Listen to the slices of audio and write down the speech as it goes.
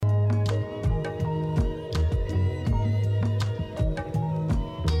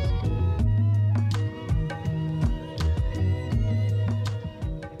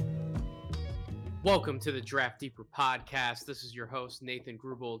Welcome to the Draft Deeper podcast. This is your host, Nathan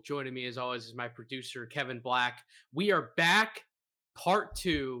Grubel. Joining me, as always, is my producer, Kevin Black. We are back, part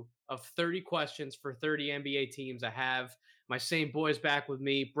two of 30 questions for 30 NBA teams. I have my same boys back with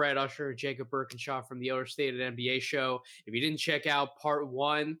me, Brett Usher and Jacob Birkinshaw from the Overstated NBA show. If you didn't check out part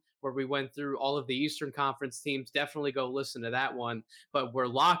one, where we went through all of the Eastern Conference teams, definitely go listen to that one. But we're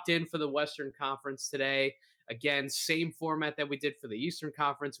locked in for the Western Conference today. Again, same format that we did for the Eastern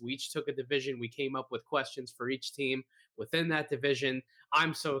Conference. We each took a division. We came up with questions for each team within that division.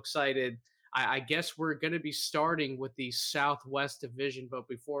 I'm so excited. I guess we're going to be starting with the Southwest Division. But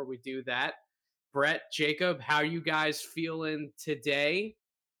before we do that, Brett, Jacob, how are you guys feeling today?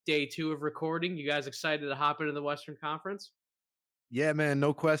 Day two of recording. You guys excited to hop into the Western Conference? Yeah, man,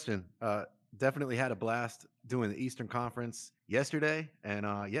 no question. Definitely had a blast doing the Eastern Conference yesterday, and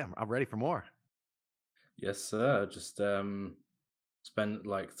yeah, I'm ready for more. Yes, sir. Just spent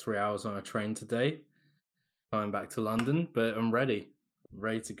like 3 hours on a train today, coming back to London, but I'm ready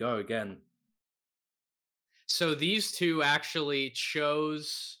to go again. So these two actually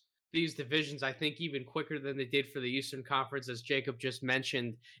chose these divisions, I think, even quicker than they did for the Eastern Conference, as Jacob just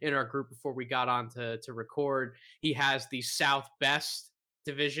mentioned in our group before we got on to record. He has the South Best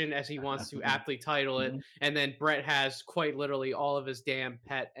division, as he wants to aptly title it, and then Brett has quite literally all of his damn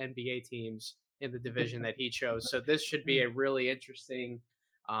pet NBA teams in the division that he chose. So this should be a really interesting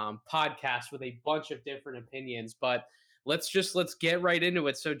podcast with a bunch of different opinions. But let's get right into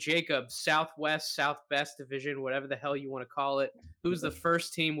it. So Jacob, Southwest, South Best division, whatever the hell you want to call it. Who's the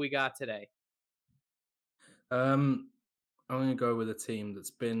first team we got today? I'm going to go with a team that's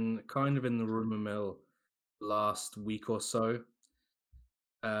been kind of in the rumor mill last week or so,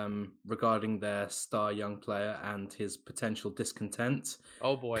 regarding their star young player and his potential discontent.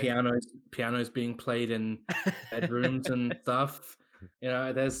 Oh boy, pianos being played in bedrooms and stuff. You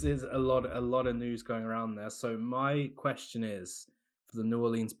know, there's a lot of news going around there. So my question is, for the New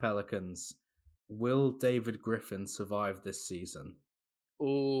Orleans Pelicans, will David Griffin survive this season?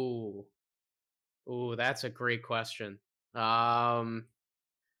 Ooh, that's a great question. I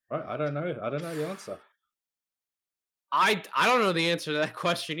don't know the answer. I don't know the answer to that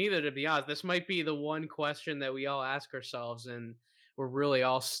question either, to be honest. This might be the one question that we all ask ourselves, and we're really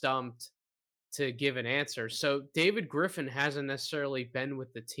all stumped to give an answer. So David Griffin hasn't necessarily been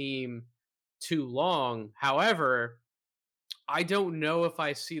with the team too long. However, I don't know if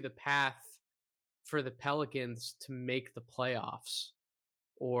I see the path for the Pelicans to make the playoffs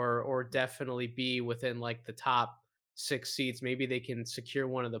or definitely be within like the top 6 seeds. Maybe they can secure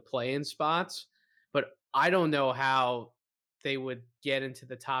one of the play-in spots, but I don't know how they would get into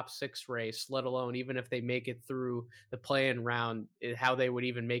the top 6 race, let alone even if they make it through the play-in round, how they would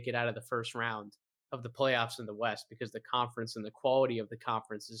even make it out of the first round of the playoffs in the West, because the conference and the quality of the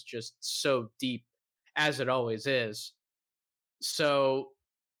conference is just so deep, as it always is. So,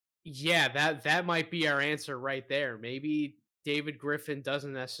 yeah, that might be our answer right there. Maybe David Griffin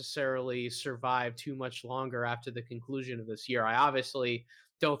doesn't necessarily survive too much longer after the conclusion of this year. I obviously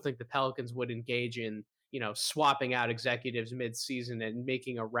don't think the Pelicans would engage in, swapping out executives mid-season and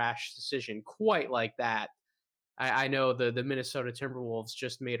making a rash decision quite like that. I know the Minnesota Timberwolves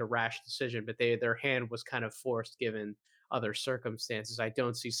just made a rash decision, but their hand was kind of forced given other circumstances. I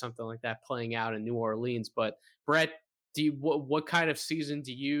don't see something like that playing out in New Orleans. But Brett, what kind of season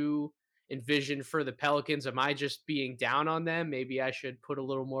do you envision for the Pelicans? Am I just being down on them? Maybe I should put a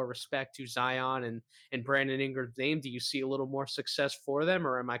little more respect to Zion and Brandon Ingram's name. Do you see a little more success for them,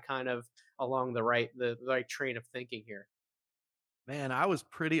 or am I kind of along the right train of thinking here? Man, I was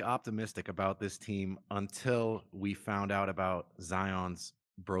pretty optimistic about this team until we found out about Zion's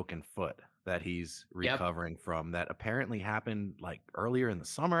broken foot that he's Yep. recovering from. That apparently happened like earlier in the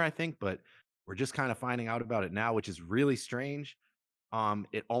summer, I think, but we're just kind of finding out about it now, which is really strange.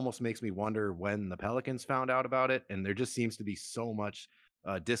 It almost makes me wonder when the Pelicans found out about it, and there just seems to be so much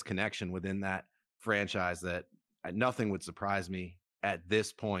disconnection within that franchise that nothing would surprise me at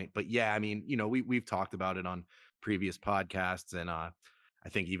this point. But yeah, I mean, we've talked about it on previous podcasts, and I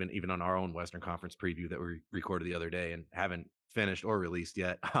think even on our own Western Conference preview that we recorded the other day and haven't finished or released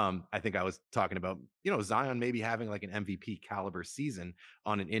yet. I think I was talking about Zion maybe having like an MVP caliber season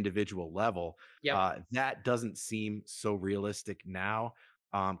on an individual level. Yep. That doesn't seem so realistic now.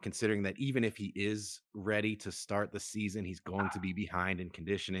 Considering that even if he is ready to start the season, he's going to be behind in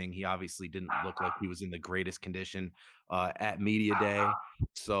conditioning. He obviously didn't look like he was in the greatest condition at media day,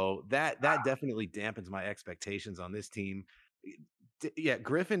 so that definitely dampens my expectations on this team. Yeah,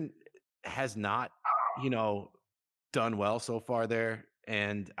 Griffin has not, you know, done well so far there,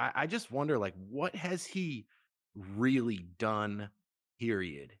 and I just wonder, like, what has he really done?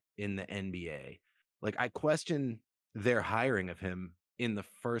 Period in the NBA. Like, I question their hiring of him in the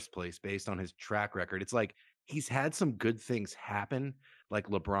first place based on his track record. It's like he's had some good things happen, like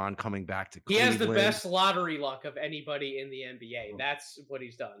LeBron coming back to He has the Cleveland. best lottery luck of anybody in the NBA. That's what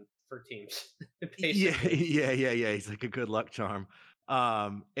he's done for teams, Yeah, basically. yeah. He's like a good luck charm.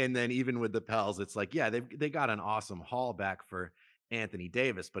 And then even with the Pels, it's like, yeah, they got an awesome haul back for Anthony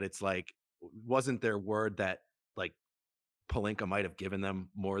Davis, but it's like, wasn't there word that like Palinka might have given them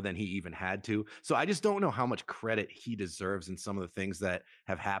more than he even had to? So I just don't know how much credit he deserves in some of the things that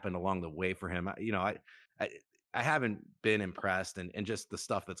have happened along the way for him. I, I haven't been impressed, and just the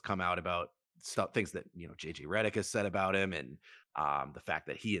stuff that's come out about stuff, things that JJ Redick has said about him, and the fact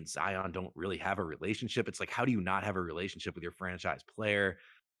that he and Zion don't really have a relationship. It's like, how do you not have a relationship with your franchise player?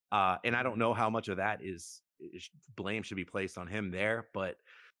 And I don't know how much of that is blame should be placed on him there, but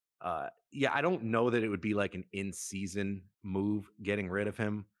yeah, I don't know that it would be like an in-season move getting rid of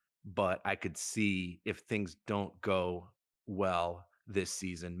him, but I could see if things don't go well this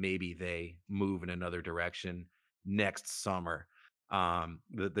season, maybe they move in another direction next summer.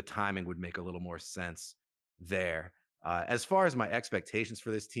 The timing would make a little more sense there. As far as my expectations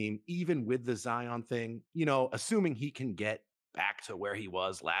for this team, even with the Zion thing, assuming he can get back to where he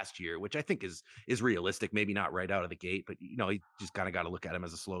was last year, which I think is realistic. Maybe not right out of the gate, but he just kind of got to look at him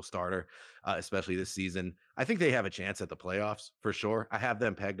as a slow starter, especially this season. I think they have a chance at the playoffs for sure. I have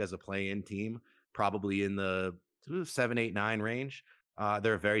them pegged as a play-in team, probably in the 7, 8, 9 range.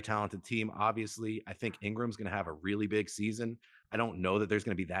 They're a very talented team. Obviously, I think Ingram's going to have a really big season. I don't know that there's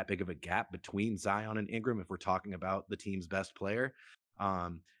going to be that big of a gap between Zion and Ingram if we're talking about the team's best player.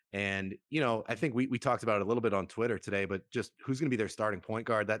 Um, and I think we talked about it a little bit on Twitter today, but just who's going to be their starting point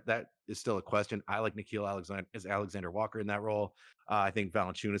guard? That is still a question. I like Nikhil Alexander Walker in that role. I think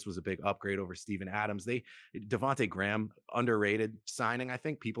Valanciunas was a big upgrade over Steven Adams. Devonte Graham, underrated signing. I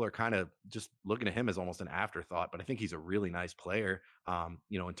think people are kind of just looking at him as almost an afterthought, but I think he's a really nice player.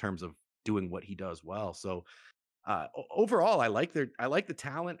 In terms of doing what he does well. So overall, I like the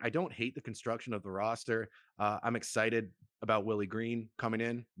talent. I don't hate the construction of the roster. I'm excited about Willie Green coming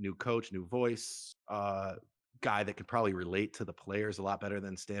in, new coach, new voice, guy that could probably relate to the players a lot better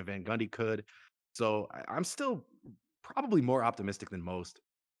than Stan Van Gundy could. So I'm still probably more optimistic than most.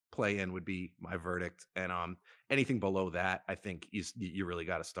 Play in would be my verdict, and anything below that, I think you really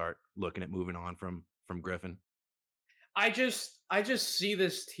got to start looking at moving on from Griffin. I just see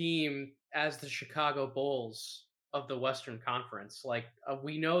this team as the Chicago Bulls of the Western Conference. Like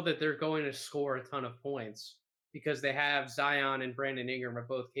we know that they're going to score a ton of points because they have Zion and Brandon Ingram are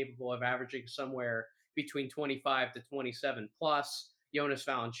both capable of averaging somewhere between 25 to 27 plus. Jonas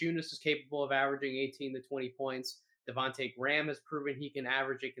Valanciunas is capable of averaging 18 to 20 points. Devonte Graham has proven he can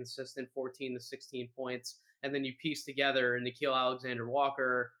average a consistent 14 to 16 points. And then you piece together Nikhil Alexander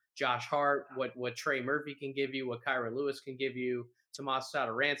Walker, Josh Hart, what Trey Murphy can give you, what Kyra Lewis can give you, Tomas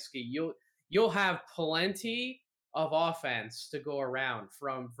Satoransky, you'll have plenty of offense to go around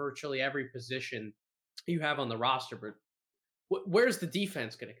from virtually every position you have on the roster. But where's the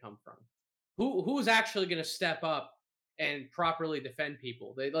defense going to come from? Who's actually going to step up and properly defend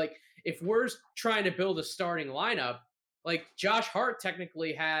people? They like if we're trying to build a starting lineup, like Josh Hart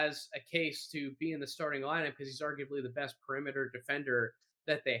technically has a case to be in the starting lineup because he's arguably the best perimeter defender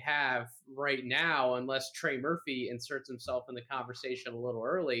that they have right now, unless Trey Murphy inserts himself in the conversation a little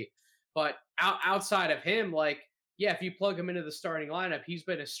early. But outside of him, like, yeah, if you plug him into the starting lineup, he's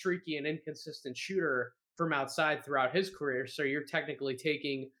been a streaky and inconsistent shooter from outside throughout his career. So you're technically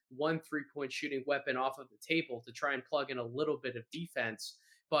taking one 3-point shooting weapon off of the table to try and plug in a little bit of defense.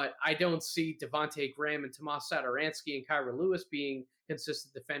 But I don't see Devonte Graham and Tomas Satoransky and Kyra Lewis being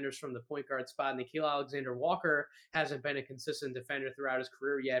consistent defenders from the point guard spot. Nikhil Alexander Walker hasn't been a consistent defender throughout his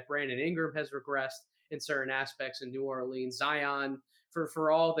career yet. Brandon Ingram has regressed in certain aspects in New Orleans. Zion,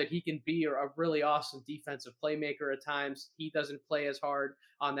 for all that he can be a really awesome defensive playmaker at times, he doesn't play as hard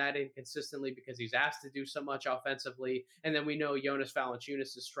on that end consistently because he's asked to do so much offensively. And then we know Jonas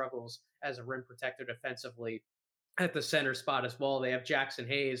Valanciunas' struggles as a rim protector defensively at the center spot as well. They have Jackson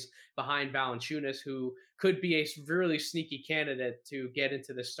Hayes behind Valanciunas, who could be a really sneaky candidate to get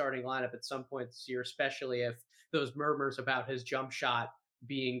into the starting lineup at some point this year, especially if those murmurs about his jump shot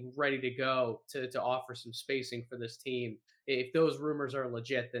being ready to go to offer some spacing for this team. If those rumors are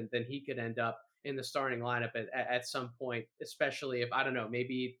legit, then he could end up in the starting lineup at some point, especially if, I don't know,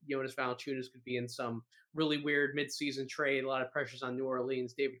 maybe Jonas Valanciunas could be in some really weird midseason trade. A lot of pressures on New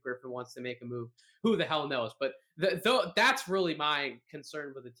Orleans. David Griffin wants to make a move. Who the hell knows? But that's really my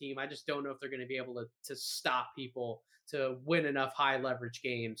concern with the team. I just don't know if they're going to be able to stop people to win enough high leverage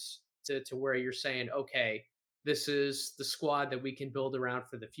games to where you're saying, okay, this is the squad that we can build around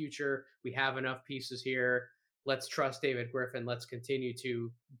for the future. We have enough pieces here. Let's trust David Griffin. Let's continue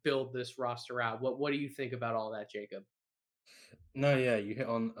to build this roster out. What do you think about all that, Jacob? No, yeah, you hit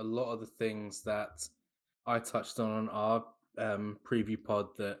on a lot of the things that I touched on our preview pod.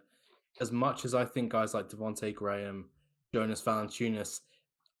 That as much as I think guys like Devonte Graham, Jonas Valanciunas,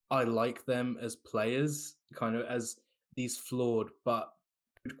 I like them as players, kind of as these flawed but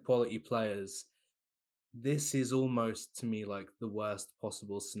good quality players. This is almost to me like the worst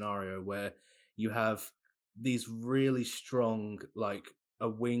possible scenario where you have these really strong, like a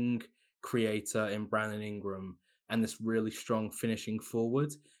wing creator in Brandon Ingram and this really strong finishing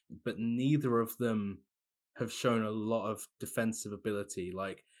forward, but neither of them have shown a lot of defensive ability.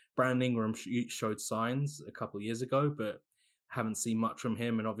 Like Brandon Ingram showed signs a couple of years ago, but haven't seen much from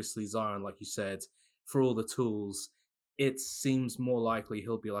him. And obviously Zion, like you said, for all the tools, it seems more likely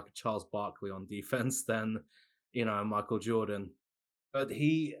he'll be like a Charles Barkley on defense than, Michael Jordan. But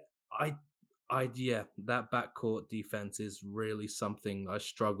I, yeah, that backcourt defense is really something I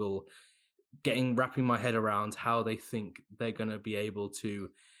struggle wrapping my head around how they think they're going to be able to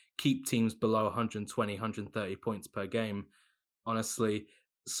keep teams below 120, 130 points per game, honestly.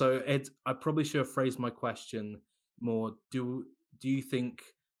 So I probably should have phrased my question more. Do you think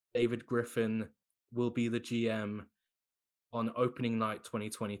David Griffin will be the GM on opening night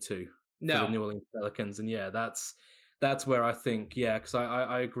 2022 for the No. New Orleans Pelicans? And yeah, that's where I think, yeah, because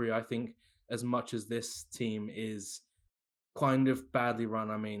I agree. I think as much as this team is kind of badly run,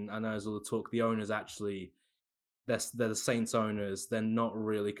 I mean, I know there's all the talk, the owners actually, they're the Saints owners. They're not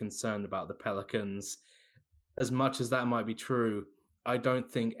really concerned about the Pelicans. As much as that might be true, I don't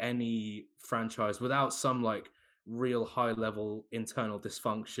think any franchise without some like real high level internal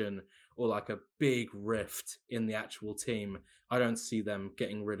dysfunction or like a big rift in the actual team, I don't see them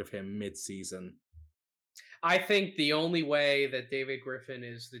getting rid of him mid-season. I think the only way that David Griffin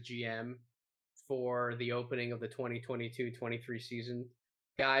is the GM for the opening of the 2022-23 season,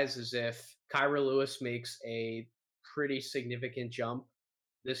 guys, is if Kyra Lewis makes a pretty significant jump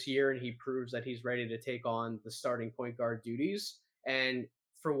this year and he proves that he's ready to take on the starting point guard duties. And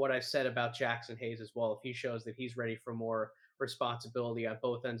for what I said about Jackson Hayes as well, if he shows that he's ready for more responsibility on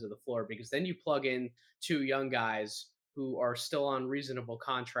both ends of the floor, because then you plug in two young guys who are still on reasonable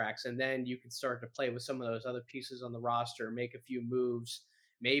contracts, and then you can start to play with some of those other pieces on the roster, make a few moves.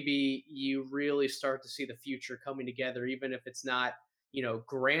 Maybe you really start to see the future coming together, even if it's not,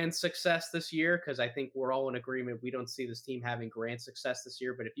 grand success this year, because I think we're all in agreement we don't see this team having grand success this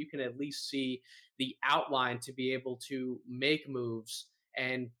year. But if you can at least see the outline to be able to make moves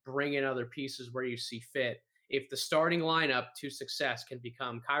and bring in other pieces where you see fit, if the starting lineup to success can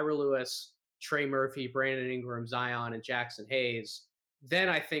become Kyra Lewis, Trey Murphy, Brandon Ingram, Zion, and Jackson Hayes, then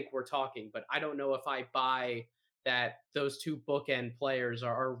I think we're talking. But I don't know if I buy that those two bookend players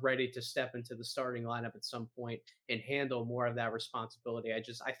are ready to step into the starting lineup at some point and handle more of that responsibility.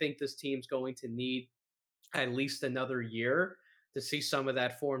 I think this team's going to need at least another year to see some of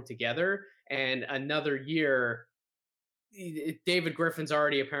that form together, and another year. David Griffin's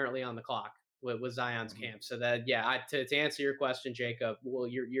already apparently on the clock with Zion's camp. So that, yeah, to answer your question, Jacob, well,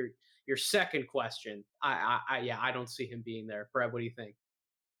 your second question, I don't see him being there. Brett, what do you think?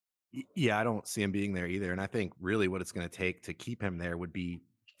 Yeah, I don't see him being there either. And I think really what it's going to take to keep him there would be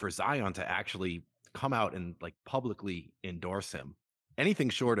for Zion to actually come out and like publicly endorse him. Anything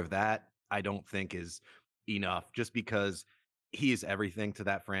short of that, I don't think is enough just because he is everything to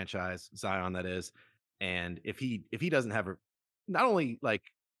that franchise, Zion that is. And if he doesn't have not only like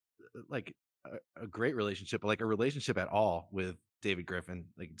a great relationship, but like a relationship at all with David Griffin,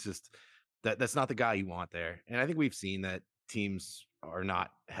 like it's just that's not the guy you want there. And I think we've seen that teams are not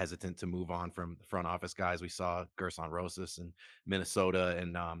hesitant to move on from the front office guys. We saw Gerson Rosas in Minnesota,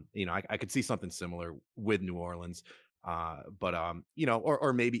 and I could see something similar with New Orleans.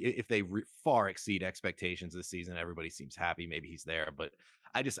 Or maybe if they far exceed expectations this season, everybody seems happy. Maybe he's there, but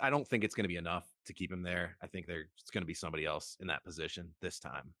I don't think it's going to be enough to keep him there. I think there's going to be somebody else in that position this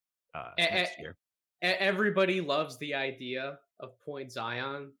time next year. Everybody loves the idea of Point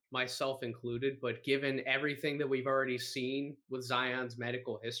Zion, myself included, but given everything that we've already seen with Zion's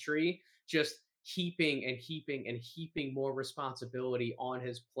medical history, just heaping and heaping and heaping more responsibility on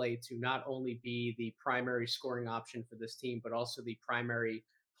his plate to not only be the primary scoring option for this team, but also the primary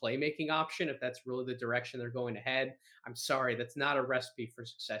playmaking option, if that's really the direction they're going to head. I'm sorry, that's not a recipe for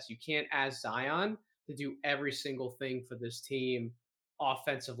success. You can't ask Zion to do every single thing for this team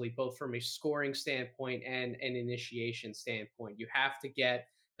offensively, both from a scoring standpoint and an initiation standpoint. You have to get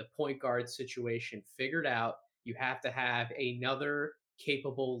the point guard situation figured out. You have to have another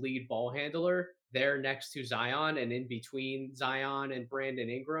capable lead ball handler there next to Zion and in between Zion and Brandon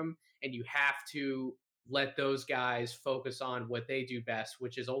Ingram, and you have to let those guys focus on what they do best,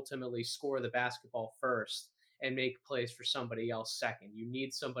 which is ultimately score the basketball first and make plays for somebody else second. You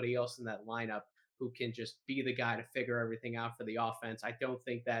need somebody else in that lineup who can just be the guy to figure everything out for the offense. I don't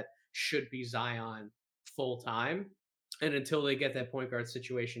think that should be Zion full time. And until they get that point guard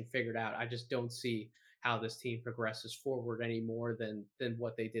situation figured out, I just don't see how this team progresses forward any more than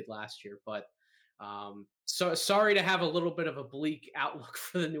what they did last year. But so sorry to have a little bit of a bleak outlook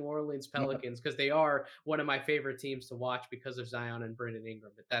for the New Orleans Pelicans because they are one of my favorite teams to watch because of Zion and Brandon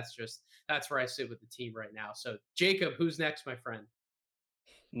Ingram. But that's where I sit with the team right now. So Jacob, who's next, my friend?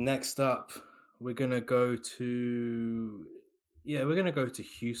 Next up, we're gonna go to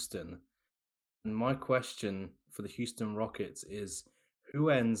Houston. And my question for the Houston Rockets is who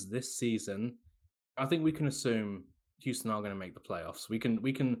ends this season? I think we can assume Houston are going to make the playoffs. We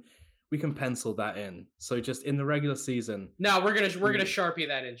can pencil that in. So just in the regular season. No, we're gonna Sharpie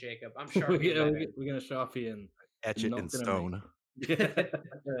that in, Jacob. I'm Sharpie. We're gonna Sharpie in. Etch it in stone.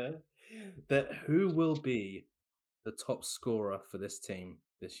 That who will be the top scorer for this team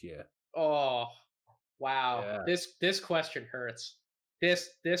this year? Oh, wow. Yeah. This question hurts. This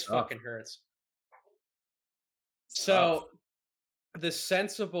fucking hurts. So the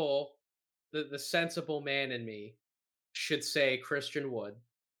sensible man in me should say Christian Wood.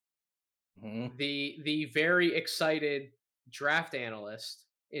 Mm-hmm. The very excited draft analyst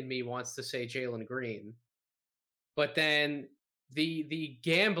in me wants to say Jalen Green. But then the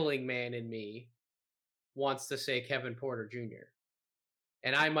gambling man in me wants to say Kevin Porter Jr.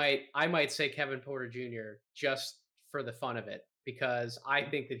 And I might say Kevin Porter Jr. just for the fun of it, because I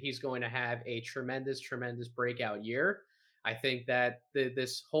think that he's going to have a tremendous breakout year. I think that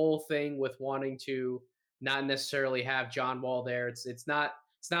this whole thing with wanting to not necessarily have John Wall there, it's not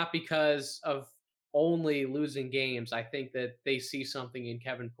because of only losing games. I think that they see something in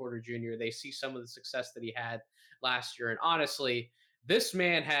Kevin Porter Jr. They see some of the success that he had last year. And honestly, this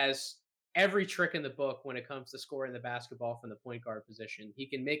man has every trick in the book when it comes to scoring the basketball from the point guard position. He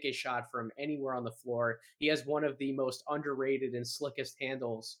can make a shot from anywhere on the floor. He has one of the most underrated and slickest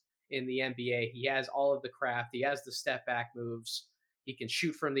handles in the NBA. He has all of the craft. He has the step back moves. He can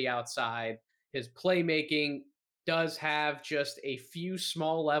shoot from the outside. His playmaking does have just a few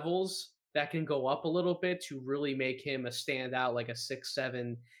small levels that can go up a little bit to really make him a standout, like a 6,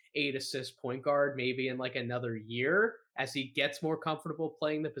 7, 8 assist point guard, maybe in like another year as he gets more comfortable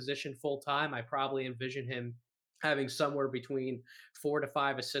playing the position full time. I probably envision him having somewhere between 4 to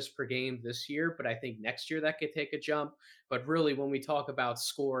 5 assists per game this year, but I think next year that could take a jump. But really, when we talk about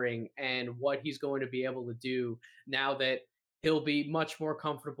scoring and what he's going to be able to do now that he'll be much more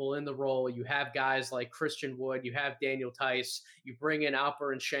comfortable in the role. You have guys like Christian Wood, you have Daniel Tice, you bring in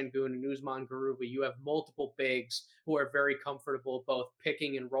Alper and Şengün and Usman Garuba. You have multiple bigs who are very comfortable both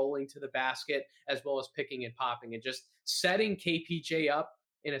picking and rolling to the basket as well as picking and popping, and just setting KPJ up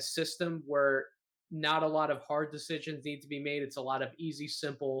in a system where not a lot of hard decisions need to be made. It's a lot of easy,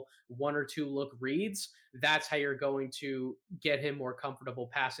 simple 1 or 2 look reads. That's how you're going to get him more comfortable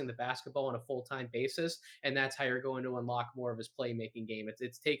passing the basketball on a full-time basis. And that's how you're going to unlock more of his playmaking game.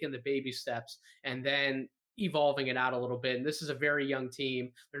 It's taking the baby steps and then evolving it out a little bit. And this is a very young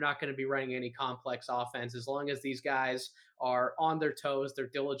team. They're not going to be running any complex offense. As long as these guys are on their toes, they're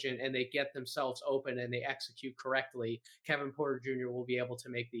diligent, and they get themselves open and they execute correctly, Kevin Porter Jr. will be able to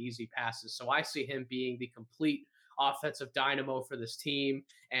make the easy passes. So I see him being the complete offensive dynamo for this team.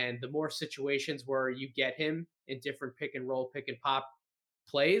 And the more situations where you get him in different pick and roll, pick and pop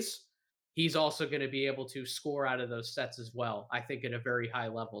plays, he's also going to be able to score out of those sets as well, I think, at a very high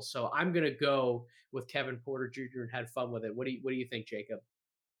level. So I'm going to go with Kevin Porter Jr. and had fun with it. What do you think, Jacob?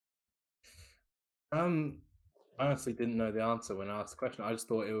 I honestly didn't know the answer when I asked the question. I just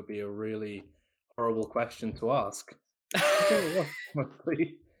thought it would be a really horrible question to ask. For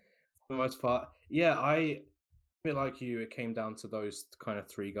the most part. Yeah, I feel like you. It came down to those kind of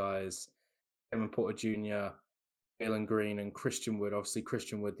 3 guys: Kevin Porter Jr., Jalen Green, and Christian Wood. Obviously,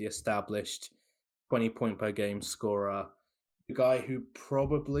 Christian Wood, the established 20-point per game scorer, the guy who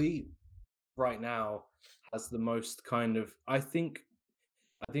probably right now has the most kind of. I think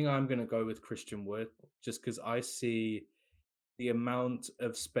I'm going to go with Christian Wood just because I see the amount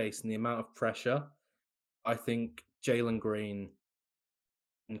of space and the amount of pressure. I think Jalen Green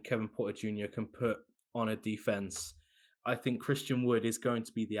and Kevin Porter Jr. can put on a defense. I think Christian Wood is going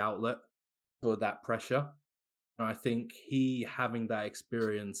to be the outlet for that pressure. And I think he having that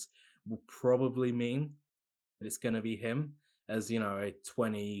experience will probably mean that it's going to be him as, a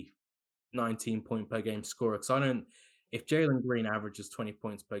 19 point per game scorer. Because if Jalen Green averages 20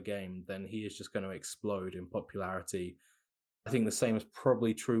 points per game, then he is just going to explode in popularity. I think the same is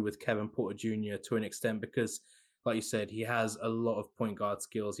probably true with Kevin Porter Jr. to an extent because, like you said, he has a lot of point guard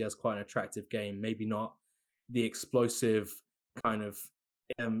skills. He has quite an attractive game. Maybe not the explosive kind of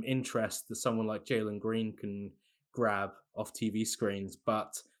interest that someone like Jalen Green can grab off TV screens.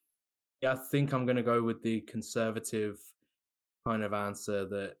 But yeah, I think I'm going to go with the conservative kind of answer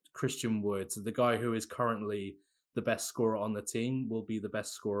that Christian Wood, the guy who is currently the best scorer on the team, will be the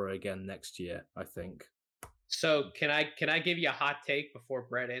best scorer again next year, I think. So can I give you a hot take before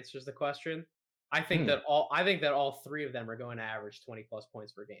Brett answers the question? Hmm. I think that all three of them are going to average 20 plus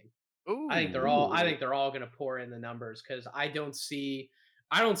points per game. I Ooh. think they're all going to pour in the numbers because I don't see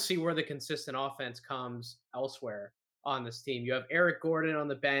where the consistent offense comes elsewhere on this team. You have Eric Gordon on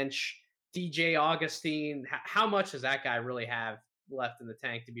the bench, DJ Augustine. How much does that guy really have left in the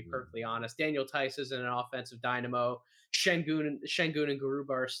tank? To be perfectly honest, Daniel Tice is an offensive dynamo. Shengun and Garuba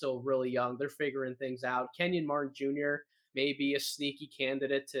are still really young. They're figuring things out. Kenyon Martin Jr. may be a sneaky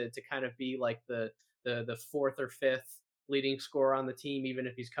candidate to kind of be like the fourth or fifth leading scorer on the team, even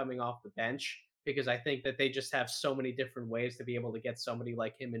if he's coming off the bench, because I think that they just have so many different ways to be able to get somebody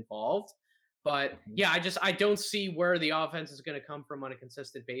like him involved. But Mhm. yeah, I don't see where the offense is going to come from on a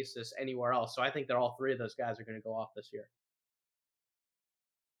consistent basis anywhere else. So I think that all three of those guys are going to go off this year.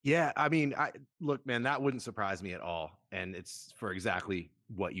 Yeah, I mean, I look, man, that wouldn't surprise me at all. And it's for exactly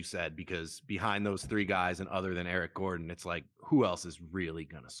what you said, because behind those three guys and other than Eric Gordon, it's like, who else is really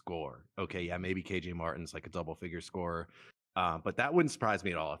gonna score? Okay, yeah, maybe KJ Martin's like a double figure scorer. But that wouldn't surprise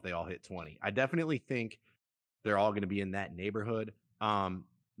me at all if they all hit 20. I definitely think they're all gonna be in that neighborhood.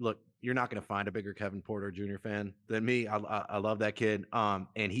 Look, you're not gonna find a bigger Kevin Porter Jr. fan than me. I love that kid.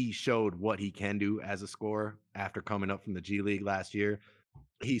 And he showed what he can do as a scorer after coming up from the G League last year.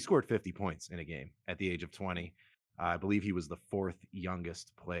 He scored 50 points in a game at the age of 20. I believe he was the fourth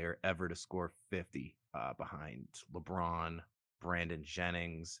youngest player ever to score 50, behind LeBron, Brandon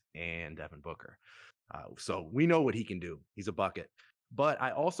Jennings, and Devin Booker. So we know what he can do. He's a bucket. But I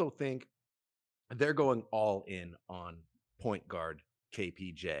also think they're going all in on point guard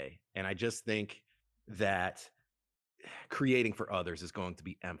KPJ. And I just think that creating for others is going to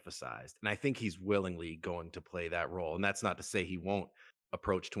be emphasized. And I think he's willingly going to play that role. And that's not to say he won't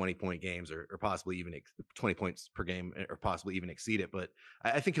approach 20-point games or possibly even 20 points per game, or possibly even exceed it. But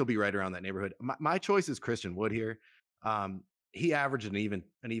I think he'll be right around that neighborhood. My choice is Christian Wood here. He averaged an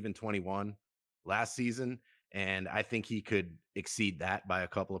even 21 last season. And I think he could exceed that by a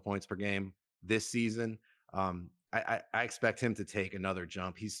couple of points per game this season. I expect him to take another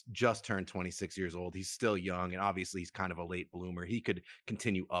jump. He's just turned 26 years old. He's still young, and obviously he's kind of a late bloomer. He could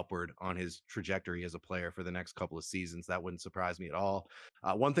continue upward on his trajectory as a player for the next couple of seasons. That wouldn't surprise me at all.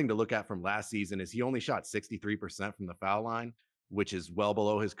 One thing to look at from last season is he only shot 63% from the foul line, which is well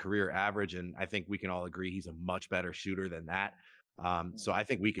below his career average. And I think we can all agree he's a much better shooter than that. So I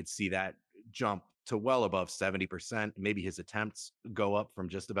think we could see that jump to well above 70%. Maybe his attempts go up from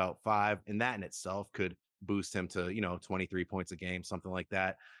just about five, and that in itself could boost him to 23 points a game, something like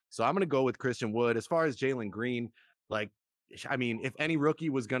that. So I'm going to go with Christian Wood. As far as Jalen Green, like, I mean, if any rookie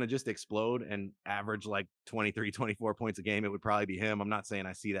was going to just explode and average like 23, 24 points a game, it would probably be him. I'm not saying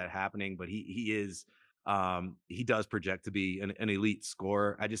I see that happening, but he does project to be an elite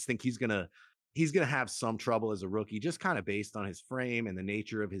scorer. I just think he's gonna have some trouble as a rookie, just kind of based on his frame and the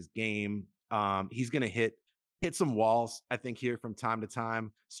nature of his game. He's gonna hit some walls, I think, here from time to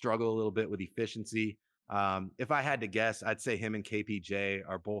time, struggle a little bit with efficiency. If I had to guess, I'd say him and KPJ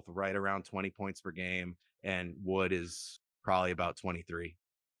are both right around 20 points per game, and Wood is probably about 23.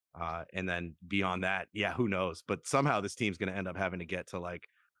 And then beyond that, yeah, who knows? But somehow this team's going to end up having to get to like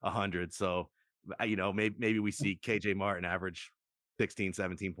 100. So, maybe we see KJ Martin average 16,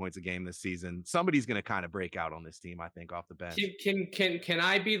 17 points a game this season. Somebody's going to kind of break out on this team, I think, off the bench. Can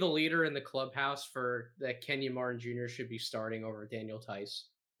I be the leader in the clubhouse for that Kenyon Martin Jr. should be starting over Daniel Tice?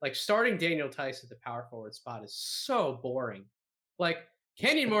 Like starting Daniel Tice at the power forward spot is so boring. Like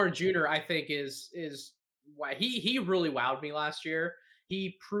Kenyon Martin Jr. I think is why he really wowed me last year.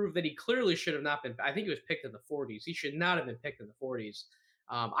 He proved that he clearly should have not been. I think he was picked in the 40s. He should not have been picked in the 40s.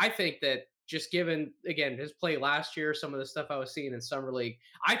 I think that just given again his play last year, some of the stuff I was seeing in summer league,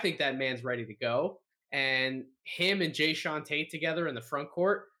 I think that man's ready to go. And him and Jay Sean Tate together in the front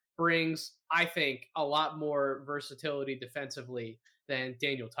court brings, I think, a lot more versatility defensively than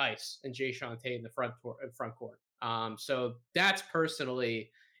Daniel Tice and Jay Sean Tate in the front court. So that's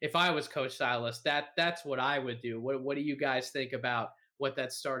personally, if I was Coach Silas, that's what I would do. What do you guys think about what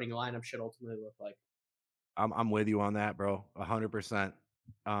that starting lineup should ultimately look like? I'm with you on that, bro. 100%.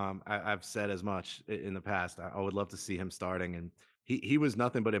 I've said as much in the past. I would love to see him starting, and he was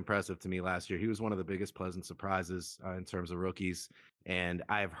nothing but impressive to me last year. He was one of the biggest pleasant surprises in terms of rookies, and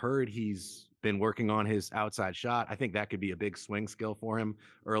I've heard he's been working on his outside shot. I think that could be a big swing skill for him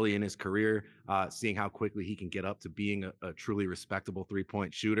early in his career, seeing how quickly he can get up to being a truly respectable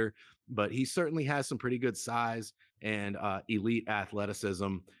 3-point shooter. But he certainly has some pretty good size and elite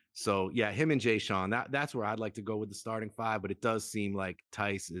athleticism. So yeah, him and Jay Sean, that's where I'd like to go with the starting five, but it does seem like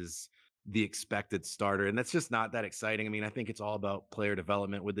Tice is the expected starter. And that's just not that exciting. I mean, I think it's all about player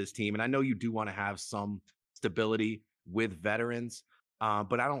development with this team. And I know you do want to have some stability with veterans,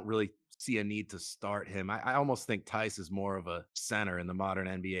 but I don't really see a need to start him. I almost think Tice is more of a center in the modern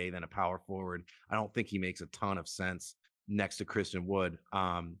NBA than a power forward. I don't think he makes a ton of sense next to Christian Wood,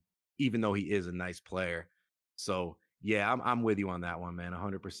 even though he is a nice player. So yeah, I'm with you on that one, man.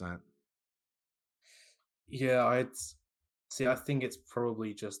 100%. Yeah, I'd see. I think it's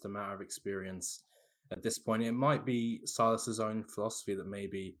probably just a matter of experience at this point. It might be Silas's own philosophy that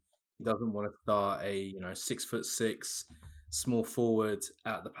maybe he doesn't want to start a 6'6" small forward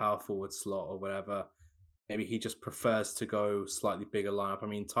at the power forward slot or whatever. Maybe he just prefers to go slightly bigger lineup. I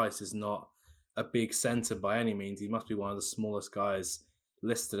mean, Tice is not a big center by any means. He must be one of the smallest guys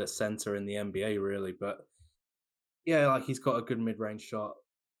listed at center in the NBA, really. But yeah, like he's got a good mid range shot.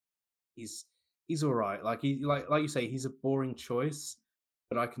 He's he's all right. Like like you say, he's a boring choice,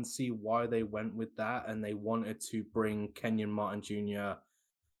 but I can see why they went with that, and they wanted to bring Kenyon Martin Jr.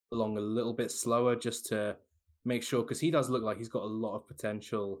 along a little bit slower just to make sure, because he does look like he's got a lot of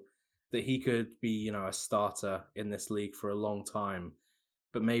potential, that he could be a starter in this league for a long time.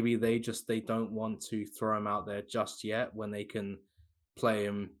 But maybe they don't want to throw him out there just yet when they can play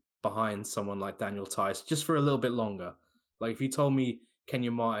him behind someone like Daniel Tice just for a little bit longer. Like if you told me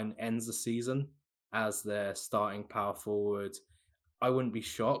Kenyon Martin ends the season as their starting power forward, I wouldn't be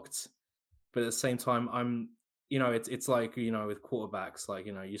shocked. But at the same time, it's like with quarterbacks, like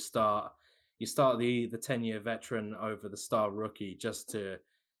you start the 10-year veteran over the star rookie just to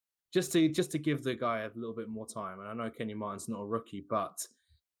give the guy a little bit more time. And I know Kenyon Martin's not a rookie, but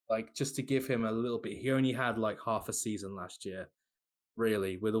like just to give him a little bit. He only had like half a season last year,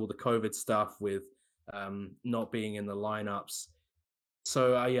 really, with all the COVID stuff, with not being in the lineups.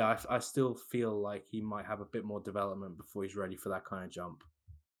 So yeah, I still feel like he might have a bit more development before he's ready for that kind of jump.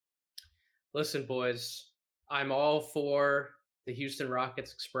 Listen, boys, I'm all for the Houston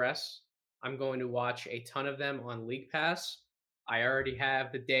Rockets Express. I'm going to watch a ton of them on League Pass. I already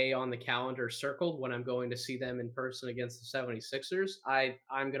have the day on the calendar circled when I'm going to see them in person against the 76ers.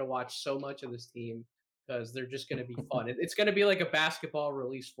 I'm going to watch so much of this team because they're just going to be fun. It's going to be like a basketball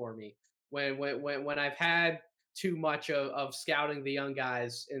release for me when I've had too much of scouting the young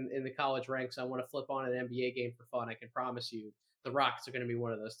guys in the college ranks. I want to flip on an NBA game for fun. I can promise you the Rockets are going to be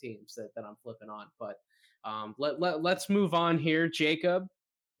one of those teams that I'm flipping on. But let's move on here, Jacob.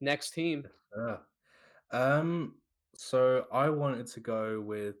 Next team. Yeah. Um. So I wanted to go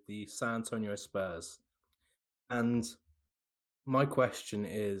with the San Antonio Spurs, and my question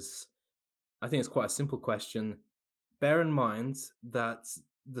is, I think it's quite a simple question. Bear in mind that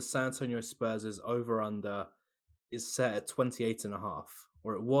the San Antonio Spurs' over under is set at 28 and a half,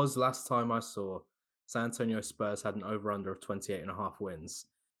 or it was last time I saw. San Antonio Spurs had an over under of 28 and a half wins.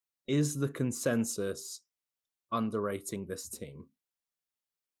 Is the consensus underrating this team?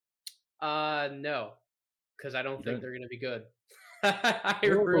 No, because I don't You think don't? they're going to be good. I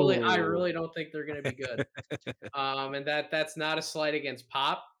Oh, really don't think they're going to be good. And that's not a slight against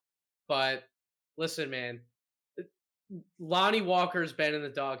Pop, but listen, man, uh, Lonnie Walker's been in the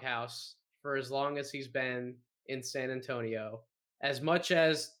doghouse for as long as he's been in San Antonio. As much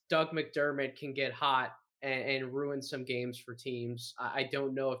as Doug McDermott can get hot and ruin some games for teams, I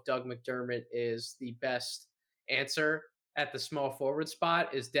don't know if Doug McDermott is the best answer at the small forward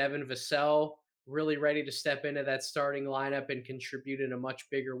spot. Is Devin Vassell really ready to step into that starting lineup and contribute in a much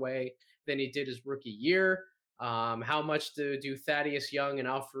bigger way than he did his rookie year? How much do Thaddeus Young and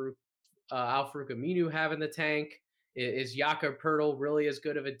Al-Farouq Aminu have in the tank? Is Jakob Pertl really as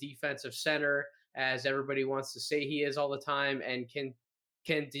good of a defensive center as everybody wants to say he is all the time? And can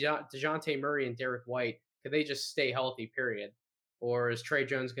DeJounte Murray and Derek White, can they just stay healthy, period? Or is Trey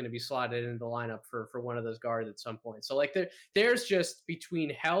Jones going to be slotted into the lineup for one of those guards at some point? So like there's just between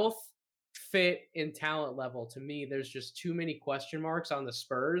health, fit, and talent level, to me, there's just too many question marks on the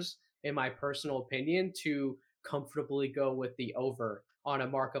Spurs, in my personal opinion, to comfortably go with the over on a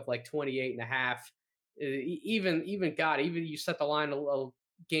mark of like 28 and a half. Even you set the line a little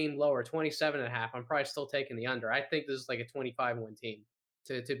game lower, 27 and a half. I'm probably still taking the under. I think this is like a 25 win team.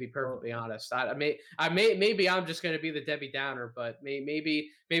 To be Well, perfectly honest, maybe I'm just going to be the Debbie Downer, but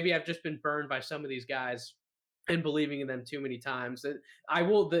maybe I've just been burned by some of these guys and believing in them too many times. I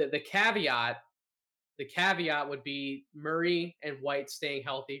will the caveat would be Murray and White staying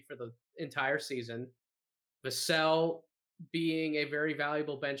healthy for the entire season, Vassell being a very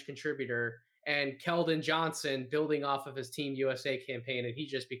valuable bench contributor, and Keldon Johnson building off of his Team USA campaign, and he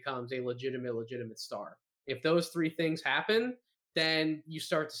just becomes a legitimate star. If those three things happen, then you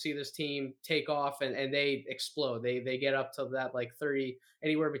start to see this team take off and they explode. They get up to that like 30,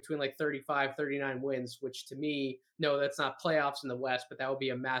 anywhere between like 35, 39 wins, which to me, no, that's not playoffs in the West, but that would be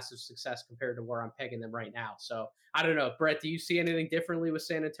a massive success compared to where I'm pegging them right now. So I don't know. Brett, do you see anything differently with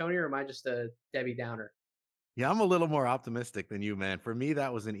San Antonio, or am I just a Debbie Downer? Yeah, I'm a little more optimistic than you, man. For me,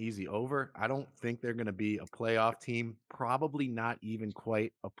 that was an easy over. I don't think they're going to be a playoff team. Probably not even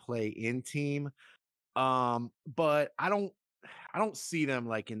quite a play-in team. But I don't see them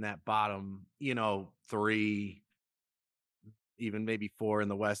like in that bottom, 3, even maybe 4 in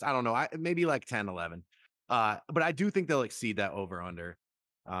the West. I don't know. Maybe like 10, 11. But I do think they'll exceed that over under.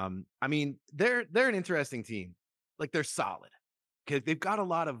 I mean, they're an interesting team. Like they're solid because they've got a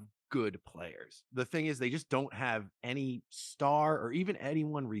lot of good players. The thing is, they just don't have any star or even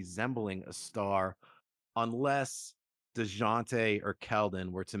anyone resembling a star unless DeJounte or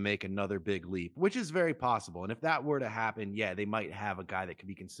Keldon were to make another big leap, which is very possible. And if that were to happen, yeah, they might have a guy that could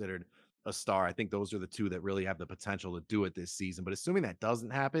be considered a star. I think those are the two that really have the potential to do it this season. But assuming that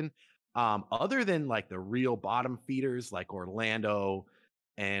doesn't happen, other than like the real bottom feeders like Orlando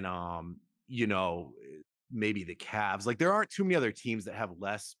and you know, maybe the Cavs, like there aren't too many other teams that have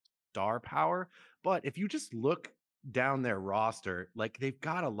less star power. But if you just look down their roster, like they've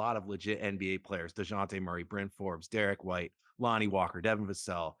got a lot of legit NBA players: DeJounte Murray, Bryn Forbes, Derek White, Lonnie Walker, Devin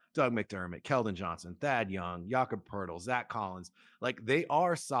Vassell, Doug McDermott, Keldon Johnson, Thad Young, Jakob Pertl, Zach Collins. Like they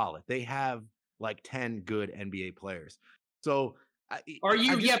are solid. They have like 10 good NBA players. So I, Are I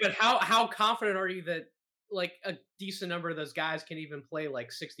you? just Yeah, but how confident are you that like a decent number of those guys can even play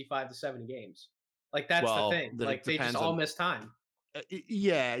like 65 to 70 games? Like that's the well, thing. then it Like they just depends all on. miss time.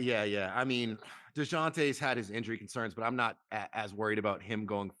 Yeah, yeah, yeah. I mean, DeJounte's had his injury concerns, but I'm not as worried about him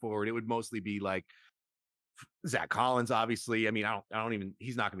going forward. It would mostly be like Zach Collins, obviously. I mean, I don't even.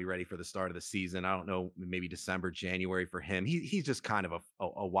 He's not going to be ready for the start of the season. I don't know, maybe December, January for him. He's just kind of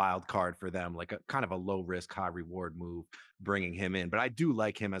a wild card for them, like a kind of a low risk, high reward move, bringing him in. But I do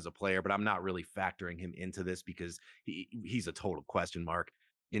like him as a player, but I'm not really factoring him into this because he's a total question mark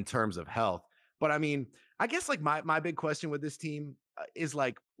in terms of health. But I mean, I guess like my big question with this team is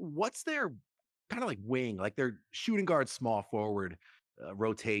like, what's their kind of like wing, like their shooting guard, small forward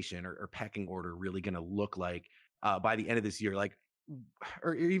rotation or pecking order really going to look like by the end of this year? Like,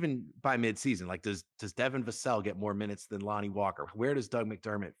 or even by midseason, like does Devin Vassell get more minutes than Lonnie Walker? Where does Doug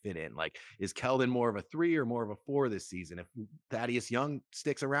McDermott fit in? Like, is Keldon more of a 3 or more of a 4 this season? If Thaddeus Young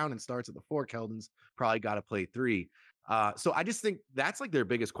sticks around and starts at the 4, Keldon's probably got to play 3. So I just think that's like their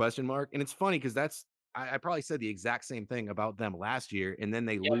biggest question mark. And it's funny because I probably said the exact same thing about them last year, and then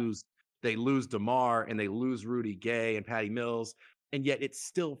Yep. they lose DeMar and they lose Rudy Gay and Patty Mills, and yet it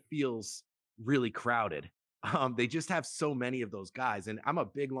still feels really crowded. They just have so many of those guys, and I'm a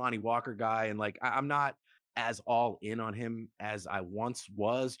big Lonnie Walker guy, and like I'm not as all in on him as I once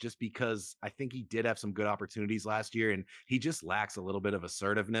was, just because I think he did have some good opportunities last year, and he just lacks a little bit of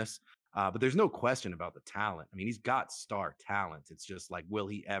assertiveness. But there's no question about the talent. I mean, he's got star talent. It's just like, will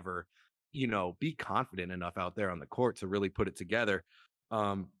he ever, be confident enough out there on the court to really put it together?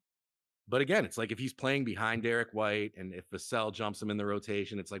 Um, but again, it's like if he's playing behind Derek White and if Vassell jumps him in the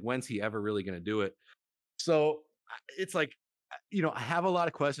rotation, it's like, when's he ever really going to do it? So it's like, I have a lot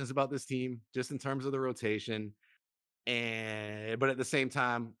of questions about this team just in terms of the rotation. But at the same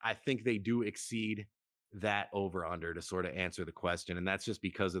time, I think they do exceed that over under to sort of answer the question. And that's just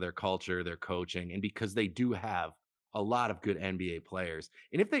because of their culture, their coaching, and because they do have a lot of good NBA players.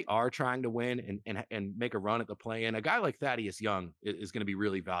 And if they are trying to win and make a run at the play in, a guy like Thaddeus Young is going to be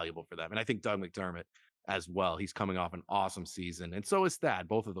really valuable for them. And I think Doug McDermott as well. He's coming off an awesome season. And so is Thad.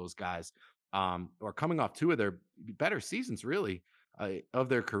 Both of those guys are coming off two of their better seasons, really, of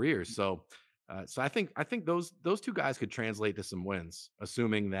their careers. So I think those two guys could translate to some wins,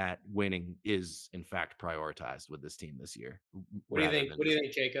 assuming that winning is in fact prioritized with this team this year, What do you rather think? than What do you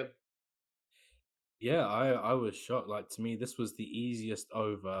just. think, Jacob? yeah, I was shocked. Like to me, this was the easiest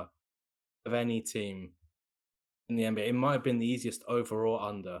over of any team in the NBA. It might have been the easiest over or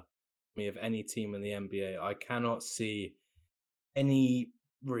under me of any team in the NBA. I cannot see any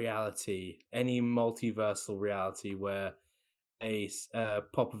reality, any multiversal reality where a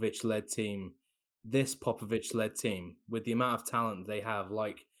Popovich led team this Popovich-led team, with the amount of talent they have,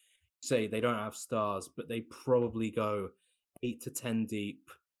 like say they don't have stars, but they probably go 8 to 10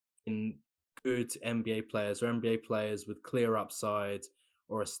 deep in good NBA players or NBA players with clear upside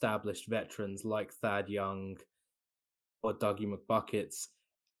or established veterans like Thad Young or Dougie McBuckets.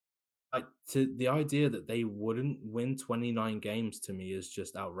 To the idea that they wouldn't win 29 games to me is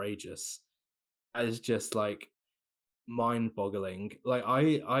just outrageous. That is just like mind-boggling. Like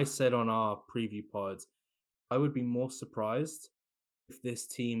I said on our preview pod, I would be more surprised if this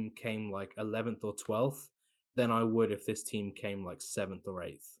team came like 11th or 12th than I would if this team came like 7th or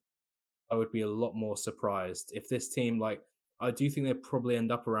 8th. I would be a lot more surprised if this team, like, I do think they probably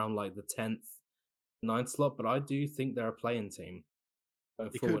end up around like the 10th, 9th slot, but I do think they're a playing team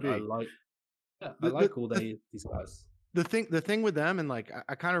going It could forward. I be. like, yeah, I The, the, like all the, these guys. the thing with them, and like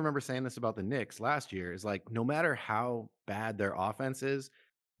I kind of remember saying this about the Knicks last year, is like no matter how bad their offense is,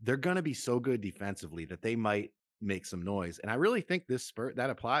 they're gonna be so good defensively that they might make some noise. And I really think that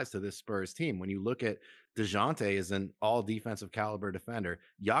applies to this Spurs team. When you look at DeJounte is an all defensive caliber defender.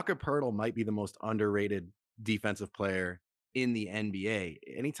 Jakob Poeltl might be the most underrated defensive player in the NBA.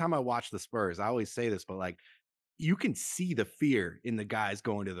 Anytime I watch the Spurs, I always say this, but like you can see the fear in the guys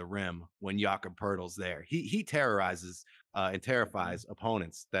going to the rim when Jakob Poeltl's there. He terrorizes and terrifies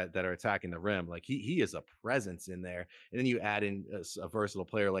opponents that are attacking the rim. Like he is a presence in there. And then you add in a versatile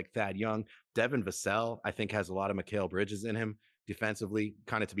player like Thad Young. Devin Vassell, I think, has a lot of Mikal Bridges in him defensively,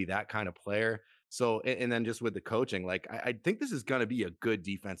 kind of to be that kind of player. So, and then just with the coaching, like I think this is going to be a good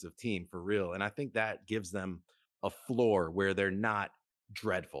defensive team for real. And I think that gives them a floor where they're not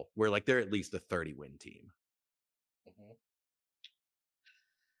dreadful, where like they're at least a 30-win team. Mhm.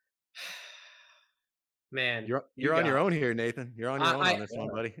 Man, You're on your own here, Nathan. You're on your own on this one,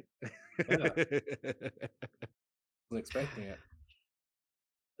 buddy. Wasn't expecting it.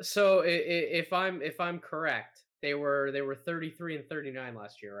 So if I'm correct, they were 33 and 39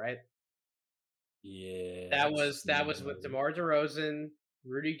 last year, right? Yeah. That was with DeMar DeRozan,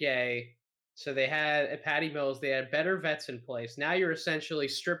 Rudy Gay. So they had Patty Mills. They had better vets in place. Now you're essentially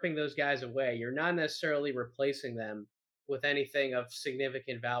stripping those guys away. You're not necessarily replacing them with anything of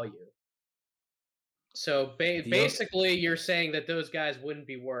significant value. So basically, you're saying that those guys wouldn't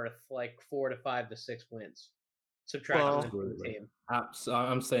be worth like 4 to 5 to 6 wins. Subtracting them from the team.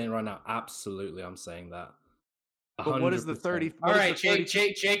 I'm saying right now, absolutely, I'm saying that. But what is the 30? All right,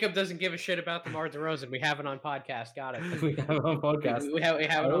 Jacob doesn't give a shit about DeMar DeRozan. We have it on podcast. Got it. We have it on podcast. We have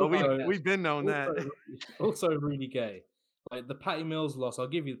it on podcast. We've been knowing that. Also, Rudy Gay. Like the Patty Mills loss, I'll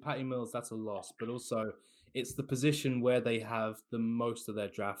give you the Patty Mills, that's a loss. But also, it's the position where they have the most of their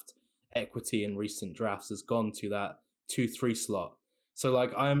draft equity in recent drafts has gone to that 2-3 slot. So,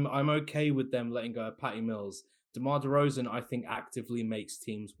 like, I'm okay with them letting go of Patty Mills. DeMar DeRozan, I think, actively makes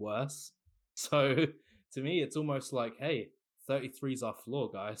teams worse. So, to me, it's almost like, hey, 33 is our floor,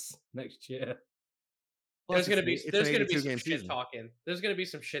 guys. Next year. There's gonna be some shit talking. There's gonna be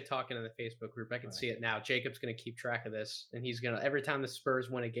some shit talking in the Facebook group. I can see it now. Jacob's gonna keep track of this, and he's gonna every time the Spurs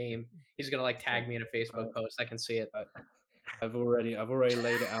win a game, he's gonna like tag me in a Facebook post. I can see it. I've already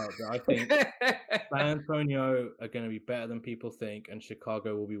laid it out. I think San Antonio are going to be better than people think, and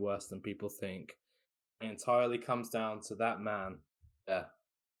Chicago will be worse than people think. It entirely comes down to that man. Yeah.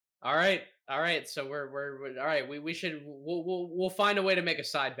 All right. So we're all right. We should we'll find a way to make a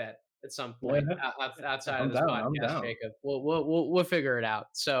side bet at some point outside of this podcast, Jacob. We'll figure it out.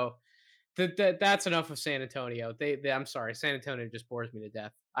 So that's enough of San Antonio. I'm sorry, San Antonio just bores me to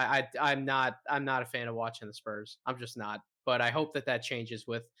death. I'm not a fan of watching the Spurs. I'm just not. But I hope that changes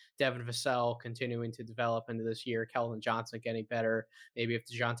with Devin Vassell continuing to develop into this year, Keldon Johnson getting better. Maybe if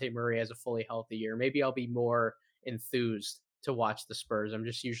DeJounte Murray has a fully healthy year, maybe I'll be more enthused to watch the Spurs. I'm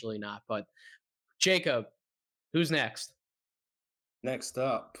just usually not. But Jacob, who's next? Next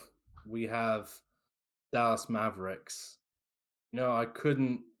up, we have Dallas Mavericks. No, I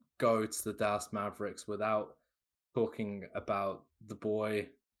couldn't go to the Dallas Mavericks without talking about the boy,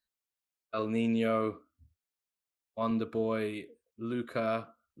 El Nino, Wonder Boy, Luka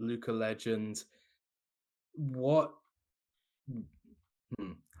legend. What?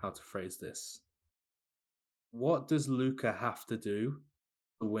 How to phrase this? What does Luka have to do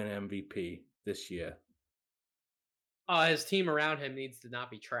to win MVP this year? His team around him needs to not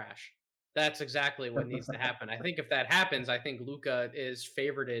be trash. That's exactly what needs to happen. I think if that happens, I think Luka is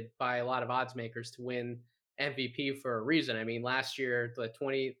favored by a lot of odds makers to win MVP for a reason. I mean, last year,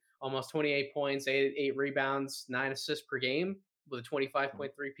 almost 28 points, 8 rebounds, 9 assists per game with a 25.3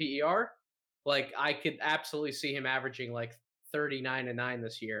 PER. Like, I could absolutely see him averaging like 39-9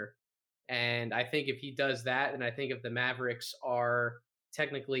 this year. And I think if he does that, and I think if the Mavericks are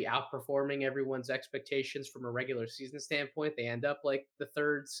technically outperforming everyone's expectations from a regular season standpoint. They end up like the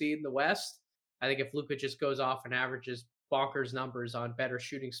third seed in the West. I think if Luka just goes off and averages bonkers numbers on better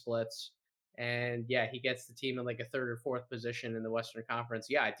shooting splits, and yeah, he gets the team in like a third or fourth position in the Western Conference.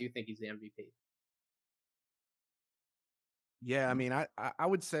 Yeah, I do think he's the MVP. Yeah, I mean, I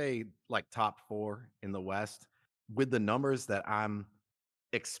would say like top 4 in the West with the numbers that I'm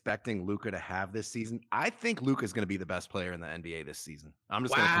expecting Luka to have this season. I think Luka is going to be the best player in the NBA this season. I'm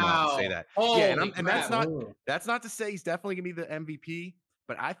just going to come out and say Wow! that. Yeah, Holy and that's crap! Oh, not to say he's definitely going to be the MVP,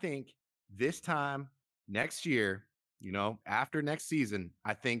 but I think this time next year, after next season,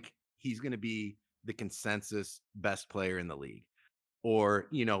 I think he's going to be the consensus best player in the league, or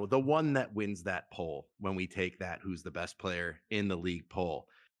the one that wins that poll when we take that who's the best player in the league poll.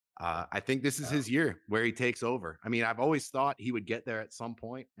 I think this is yeah. his year where he takes over. I mean, I've always thought he would get there at some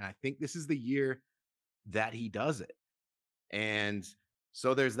point, and I think this is the year that he does it. And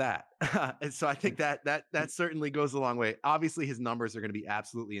so there's that. And so I think that certainly goes a long way. Obviously, his numbers are going to be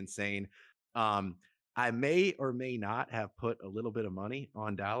absolutely insane. Um, I may or may not have put a little bit of money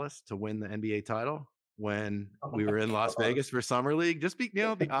on Dallas to win the NBA title when Oh we my were in Las god. Vegas for summer league. Just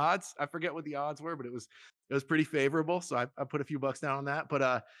the odds. I forget what the odds were, but it was pretty favorable. So I put a few bucks down on that.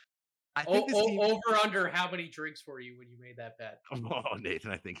 But I think this team. Over under how many drinks were you when you made that bet? Oh, Nathan,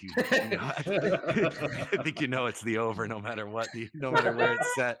 I think I think it's the over no matter what, no matter where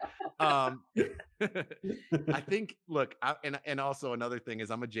it's set. Um, I think, look, and also another thing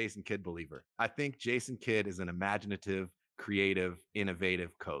is I'm a Jason Kidd believer. I think Jason Kidd is an imaginative, creative,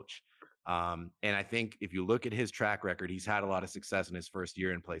 innovative coach. And I think if you look at his track record, he's had a lot of success in his first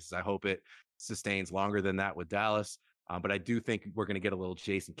year in places. I hope it sustains longer than that with Dallas. But I do think we're going to get a little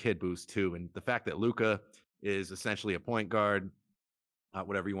Jason Kidd boost too. And the fact that Luka is essentially a point guard,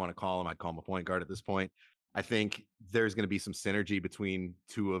 whatever you want to call him, I'd call him a point guard at this point. I think there's going to be some synergy between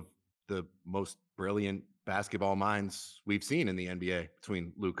two of the most brilliant basketball minds we've seen in the NBA,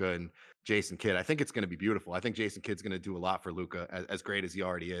 between Luka and Jason Kidd. I think it's going to be beautiful. I think Jason Kidd's going to do a lot for Luka, as great as he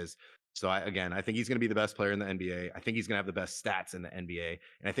already is. So I think he's going to be the best player in the NBA. I think he's going to have the best stats in the NBA.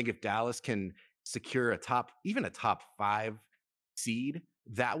 And I think if Dallas can secure even a top 5 seed,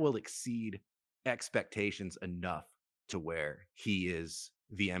 that will exceed expectations enough to where he is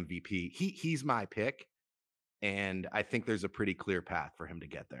the MVP. He's my pick, and I think there's a pretty clear path for him to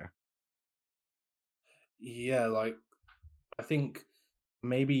get there. Yeah, like I think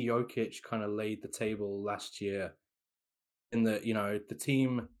maybe Jokic kind of laid the table last year in that, the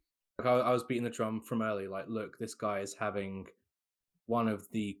team, like I was beating the drum from early, like, look, this guy is having one of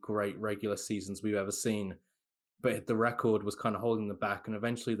the great regular seasons we've ever seen, but the record was kind of holding them back, and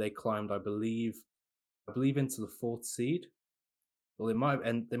eventually they climbed, I believe into the 4th seed. Well, they might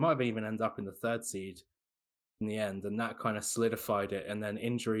have even ended up in the 3rd seed in the end, and that kind of solidified it. And then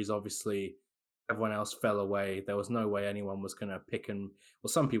injuries, obviously, everyone else fell away. There was no way anyone was going to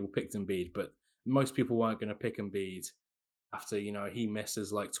some people picked Embiid, but most people weren't going to pick Embiid after, he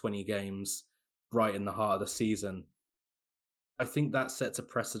misses like 20 games right in the heart of the season. I think that sets a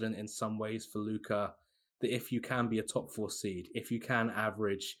precedent in some ways for Luka, that if you can be a top 4 seed, if you can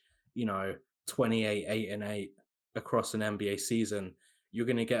average, 28, 8 and 8 across an NBA season, you're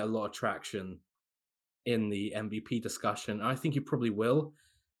going to get a lot of traction in the MVP discussion. And I think you probably will.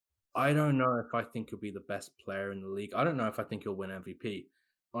 I don't know if I think he'll be the best player in the league. I don't know if I think he'll win MVP,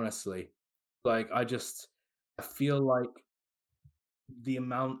 honestly. Like, I feel like the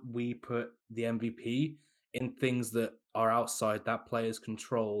amount we put the MVP in things that are outside that player's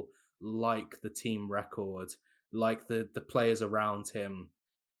control, like the team record, like the players around him,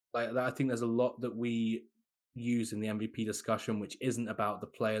 like that, I think there's a lot that we use in the MVP discussion which isn't about the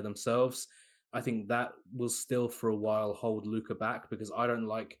player themselves. I think that will still for a while hold Luca back, because I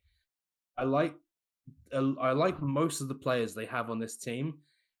like I like most of the players they have on this team,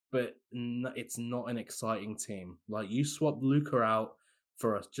 but it's not an exciting team. Like, you swap Luca out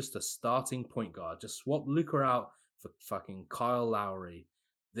for just a starting point guard, just swap Luca out for fucking Kyle Lowry.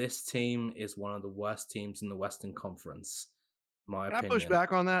 This team is one of the worst teams in the Western Conference, my Can I push opinion.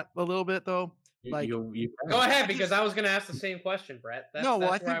 back on that a little bit though? Like, You Go can. ahead, because I was going to ask the same question, Brett. no,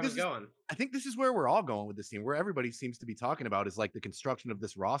 well, That's where I was going. I think this is where we're all going with this team. Where everybody seems to be talking about is like the construction of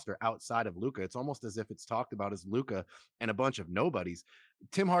this roster outside of Luka. It's almost as if it's talked about as Luka and a bunch of nobodies.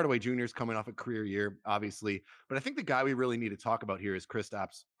 Tim Hardaway Jr. is coming off a career year, obviously, but I think the guy we really need to talk about here is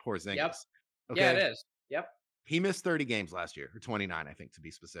Kristaps Porzingis. Yep. Okay, Yeah, it is. Yep. he missed 30 games last year, or 29, I think, to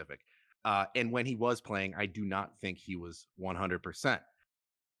be specific. And when he was playing, I do not think he was 100%.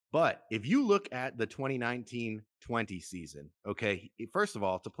 But if you look at the 2019-20 season, okay, first of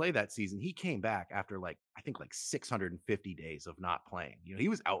all, to play that season, he came back after like I think like 650 days of not playing. He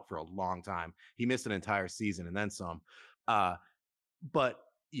was out for a long time. He missed an entire season and then some. Uh, but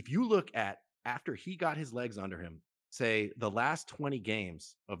if you look at after he got his legs under him, say the last 20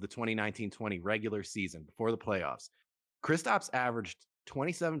 games of the 2019-20 regular season before the playoffs, Kristaps averaged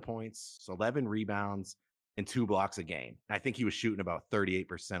 27 points, 11 rebounds, and 2 blocks a game. I think he was shooting about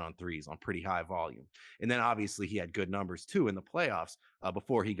 38% on threes on pretty high volume. And then obviously he had good numbers too in the playoffs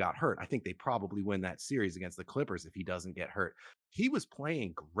before he got hurt. I think they probably win that series against the Clippers if he doesn't get hurt. He was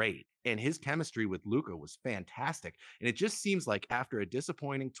playing great, and his chemistry with Luka was fantastic. And it just seems like after a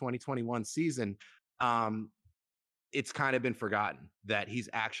disappointing 2021 season, um, it's kind of been forgotten that he's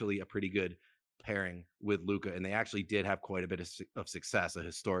actually a pretty good pairing with Luka, and they actually did have quite a bit of success, a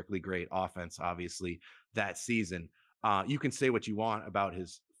historically great offense, obviously, that season. You can say what you want about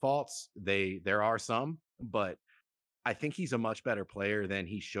his faults. There are some, but I think he's a much better player than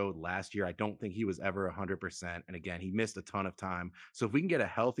he showed last year. I don't think he was ever 100%. And again, he missed a ton of time. So if we can get a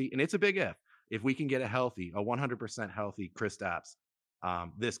healthy, and it's a big if we can get a 100% healthy Kristaps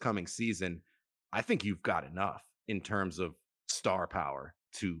this coming season, I think you've got enough in terms of star power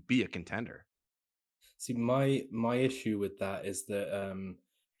to be a contender. See, my issue with that is that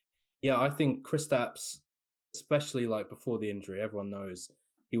yeah, I think Kristaps, especially like before the injury, everyone knows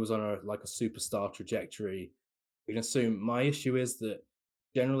he was on a superstar trajectory. We can assume my issue is that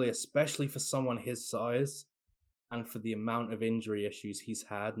generally, especially for someone his size and for the amount of injury issues he's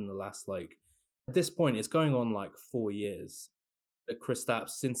had in the last like at this point, it's going on like 4 years at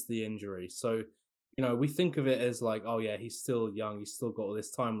Kristaps since the injury. So, we think of it as like, oh yeah, he's still young, he's still got all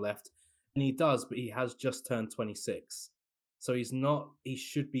this time left. And he does, but he has just turned 26. So he's not he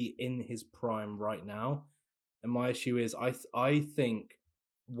should be in his prime right now. And my issue is I think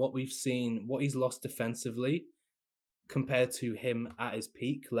what we've seen, what he's lost defensively compared to him at his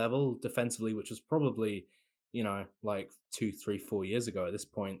peak level defensively, which was probably, like 2, 3, 4 years ago at this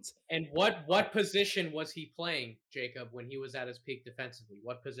point. And what position was he playing, Jacob, when he was at his peak defensively?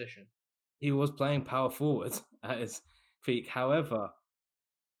 What position? He was playing power forward at his peak. However,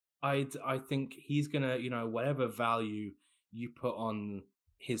 I think he's gonna, whatever value you put on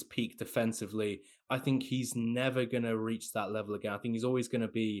his peak defensively, I think he's never gonna reach that level again. I think he's always gonna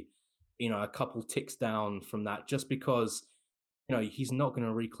be, a couple ticks down from that, just because, he's not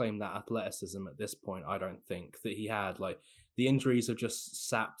gonna reclaim that athleticism at this point. I don't think that he had like the injuries have just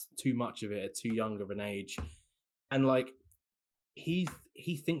sapped too much of it at too young of an age, and like he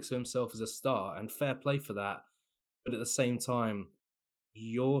thinks of himself as a star, and fair play for that. But at the same time,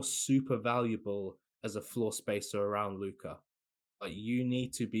 you're super valuable as a floor spacer around Luca. Like you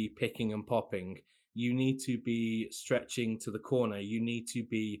need to be picking and popping. You need to be stretching to the corner. You need to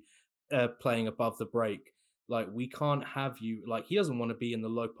be playing above the break. Like we can't have you. Like he doesn't want to be in the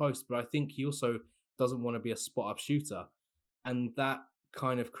low post, but I think he also doesn't want to be a spot up shooter, and that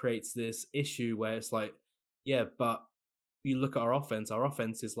kind of creates this issue where it's like, yeah, but you look at our offense. Our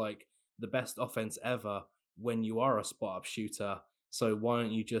offense is like the best offense ever when you are a spot up shooter. So why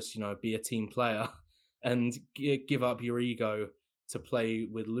don't you just, be a team player and give up your ego to play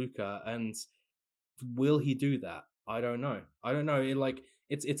with Luca? And will he do that? I don't know. I don't know.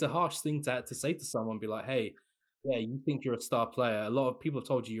 It's a harsh thing to say to someone, be like, hey, yeah, you think you're a star player. A lot of people have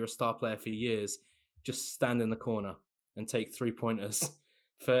told you you're a star player for years. Just stand in the corner and take 3-pointers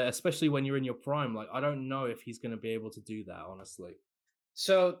for especially when you're in your prime. Like I don't know if he's going to be able to do that, honestly.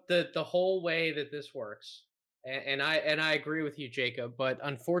 So the whole way that this works, and I agree with you, Jacob, but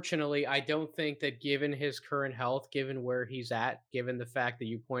unfortunately, I don't think that given his current health, given where he's at, given the fact that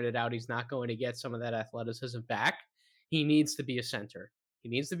you pointed out he's not going to get some of that athleticism back, he needs to be a center. He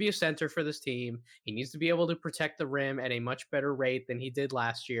needs to be a center for this team. He needs to be able to protect the rim at a much better rate than he did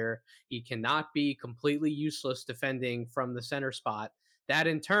last year. He cannot be completely useless defending from the center spot. That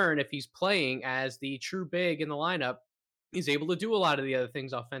in turn, if he's playing as the true big in the lineup, he's able to do a lot of the other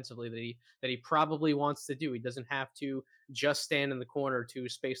things offensively that he probably wants to do. He doesn't have to just stand in the corner to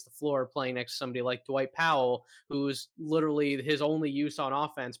space the floor playing next to somebody like Dwight Powell, who's literally his only use on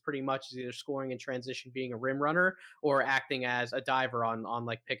offense pretty much is either scoring in transition, being a rim runner, or acting as a diver on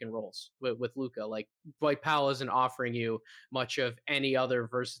like pick and rolls with Luca. Like Dwight Powell isn't offering you much of any other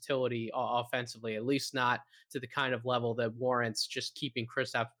versatility offensively, at least not to the kind of level that warrants just keeping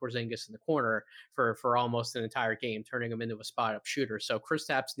Kristaps Porzingis in the corner for almost an entire game, turning him into a spot up shooter. So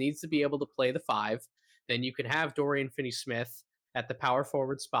Kristaps needs to be able to play the five. Then you can have Dorian Finney-Smith at the power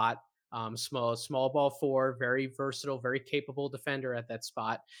forward spot, Small ball four, very versatile, very capable defender at that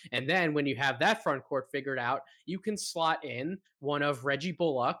spot. And then when you have that front court figured out, you can slot in one of Reggie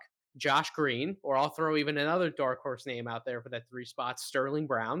Bullock, Josh Green, or I'll throw even another dark horse name out there for that three spots, Sterling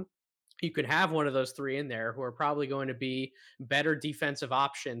Brown. You could have one of those three in there who are probably going to be better defensive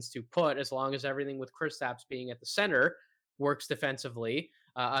options to put as long as everything with Kristaps being at the center works defensively.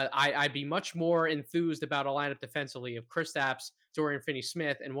 I'd be much more enthused about a lineup defensively of Kristaps, Dorian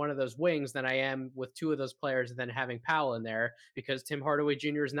Finney-Smith, and one of those wings than I am with two of those players and then having Powell in there because Tim Hardaway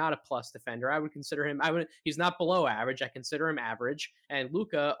Jr. is not a plus defender. I would consider him. He's not below average. I consider him average. And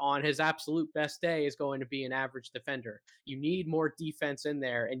Luka, on his absolute best day, is going to be an average defender. You need more defense in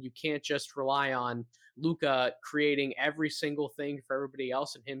there, and you can't just rely on Luka creating every single thing for everybody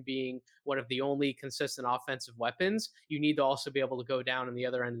else and him being one of the only consistent offensive weapons. You need to also be able to go down on the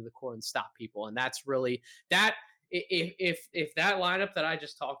other end of the court and stop people. And that's really that. If that lineup that I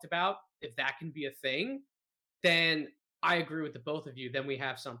just talked about, if that can be a thing, then I agree with the both of you. Then we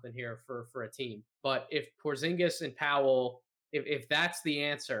have something here for a team. But if Porzingis and Powell, if that's the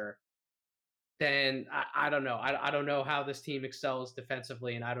answer, then I don't know. I don't know how this team excels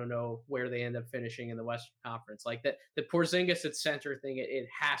defensively, and I don't know where they end up finishing in the Western Conference. Like the Porzingis at center thing, it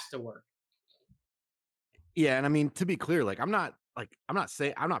has to work. Yeah, and I mean, to be clear, like I'm not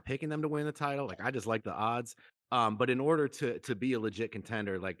picking them to win the title. Like I just like the odds. But in order to be a legit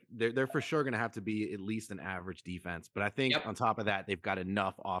contender, like they're for sure going to have to be at least an average defense. But I think on top of that, they've got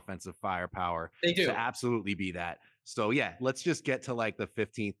enough offensive firepower to absolutely be that. So yeah, let's just get to like the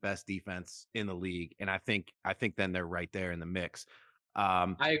 15th best defense in the league, and I think then they're right there in the mix.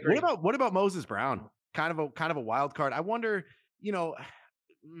 I agree. What about Moses Brown? Kind of a wild card. I wonder,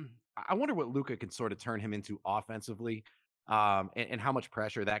 I wonder what Luka can sort of turn him into offensively. And how much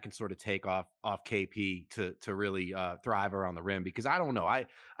pressure that can sort of take off KP to really thrive around the rim, because I don't know. I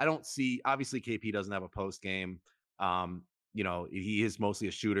don't see, obviously KP doesn't have a post game. He is mostly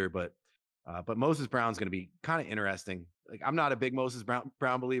a shooter, but Moses Brown's going to be kind of interesting. Like I'm not a big Moses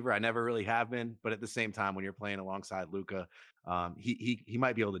Brown believer. I never really have been, but at the same time, when you're playing alongside Luka, he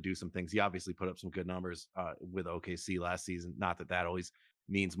might be able to do some things. He obviously put up some good numbers with OKC last season. Not that always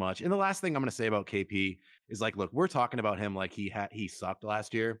means much. And the last thing I'm going to say about KP is like, look, we're talking about him like he sucked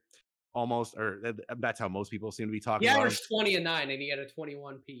last year, almost, or that's how most people seem to be talking about him. He averaged 20 and 9, and he had a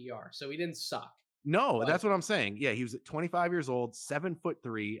 21 PER, so he didn't suck. No, that's what I'm saying. Yeah, he was 25 years old,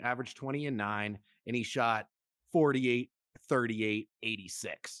 7'3", averaged 20 and 9, and he shot 48, 38,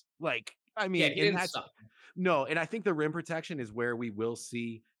 86. Like, I mean, he didn't suck. No, and I think the rim protection is where we will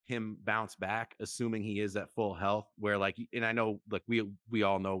see him bounce back, assuming he is at full health, where like, and I know like we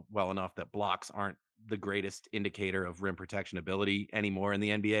all know well enough that blocks aren't the greatest indicator of rim protection ability anymore in the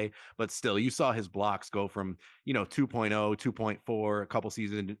NBA, but still you saw his blocks go from 2.0 2.4 a couple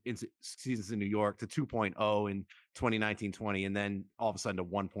seasons in New York to 2.0 in 2019-20, and then all of a sudden to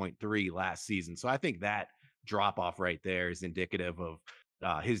 1.3 last season. So I think that drop off right there is indicative of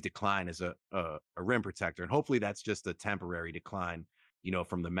his decline as a rim protector, and hopefully that's just a temporary decline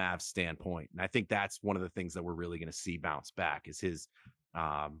from the Mavs standpoint. And I think that's one of the things that we're really going to see bounce back is his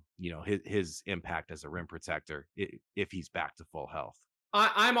impact as a rim protector if he's back to full health.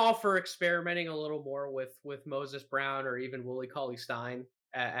 I'm all for experimenting a little more with Moses Brown or even Willie Cauley-Stein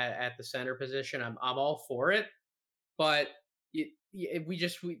at the center position. I'm all for it, but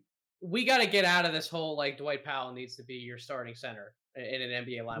we got to get out of this whole like Dwight Powell needs to be your starting center in an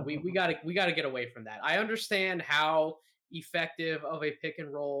NBA line. We got to get away from that. I understand how effective of a pick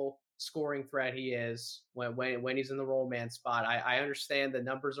and roll scoring threat he is when he's in the roll man spot. I understand the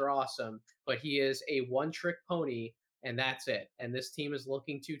numbers are awesome, but he is a one trick pony and that's it. And this team is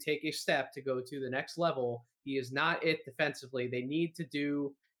looking to take a step to go to the next level. He is not it defensively. They need to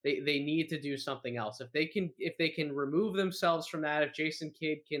do something else. If they can remove themselves from that, if Jason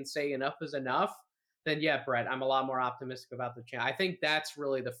Kidd can say enough is enough, then yeah, Brett, I'm a lot more optimistic about the chance. I think that's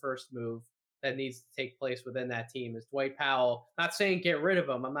really the first move that needs to take place within that team is Dwight Powell. Not saying get rid of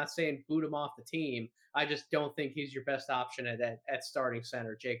him. I'm not saying boot him off the team. I just don't think he's your best option at starting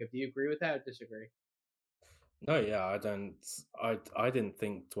center. Jacob, do you agree with that or disagree? No, yeah, I don't. I didn't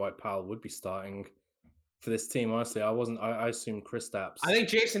think Dwight Powell would be starting for this team. Honestly, I assumed Kristaps. I think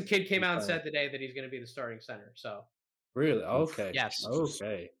Jason Kidd came out and said today that he's going to be the starting center. So really, okay, yes,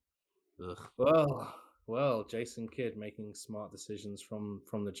 okay. Ugh. Well, Jason Kidd making smart decisions from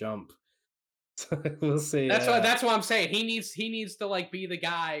the jump. We'll see. That's what I'm saying. He needs to like be the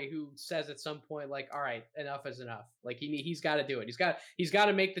guy who says at some point like, all right, enough is enough. Like he's got to do it. He's got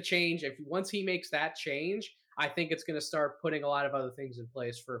to make the change. If once he makes that change, I think it's going to start putting a lot of other things in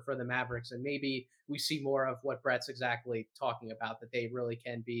place for the Mavericks, and maybe we see more of what Brett's exactly talking about, that they really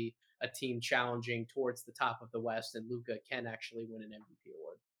can be a team challenging towards the top of the West, and Luka can actually win an MVP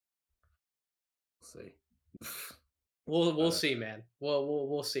award. See. We'll see, man.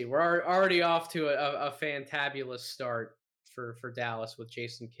 We'll see. We're already off to a fantabulous start for Dallas with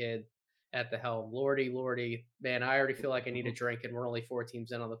Jason Kidd at the helm. Lordy, lordy, man! I already feel like I need a drink, and we're only 4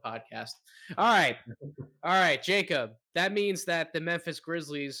 teams in on the podcast. All right, Jacob. That means that the Memphis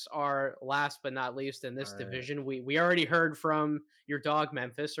Grizzlies are last but not least in this division. We already heard from your dog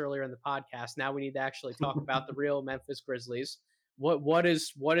Memphis earlier in the podcast. Now we need to actually talk about the real Memphis Grizzlies. What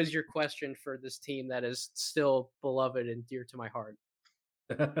is your question for this team that is still beloved and dear to my heart?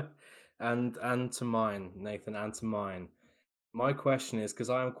 and to mine, Nathan, and to mine. My question is, because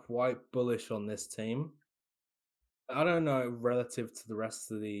I am quite bullish on this team. I don't know relative to the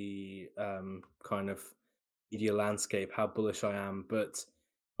rest of the kind of media landscape how bullish I am, but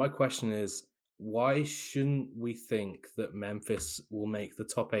my question is, why shouldn't we think that Memphis will make the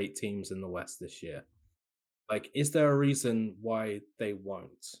top 8 teams in the West this year? Like, is there a reason why they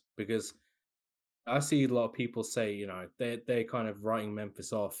won't? Because I see a lot of people say, they're kind of writing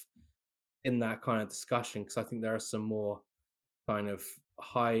Memphis off in that kind of discussion, because I think there are some more kind of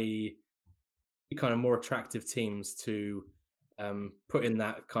more attractive teams to put in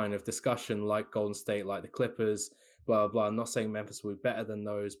that kind of discussion, like Golden State, like the Clippers, blah, blah. I'm not saying Memphis will be better than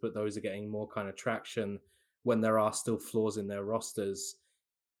those, but those are getting more kind of traction when there are still flaws in their rosters.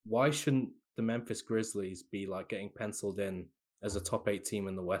 Why shouldn't the Memphis Grizzlies be like getting penciled in as a top 8 team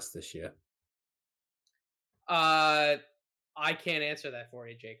in the West this year? I can't answer that for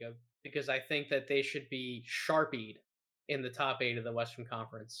you, Jacob, because I think that they should be sharpied in the top 8 of the Western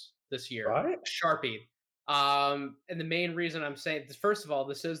Conference this year. Right? Sharpied. And the main reason I'm saying this, first of all,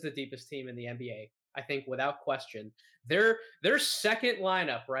 this is the deepest team in the NBA. I think without question. Their second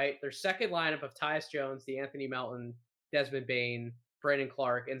lineup, right? Their second lineup of Tyus Jones, DeAnthony Melton, Desmond Bane, Brandon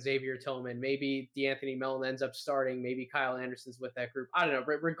Clark, and Xavier Tillman. Maybe DeAnthony Melton ends up starting. Maybe Kyle Anderson's with that group. I don't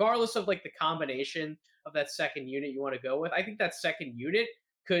know. Regardless of like the combination of that second unit you want to go with, I think that second unit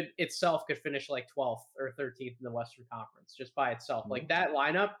could finish like 12th or 13th in the Western Conference just by itself. Like that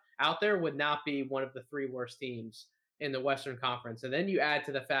lineup out there would not be one of the 3 worst teams in the Western Conference. And then you add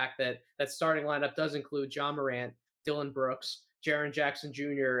to the fact that that starting lineup does include John Morant, Dylan Brooks, Jaren Jackson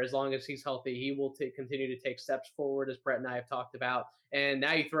Jr., as long as he's healthy, he will continue to take steps forward, as Brett and I have talked about. And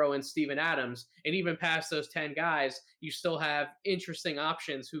now you throw in Steven Adams, and even past those 10 guys, you still have interesting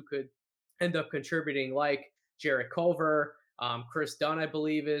options who could end up contributing, like Jarrett Culver. Chris Dunn, I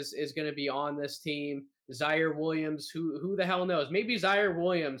believe, is going to be on this team. Zaire Williams, who the hell knows? Maybe Zaire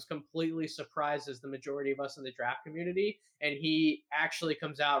Williams completely surprises the majority of us in the draft community, and he actually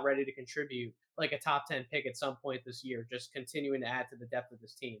comes out ready to contribute like a top 10 pick at some point this year, just continuing to add to the depth of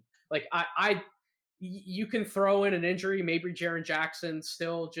this team. Like you can throw in an injury. Maybe Jaren Jackson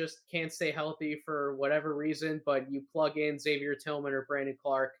still just can't stay healthy for whatever reason, but you plug in Xavier Tillman or Brandon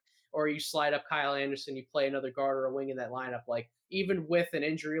Clark, or you slide up Kyle Anderson, you play another guard or a wing in that lineup. Like, even with an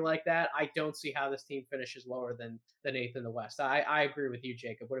injury like that, I don't see how this team finishes lower than 8th in the West. I agree with you,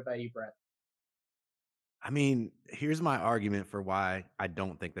 Jacob. What about you, Brett? I mean, here's my argument for why I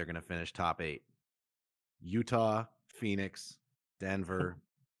don't think they're going to finish top 8. Utah, Phoenix, Denver,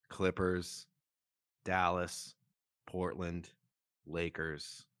 Clippers, Dallas, Portland,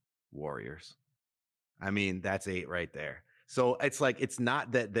 Lakers, Warriors. I mean, that's 8 right there. So it's like, it's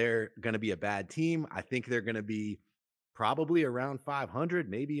not that they're going to be a bad team. I think they're going to be probably around 500,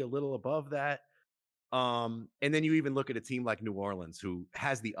 maybe a little above that. And then you even look at a team like New Orleans, who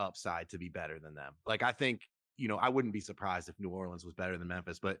has the upside to be better than them. Like, I think, I wouldn't be surprised if New Orleans was better than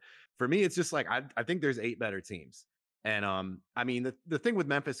Memphis. But for me, it's just like, I think there's 8 better teams. And I mean, the thing with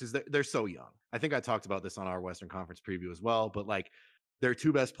Memphis is that they're so young. I think I talked about this on our Western Conference preview as well. But like, their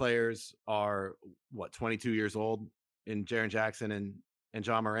 2 best players are 22 years old in Jaren Jackson and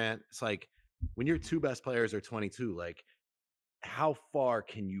John Morant. It's like, when your 2 best players are 22, like, how far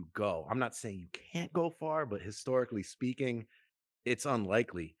can you go? I'm not saying you can't go far, but historically speaking, it's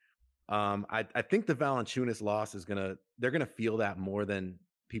unlikely. I think the Valanciunas loss they're gonna feel that more than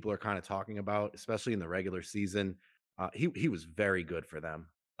people are kind of talking about, especially in the regular season. He was very good for them.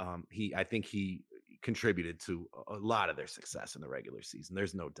 I think he contributed to a lot of their success in the regular season.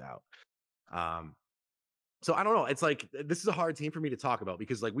 There's no doubt. So I don't know. It's like, this is a hard team for me to talk about,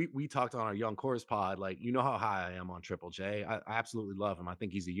 because like we talked on our Young Cores pod, like, how high I am on Triple J. I absolutely love him. I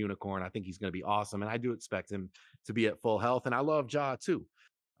think he's a unicorn. I think he's going to be awesome. And I do expect him to be at full health. And I love Ja too.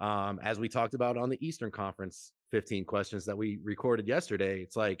 As we talked about on the Eastern Conference 15 questions that we recorded yesterday,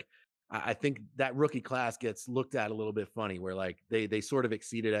 it's like, I think that rookie class gets looked at a little bit funny, where like they sort of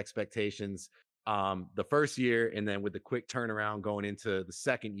exceeded expectations the first year, and then with the quick turnaround going into the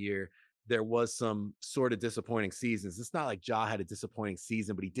second year, there was some sort of disappointing seasons. It's not like Ja had a disappointing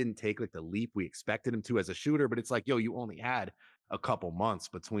season, but he didn't take like the leap we expected him to as a shooter. But it's like, yo, you only had a couple months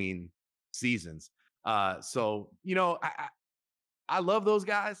between seasons. So you know, I love those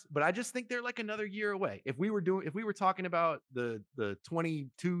guys, but I just think they're like another year away. If we were talking about the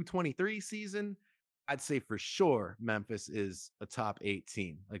 22-23 season, I'd say for sure Memphis is a top 8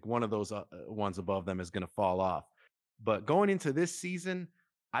 team. Like one of those ones above them is going to fall off. But going into this season,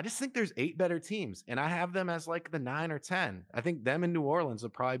 I just think there's 8 better teams, and I have them as like the 9 or 10. I think them in New Orleans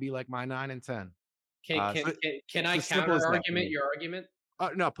would probably be like my 9 and 10. Can So can it's I as simple counter as that for argument me. your argument?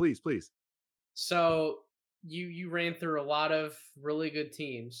 No, please, please. So you ran through a lot of really good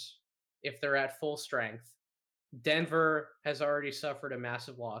teams if they're at full strength. Denver has already suffered a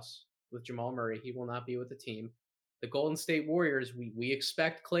massive loss with Jamal Murray. He will not be with the team. The Golden State Warriors, we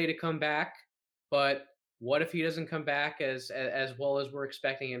expect Clay to come back, but what if he doesn't come back as well as we're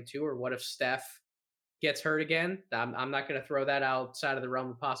expecting him to? Or what if Steph gets hurt again? I'm not going to throw that outside of the realm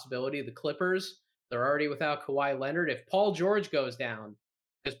of possibility. The Clippers, they're already without Kawhi Leonard. If Paul George goes down,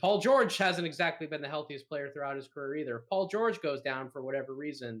 because Paul George hasn't exactly been the healthiest player throughout his career either. If Paul George goes down for whatever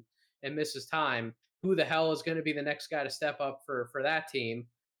reason and misses time, who the hell is going to be the next guy to step up for that team?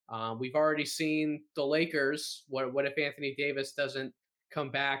 We've already seen the Lakers. What if Anthony Davis doesn't come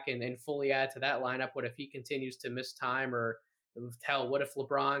back and fully add to that lineup? What if he continues to miss time? Or hell, what if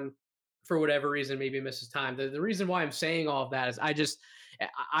LeBron, for whatever reason, maybe misses time? The reason why I'm saying all of that is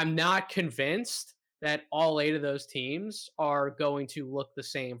I'm not convinced that all 8 of those teams are going to look the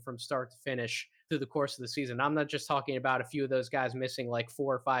same from start to finish through the course of the season. I'm not just talking about a few of those guys missing like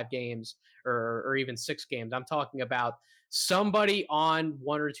 4 or 5 games or even 6 games. I'm talking about somebody on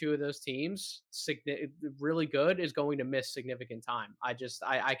 1 or 2 of those teams really good is going to miss significant time.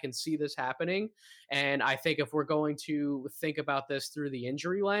 I can see this happening. And I think if we're going to think about this through the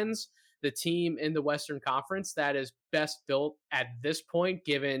injury lens, the team in the Western Conference that is best built at this point,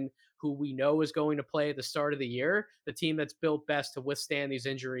 given who we know is going to play at the start of the year, the team that's built best to withstand these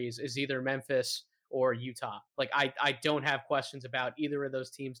injuries is either Memphis or Utah. Like I don't have questions about either of those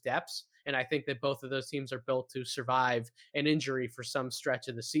teams' depths. And I think that both of those teams are built to survive an injury for some stretch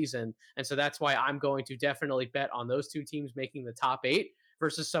of the season. And so that's why I'm going to definitely bet on those 2 teams making the top 8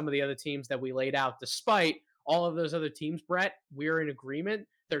 versus some of the other teams that we laid out. Despite all of those other teams, Brett, we're in agreement.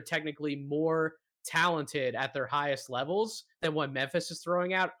 They're technically more talented at their highest levels than what Memphis is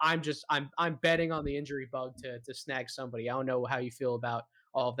throwing out. I'm betting on the injury bug to snag somebody. I don't know how you feel about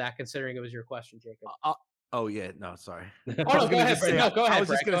all of that, considering it was your question, Jacob. Oh yeah, no, sorry. Oh no, go ahead, Brett. No, go I ahead, was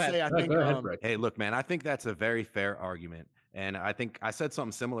just Brett. Go gonna ahead. say, I No, think, go ahead, Brett. hey, look, man, I think that's a very fair argument, and I think I said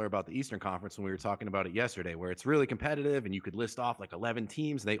something similar about the Eastern Conference when we were talking about it yesterday, where it's really competitive, and you could list off like 11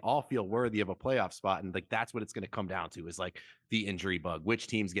 teams, they all feel worthy of a playoff spot, and like that's what it's going to come down to is like the injury bug, which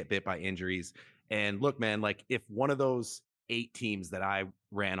teams get bit by injuries, and look, man, like if one of those 8 teams that I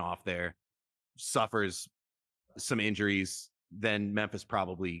ran off there suffers some injuries, then Memphis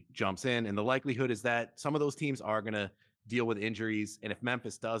probably jumps in. And the likelihood is that some of those teams are going to deal with injuries. And if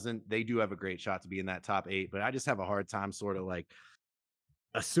Memphis doesn't, they do have a great shot to be in that top 8. But I just have a hard time sort of like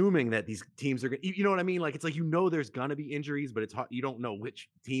assuming that these teams are going to, you know what I mean? Like, it's like, there's going to be injuries, but it's hard. You don't know which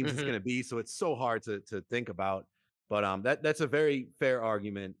teams it's Mhm. going to be. So it's so hard to think about. But that's a very fair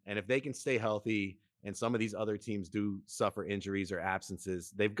argument. And if they can stay healthy and some of these other teams do suffer injuries or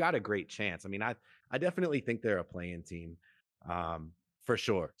absences, they've got a great chance. I mean, I definitely think they're a playing team, for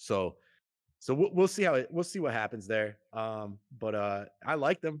sure. So we'll see we'll see what happens there. But I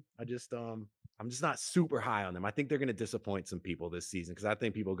like them. I'm just not super high on them. I think they're going to disappoint some people this season because I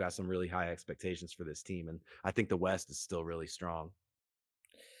think people got some really high expectations for this team, and I think the West is still really strong.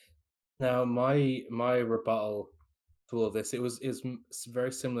 Now, my rebuttal to all of this, it's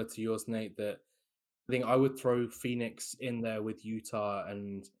very similar to yours, Nate. That I think I would throw Phoenix in there with Utah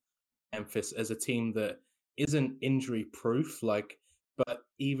and Memphis as a team that isn't injury proof. Like, but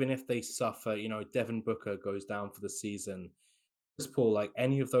even if they suffer, Devin Booker goes down for the season. Chris Paul, like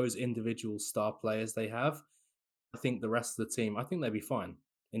any of those individual star players they have, I think the rest of the team, I think they'd be fine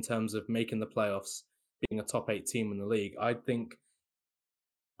in terms of making the playoffs, being a top 8 team in the league. I think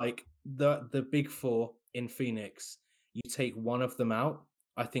like the big 4 in Phoenix, you take one of them out,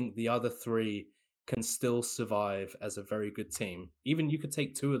 I think the other 3 can still survive as a very good team. Even you could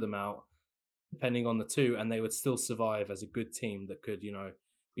take 2 of them out, depending on the 2, and they would still survive as a good team that could,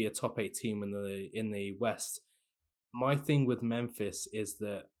 be a top 8 team in the West. My thing with Memphis is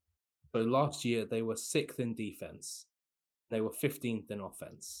that so last year they were 6th in defense, they were 15th in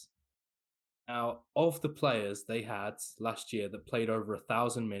offense. Now, of the players they had last year that played over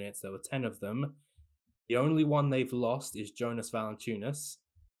 1,000 minutes, there were 10 of them. The only one they've lost is Jonas Valanciunas.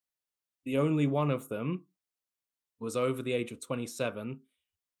 The only one of them was over the age of 27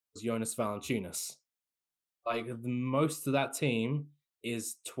 was Jonas Valanciunas. Like most of that team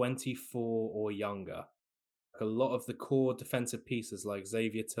is 24 or younger. Like a lot of the core defensive pieces like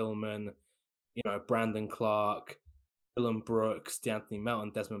Xavier Tillman, Brandon Clark, Dylan Brooks, D'Anthony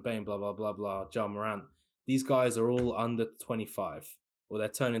Melton, Desmond Bain, blah, blah, blah, blah, John Morant. These guys are all under 25, or they're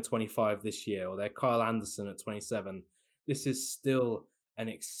turning 25 this year, or they're Kyle Anderson at 27. This is still an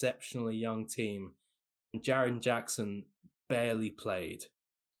exceptionally young team. And Jaren Jackson barely played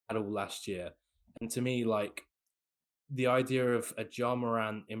at all last year. And to me, like, the idea of a John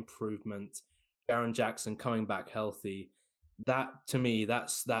Morant improvement, Jaren Jackson coming back healthy, that to me, that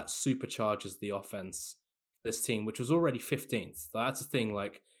supercharges the offense this team, which was already 15th. That's the thing.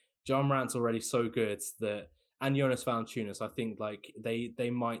 Like John Morant's already so good that, and Jonas Valanciunas, I think like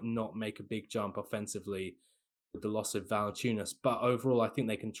they might not make a big jump offensively with the loss of Valanciunas, but overall, I think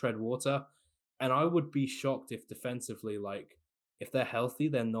they can tread water. And I would be shocked if defensively, like if they're healthy,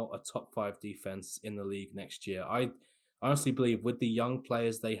 they're not a top 5 defense in the league next year. I honestly believe with the young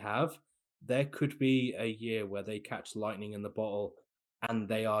players they have, there could be a year where they catch lightning in the bottle and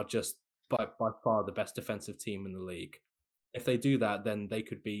they are just by far the best defensive team in the league. If they do that, then they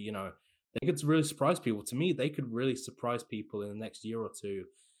could be, they could really surprise people. To me, they could really surprise people in the next year or two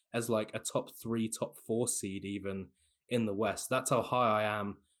as like a top 3, top 4 seed even in the West. That's how high I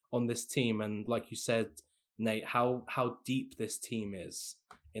am on this team. And like you said, Nate, how deep this team is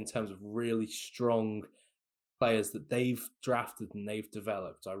in terms of really strong players that they've drafted and they've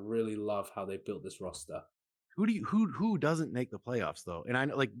developed. I really love how they built this roster. Who doesn't make the playoffs though? And I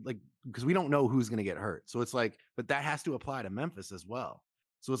know like because we don't know who's going to get hurt. So it's like, but that has to apply to Memphis as well.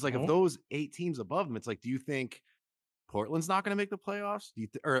 So it's like if those 8 teams above them, it's like, do you think Portland's not going to make the playoffs? Do you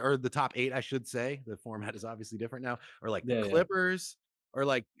or the top 8, I should say? The format is obviously different now. Or like the Clippers, or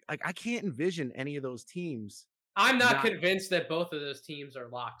like I can't envision any of those teams. I'm not convinced that both of those teams are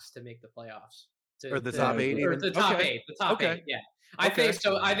locks to make the playoffs. Or the top 8, or the top 8, the top 8, yeah. I think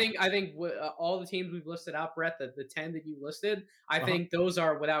so. I think all the teams we've listed out, Brett, the 10 that you listed, I think those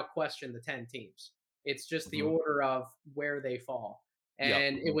are without question the 10 teams. It's just the order of where they fall.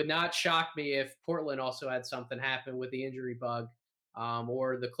 And it would not shock me if Portland also had something happen with the injury bug,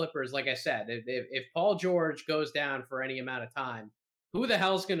 or the Clippers. Like I said, if Paul George goes down for any amount of time, who the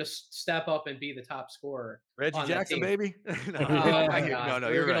hell's going to step up and be the top scorer? Reggie Jackson, baby. No,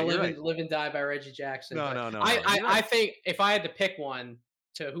 you're going to live and die by Reggie Jackson. No. I think if I had to pick one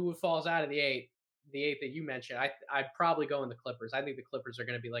to who falls out of the 8 that you mentioned, I'd probably go in the Clippers. I think the Clippers are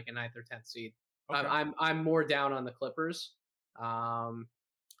going to be like a 9th or 10th seed. Okay. I'm more down on the Clippers. And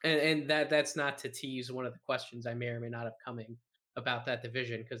that's not to tease one of the questions I may or may not have coming about that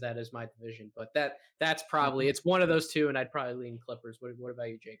division, because that is my division, but that's probably it's one of those 2, and I'd probably lean Clippers. What about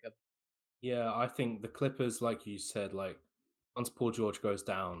you, Jacob? Yeah, I think the Clippers, like you said, like once Paul George goes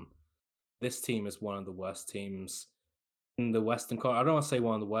down, this team is one of the worst teams in the Western Conference. I don't want to say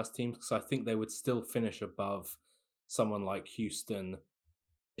one of the worst teams because I think they would still finish above someone like Houston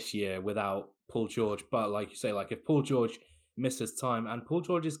this year without Paul George. But like you say, like if Paul George misses time, and Paul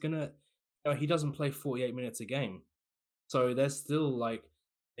George is gonna, he doesn't play 48 minutes a game. So there's still like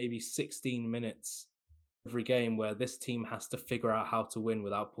maybe 16 minutes every game where this team has to figure out how to win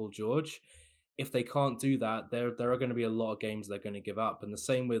without Paul George. If they can't do that, there are going to be a lot of games they're going to give up. And the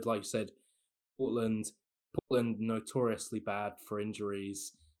same with, like you said, Portland notoriously bad for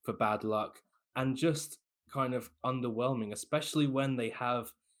injuries, for bad luck, and just kind of underwhelming, especially when they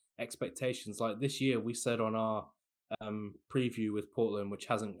have expectations. Like this year, we said on our preview with Portland, which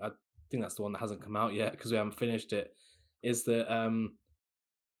hasn't, I think that's the one that hasn't come out yet because we haven't finished it, is that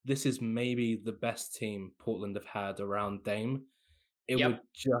this is maybe the best team Portland have had around Dame. It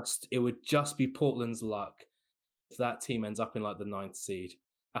would just be Portland's luck if that team ends up in like the 9th seed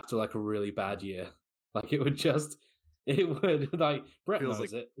after like a really bad year. Like it would like Brett knows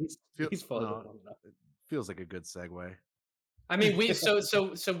like, it. He's following. It feels like a good segue. I mean,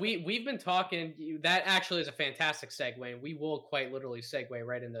 we've been talking. That actually is a fantastic segue, and we will quite literally segue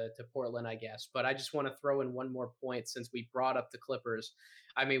right into Portland, I guess. But I just want to throw in one more point since we brought up the Clippers.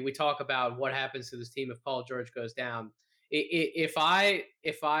 I mean, we talk about what happens to this team if Paul George goes down. If I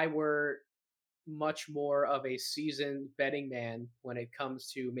were much more of a seasoned betting man when it comes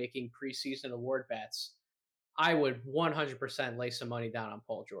to making preseason award bets, I would 100% lay some money down on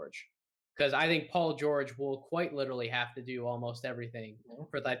Paul George. because I think Paul George will quite literally have to do almost everything Mhm.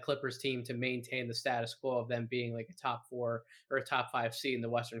 for that Clippers team to maintain the status quo of them being like a top 4 or a top 5 seed in the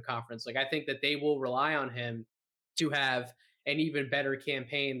Western Conference. Like I think that they will rely on him to have an even better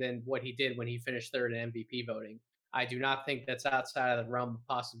campaign than what he did when he finished third in MVP voting. I do not think that's outside of the realm of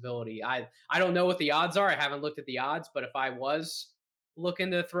possibility. I don't know what the odds are. I haven't looked at the odds, but if I was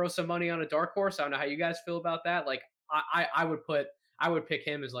looking to throw some money on a dark horse, I don't know how you guys feel about that. Like I would pick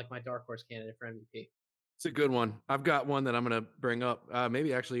him as like my dark horse candidate for MVP. It's a good one. I've got one that I'm going to bring up,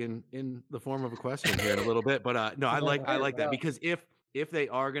 maybe actually in the form of a question here in a little bit. But no, I like that because if they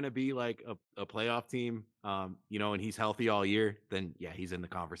are going to be like a playoff team, and he's healthy all year, then yeah, he's in the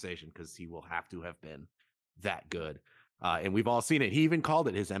conversation because he will have to have been that good. And we've all seen it. He even called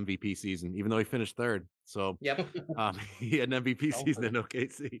it his MVP season, even though he finished third. So Yep. he had an MVP season in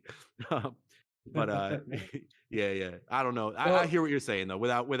OKC. But yeah. I don't know. I hear what you're saying though.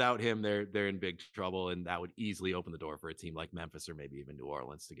 Without him, they're in big trouble, and that would easily open the door for a team like Memphis or maybe even New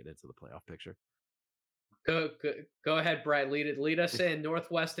Orleans to get into the playoff picture. Go ahead, Brett. Lead us in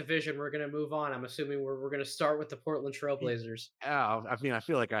Northwest Division. We're gonna move on. I'm assuming we're gonna start with the Portland Trailblazers. Yeah, I mean, I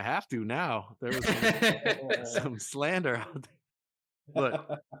feel like I have to now. There was some slander out there. But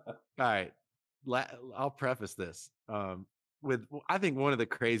all right, I'll preface this with I think one of the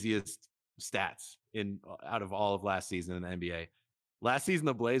craziest stats out of all of last season in the NBA. Last season,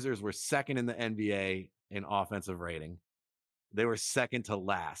 the Blazers were second in the NBA in offensive rating. They were second to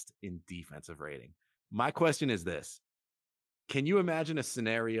last in defensive rating. My question is this: can you imagine a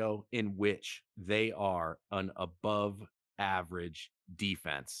scenario in which they are an above average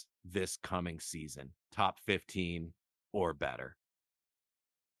defense this coming season, top 15 or better?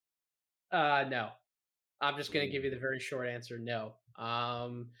 No. I'm just going to give you the very short answer. No.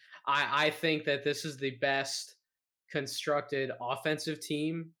 I think that this is the best constructed offensive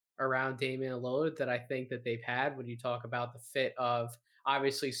team around Damian Lillard that I think that they've had. When you talk about the fit of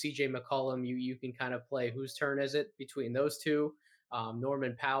obviously CJ McCollum, you can kind of play whose turn is it between those two.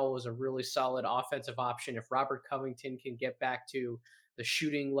 Norman Powell is a really solid offensive option. If Robert Covington can get back to the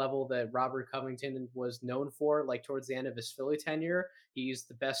shooting level that Robert Covington was known for, like towards the end of his Philly tenure, he's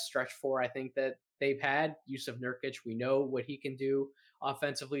the best stretch four I think that they've had. Yusuf Nurkic, we know what he can do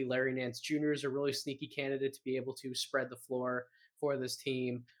offensively. Larry Nance Jr. is a really sneaky candidate to be able to spread the floor for this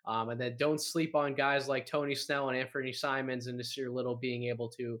team. And then don't sleep on guys like Tony Snell and Anthony Simons and Nasir Little being able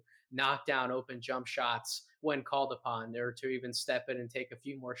to knock down open jump shots when called upon, or to even step in and take a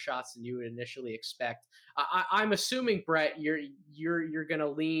few more shots than you would initially expect. I'm assuming, Brett, you're going to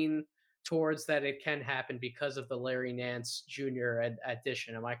lean towards that it can happen because of the Larry Nance Jr.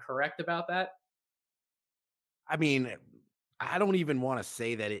 addition. Am I correct about that? I mean, I don't even want to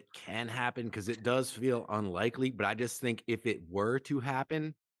say that it can happen because it does feel unlikely, but I just think if it were to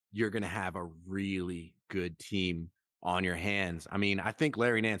happen, you're going to have a really good team on your hands. I mean, I think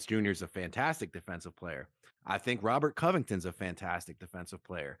Larry Nance Jr. is a fantastic defensive player. I think Robert Covington's a fantastic defensive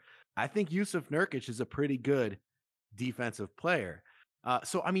player. I think Yusuf Nurkic is a pretty good defensive player.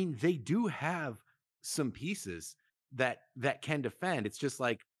 So, I mean, they do have some pieces that can defend. It's just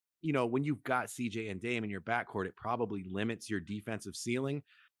like, when you've got CJ and Dame in your backcourt, it probably limits your defensive ceiling.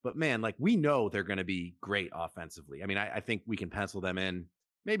 But man, like we know they're going to be great offensively. I mean, I think we can pencil them in,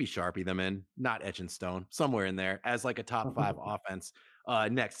 maybe Sharpie them in, not etch and stone, somewhere in there as like a top 5 offense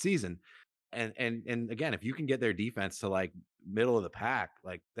next season. And again, if you can get their defense to like middle of the pack,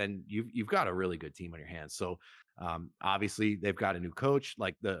 like then you've got a really good team on your hands. So obviously they've got a new coach.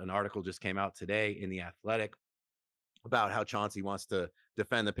 Like an article just came out today in The Athletic about how Chauncey wants to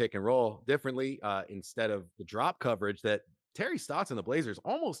defend the pick and roll differently instead of the drop coverage that Terry Stotts and the Blazers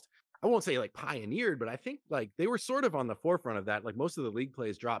almost, I won't say like pioneered, but I think like they were sort of on the forefront of that. Like most of the league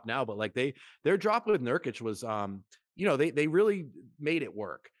plays drop now, but like their drop with Nurkic was, they really made it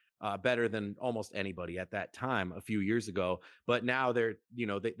work. Better than almost anybody at that time a few years ago. But now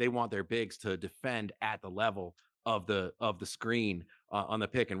they want their bigs to defend at the level of the screen on the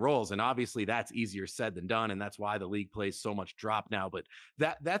pick and rolls. And obviously that's easier said than done. And that's why the league plays so much drop now. But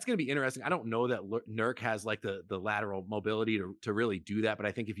that's going to be interesting. I don't know that Nurk has like the lateral mobility to really do that. But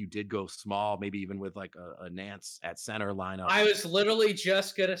I think if you did go small, maybe even with like a Nance at center lineup. I was literally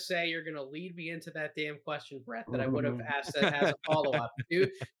just going to say, you're going to lead me into that damn question, Brett, that I would have asked that as a follow-up.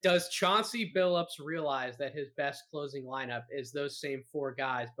 Does Chauncey Billups realize that his best closing lineup is those same 4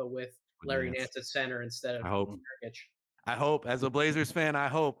 guys, but with Larry Nance at center instead of Nurkic? I hope, as a Blazers fan, I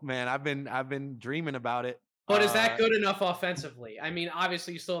hope, man. I've been dreaming about it. But is that good enough offensively? I mean,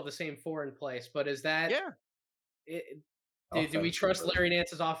 obviously you still have the same 4 in place, but is that do we trust Larry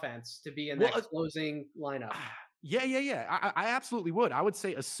Nance's offense to be in that closing lineup? Yeah. I absolutely would. I would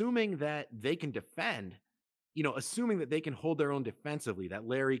say, assuming that they can defend, assuming that they can hold their own defensively, that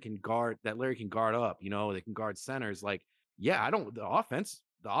Larry can guard up, they can guard centers. Like, yeah, I don't the offense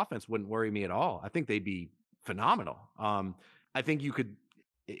wouldn't worry me at all. I think they'd be phenomenal. I think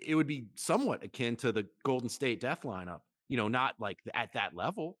it would be somewhat akin to the Golden State Death lineup, not like at that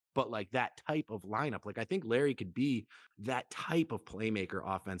level, but like that type of lineup. Like, I think Larry could be that type of playmaker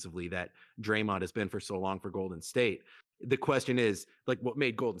offensively that Draymond has been for so long for Golden State. The question is, like, what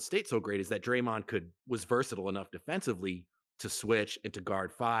made Golden State so great is that Draymond was versatile enough defensively to switch and to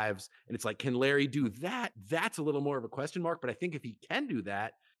guard fives. And it's like, can Larry do that? That's a little more of a question mark. But I think if he can do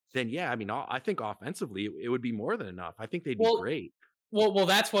that, then yeah, I mean, I think offensively it would be more than enough. I think they'd be Well, great. well,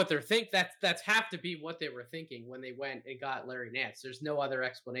 that's what they're think. That's have to be what they were thinking when they went and got Larry Nance. There's no other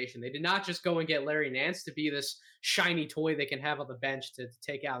explanation. They did not just go and get Larry Nance to be this shiny toy they can have on the bench to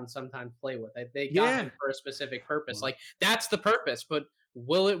take out and sometimes play with. They got Yeah. him for a specific purpose. Mhm. Like, that's the purpose, but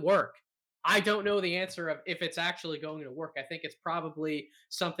will it work? I don't know the answer of if it's actually going to work. I think it's probably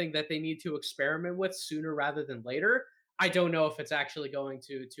something that they need to experiment with sooner rather than later. I don't know if it's actually going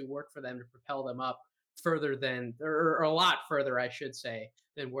to work for them to propel them up further than, or a lot further, I should say,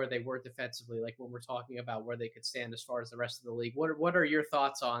 than where they were defensively. Like when we're talking about where they could stand as far as the rest of the league. What are your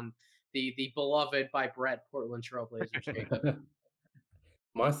thoughts on the beloved by Brett Portland Trailblazers, Jacob?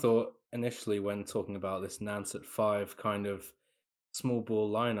 My thought initially when talking about this Nance at 5 kind of small ball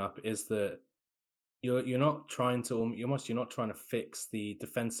lineup is that you're not trying to you're not trying to fix the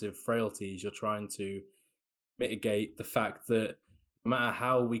defensive frailties. You're trying to mitigate the fact that no matter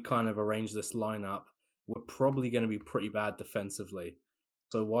how we kind of arrange this lineup, we're probably going to be pretty bad defensively.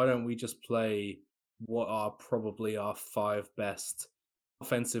 So why don't we just play what are probably our 5 best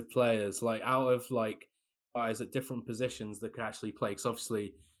offensive players, like out of like guys at different positions that could actually play? Because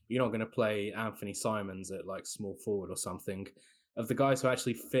obviously you're not going to play Anthony Simons at like small forward or something. Of the guys who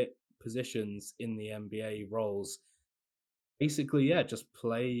actually fit positions in the NBA roles, basically, yeah, just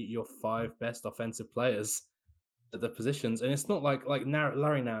play your 5 best offensive players at the positions. And it's not like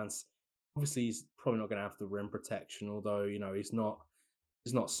Larry Nance. Obviously, he's probably not going to have the rim protection, although he's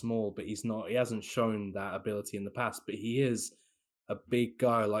not small, but he hasn't shown that ability in the past. But he is a big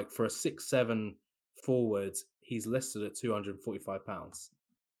guy. Like for a 6'7" forward, he's listed at 245 pounds.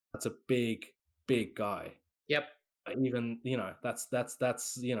 That's a big guy. Yep. Even that's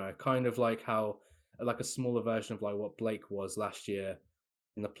kind of like how like a smaller version of like what Blake was last year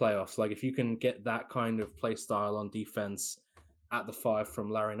in the playoffs. Like if you can get that kind of play style on defense at the 5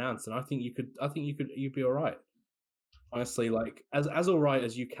 from Larry Nance, and you'd be all right. Honestly, like as all right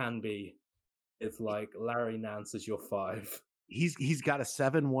as you can be with like Larry Nance as your 5. He's got a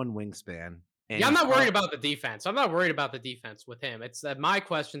 7'1" wingspan. And Yeah, I'm he's not worried prob- about the defense. I'm not worried about the defense with him. It's that my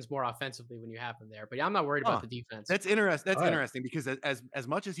question's more offensively when you have him there. But yeah, I'm not worried Huh. about the defense. That's interesting. That's All right. interesting because as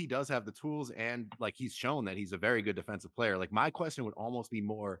much as he does have the tools and like he's shown that he's a very good defensive player, like my question would almost be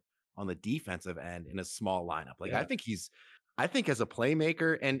more on the defensive end in a small lineup. Like Yeah. I think as a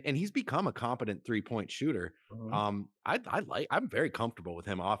playmaker and he's become a competent 3-point shooter. Mhm. I'm very comfortable with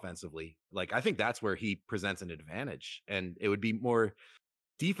him offensively. Like I think that's where he presents an advantage, and it would be more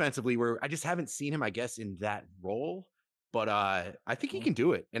defensively where I just haven't seen him, I guess, in that role. But I think he Mhm. can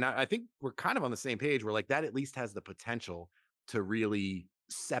do it. And I think we're kind of on the same page where like that at least has the potential to really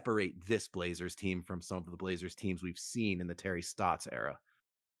separate this Blazers team from some of the Blazers teams we've seen in the Terry Stotts era.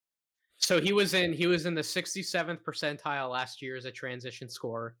 So he was in the 67th percentile last year as a transition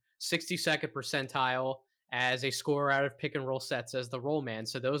scorer, 62nd percentile as a scorer out of pick and roll sets as the roll man.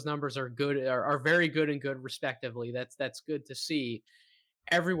 So those numbers are good, are very good and good respectively. That's good to see.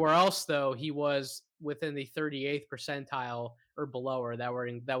 Everywhere else, though, he was within the 38th percentile or below, or that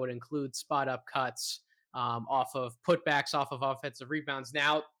would include spot up cuts, off of putbacks, off of offensive rebounds.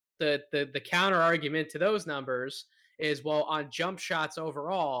 Now, the counter argument to those numbers is, well, on jump shots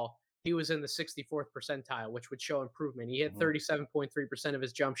overall, he was in the 64th percentile, which would show improvement. He hit Mhm. 37.3% of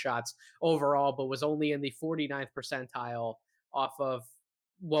his jump shots overall, but was only in the 49th percentile off of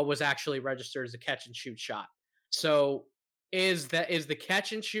what was actually registered as a catch and shoot shot. So is the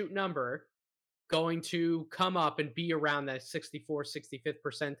catch and shoot number going to come up and be around that 65th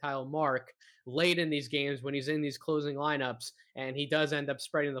percentile mark late in these games when he's in these closing lineups and he does end up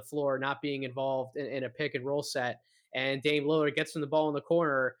spreading the floor, not being involved in a pick and roll set, and Dame Lillard gets him the ball in the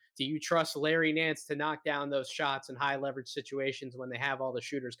corner? Do you trust Larry Nance to knock down those shots in high leverage situations when they have all the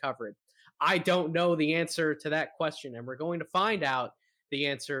shooters covered? I don't know the answer to that question, and we're going to find out the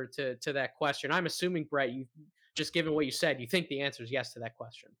answer to that question. I'm assuming, Brett, you just given what you said, you think the answer is yes to that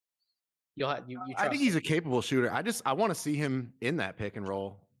question. You I think trust he's him. a capable shooter. I want to see him in that pick and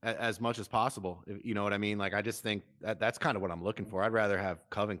roll. as much as possible. You know what I mean? Like, I just think that's kind of what I'm looking for. I'd rather have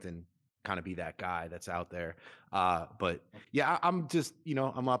Covington kind of be that guy that's out there. But yeah, I'm just,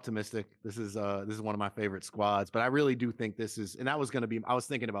 I'm optimistic. This is one of my favorite squads, but I really do think this is, and I was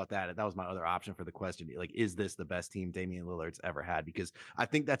thinking about that. That was my other option for the question. Like, is this the best team Damian Lillard's ever had? Because I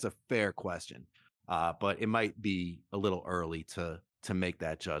think that's a fair question. But it might be a little early to make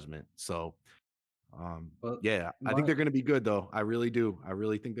that judgment. So, Well, yeah, I think my they're going to be good though. I really do. I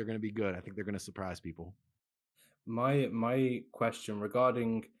really think they're going to be good. I think they're going to surprise people. my question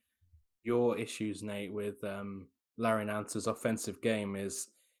regarding your issues, Nate, with Larry Nance's offensive game is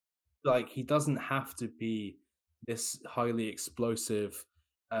like he doesn't have to be this highly explosive,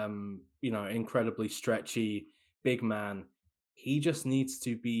 incredibly stretchy big man. He just needs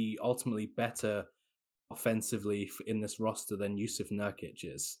to be ultimately better offensively in this roster than Yusuf Nurkic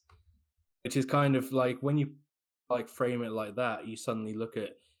is, which is kind of like when you like frame it like that, you suddenly look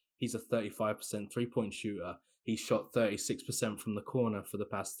at he's a 35% 3-point shooter. He shot 36% from the corner for the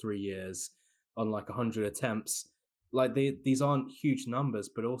past 3 years on like 100 attempts. Like these aren't huge numbers,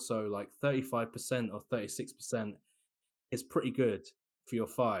 but also like 35% or 36% is pretty good for your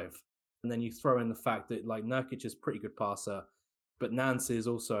five. And then you throw in the fact that like Nurkic is a pretty good passer, but Nance is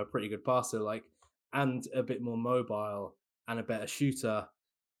also a pretty good passer, like, and a bit more mobile and a better shooter.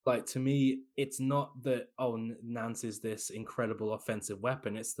 Like, to me, it's not that, Nance is this incredible offensive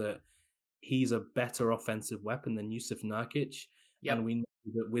weapon. It's that he's a better offensive weapon than Yusuf Nurkic. Yep. And we know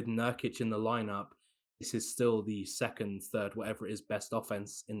that with Nurkic in the lineup, this is still the second, third, whatever it is, best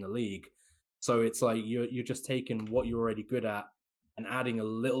offense in the league. So it's like you're just taking what you're already good at and adding a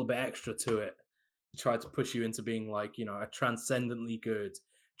little bit extra to it to try to push you into being like, a transcendently good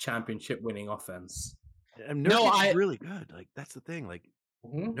championship winning offense. And No, Nurkic is really good. Like, that's the thing. Like,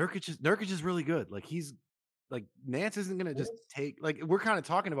 Mhm. Nurkic is really good. Like, he's like, Nance isn't gonna just take, like, we're kind of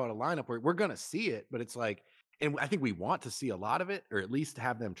talking about a lineup where we're gonna see it, but it's like, and I think we want to see a lot of it, or at least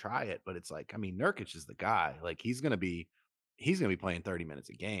have them try it. But it's like, I mean, Nurkic is the guy. Like, he's gonna be playing 30 minutes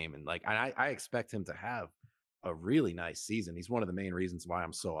a game, and like, I expect him to have a really nice season. He's one of the main reasons why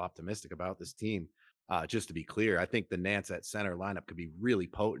I'm so optimistic about this team. Just to be clear, I think the Nance at center lineup could be really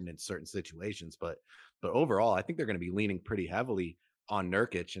potent in certain situations, but overall, I think they're going to be leaning pretty heavily on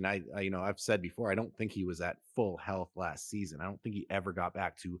Nurkic. And I've said before, I don't think he was at full health last season. I don't think he ever got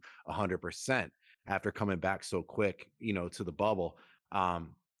back to 100% after coming back so quick, to the bubble.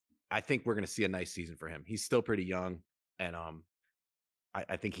 I think we're going to see a nice season for him. He's still pretty young, and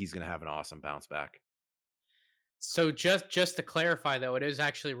I think he's going to have an awesome bounce back. So just to clarify though, it is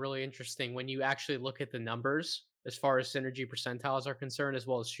actually really interesting when you actually look at the numbers as far as synergy percentiles are concerned, as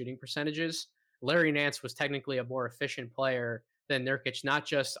well as shooting percentages. Larry Nance was technically a more efficient player than Nurkic, not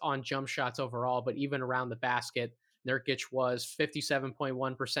just on jump shots overall, but even around the basket. Nurkic was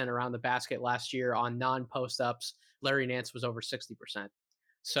 57.1% around the basket last year on non-post ups. Larry Nance was over 60%.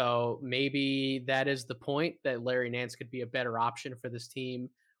 So maybe that is the point, that Larry Nance could be a better option for this team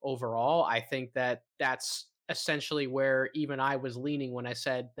overall. I think that that's essentially where even I was leaning when I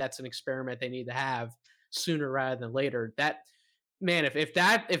said that's an experiment they need to have sooner rather than later. That, man, if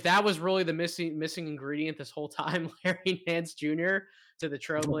that was really the missing ingredient this whole time, Larry Nance Jr. to the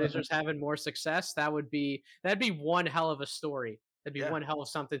Trailblazers having more success, that'd be one hell of a story. That'd be Yeah. one hell of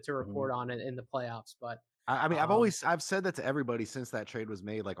something to report on in the playoffs. But I mean, um, I've said that to everybody since that trade was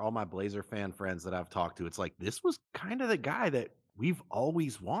made. Like, all my Blazer fan friends that I've talked to, it's like, this was kind of the guy that we've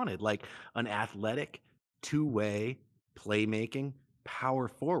always wanted, like an athletic, two-way, playmaking power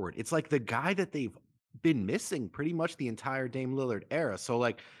forward. It's like the guy that they've been missing pretty much the entire Dame Lillard era. So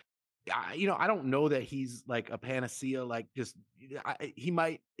like, I don't know that he's like a panacea. Like, just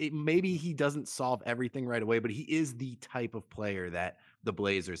maybe he doesn't solve everything right away, but he is the type of player that the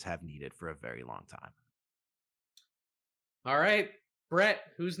Blazers have needed for a very long time. all right, Brett,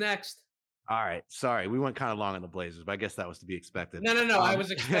 who's next? All right. Sorry, we went kind of long on the Blazers, but I guess that was to be expected. No. I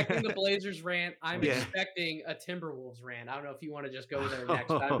was expecting the Blazers rant. I'm Yeah. expecting a Timberwolves rant. I don't know if you want to just go there next.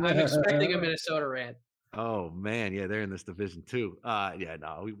 I'm expecting a Minnesota rant. Oh man, yeah, they're in this division too. Yeah,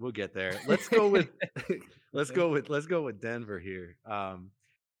 no, we'll get there. Let's go with let's go with Denver here.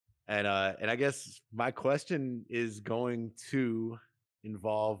 And I guess my question is going to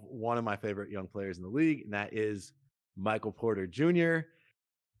involve one of my favorite young players in the league, and that is Michael Porter Jr.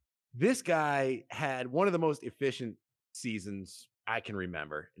 This guy had one of the most efficient seasons I can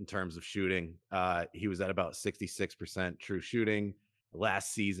remember in terms of shooting. He was at about 66% true shooting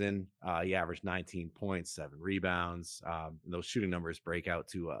last season. He averaged 19 points, 7 rebounds. And those shooting numbers break out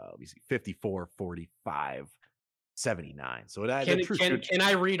to let me see, 54, 45, 79. So Can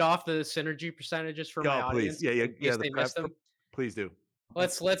I read off the synergy percentages for my audience? Please. Yeah. They missed them? Please do.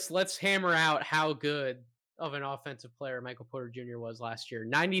 let's hammer out how good of an offensive player Michael Porter Jr. was last year.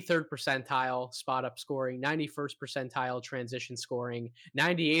 93rd percentile spot up scoring, 91st percentile transition scoring,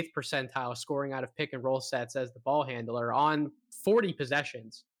 98th percentile scoring out of pick and roll sets as the ball handler on 40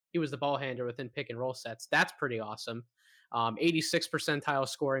 possessions. He was the ball handler within pick and roll sets. That's pretty awesome. 86th percentile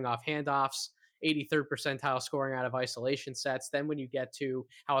scoring off handoffs, 83rd percentile scoring out of isolation sets. Then when you get to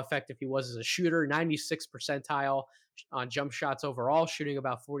how effective he was as a shooter, 96th percentile on jump shots overall, shooting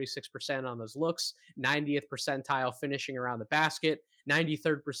about 46% on those looks, 90th percentile finishing around the basket,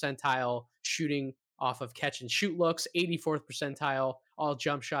 93rd percentile shooting off of catch and shoot looks, 84th percentile all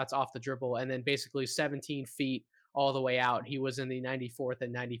jump shots off the dribble, and then basically 17 feet all the way out. He was in the 94th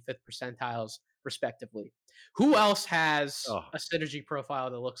and 95th percentiles respectively. Who else has Oh, a synergy profile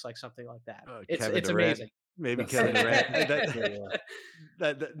that looks like something like that? It's Kevin it's Durant. amazing. Maybe That's Kevin it. Durant.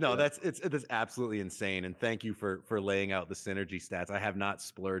 Yeah. No, Yeah. that's absolutely insane. And thank you for laying out the synergy stats. I have not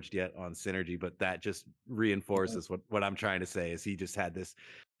splurged yet on synergy, but that just reinforces what I'm trying to say is he just had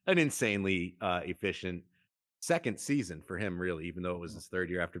an insanely efficient second season for him, really, even though it was his third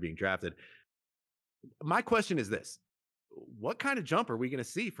year after being drafted. My question is this: what kind of jump are we going to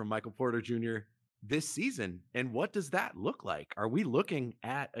see from Michael Porter Jr. this season? And what does that look like? Are we looking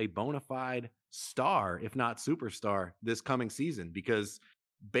at a bona fide star, if not superstar, this coming season? Because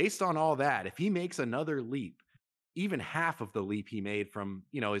based on all that, if he makes another leap, even half of the leap he made from,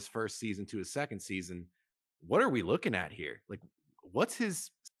 his first season to his second season, what are we looking at here? Like, what's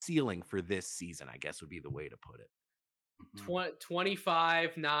his ceiling for this season, I guess would be the way to put it. Mhm.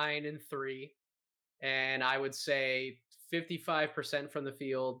 25, 9, and 3. And I would say 55% from the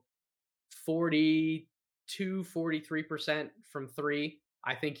field, 42, 43% from 3.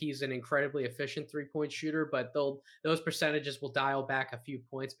 I think he's an incredibly efficient 3-point shooter, but those percentages will dial back a few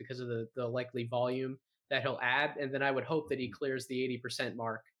points because of the likely volume that he'll add. And then I would hope that he clears the 80%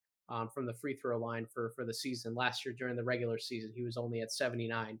 mark from the free throw line for the season. Last year during the regular season, he was only at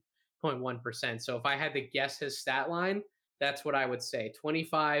 79.1%. So if I had to guess his stat line, that's what I would say: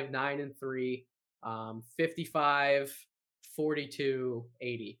 25, 9, and 3, 55, 42,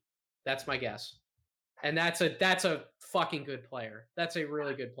 80. That's my guess. And that's a fucking good player. That's a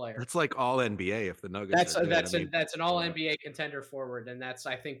really good player. That's like all NBA if the Nuggets are good. That's an all NBA contender forward, and that's,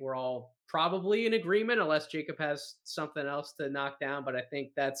 I think we're all probably in agreement, unless Jacob has something else to knock down. But I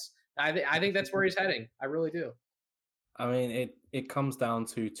think that's where he's heading. I really do. I mean, it comes down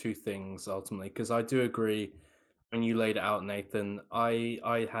to two things ultimately, because I do agree when you laid it out, Nathan.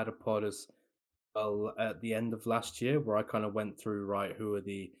 I had a pod as well at the end of last year where I kind of went through, right, who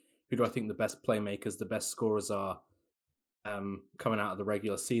do I think the best playmakers, the best scorers are coming out of the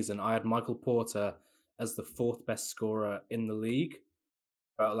regular season. I had Michael Porter as the fourth best scorer in the league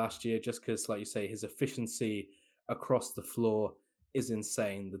last year, just because, like you say, his efficiency across the floor is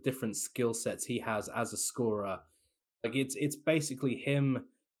insane. The different skill sets he has as a scorer, like it's basically him,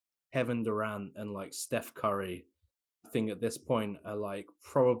 Kevin Durant, and like Steph Curry. I think at this point are like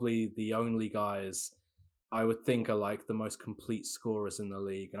probably the only guys I would think are like the most complete scorers in the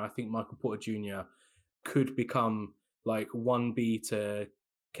league. And I think Michael Porter Jr. could become like 1B to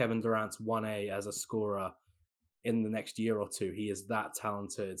Kevin Durant's 1A as a scorer in the next year or two. He is that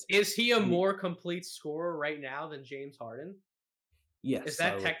talented. Is he a more complete scorer right now than James Harden? Yes. Is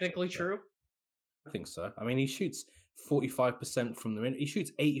that technically true? I think so. I mean, he shoots 45% from the rim. He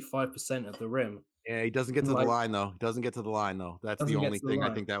shoots 85% at the rim. Yeah, he doesn't get to the line though. He doesn't get to the line though. That's the only thing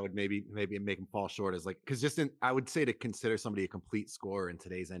I think that would maybe make him fall short, is like, because I would say to consider somebody a complete scorer in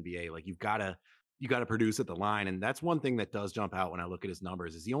today's NBA, like you gotta produce at the line. And that's one thing that does jump out when I look at his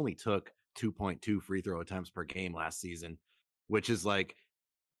numbers, is he only took 2.2 free throw attempts per game last season, which is like,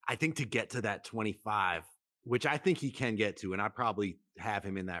 I think to get to that 25, which I think he can get to, and I probably have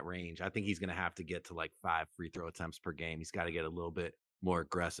him in that range. I think he's going to have to get to like 5 free throw attempts per game. He's got to get a little bit more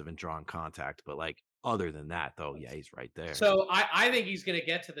aggressive and drawing contact. But like, other than that, though, yeah, he's right there. So I think he's going to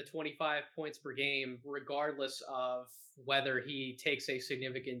get to the 25 points per game, regardless of whether he takes a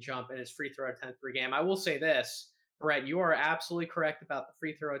significant jump in his free throw attempts per game. I will say this, Brett, you are absolutely correct about the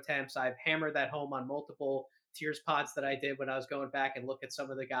free throw attempts. I've hammered that home on multiple tiers pods that I did when I was going back and look at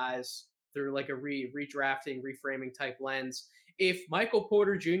some of the guys through like a redrafting, reframing type lens. If Michael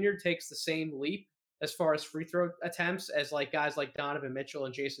Porter Jr. takes the same leap as far as free throw attempts as like guys like Donovan Mitchell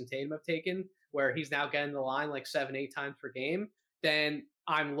and Jason Tatum have taken, where he's now getting the line like 7-8 times per game, then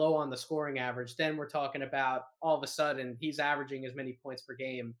I'm low on the scoring average. Then we're talking about all of a sudden he's averaging as many points per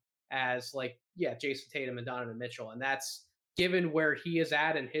game as like, yeah, Jason Tatum and Donovan Mitchell. And that's, given where he is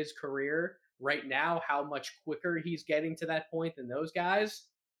at in his career right now, how much quicker he's getting to that point than those guys,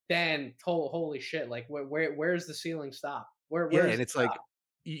 then holy shit, like where's the ceiling stop? Yeah, Where's and it's like,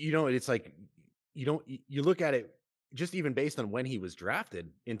 it's like you look at it just even based on when he was drafted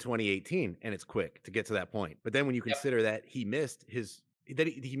in 2018, and it's quick to get to that point. But then when you Yep. consider that he missed his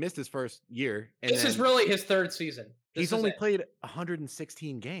first year, and This is then really his third season. This he's is only it. played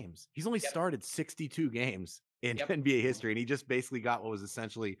 116 games. He's only Yep. started 62 games in Yep. NBA history, and he just basically got what was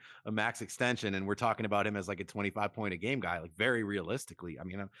essentially a max extension. And we're talking about him as like a 25 point a game guy, like very realistically. I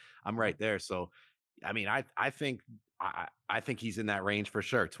mean, I'm right there. So, I mean, I think he's in that range for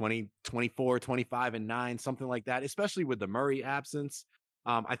sure. 20, 24, 25 and 9, something like that, especially with the Murray absence.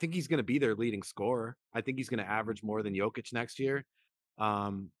 I think he's going to be their leading scorer. I think he's going to average more than Jokic next year.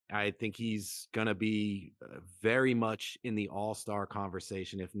 I think he's going to be very much in the all-star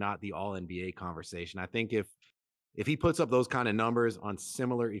conversation, if not the all NBA conversation. I think if he puts up those kind of numbers on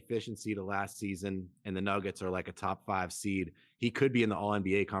similar efficiency to last season and the Nuggets are like a top 5 seed, he could be in the all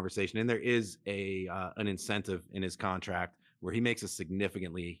NBA conversation. And there is an incentive in his contract where he makes a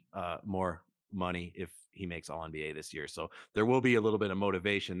significantly more money if he makes all NBA this year. So there will be a little bit of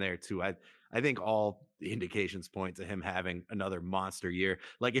motivation there too. I think all the indications point to him having another monster year.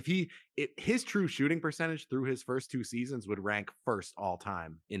 Like if his true shooting percentage through his first 2 seasons would rank first all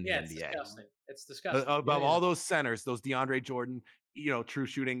time in the Yeah, it's NBA. disgusting. It's disgusting. Above all those centers, those DeAndre Jordan, true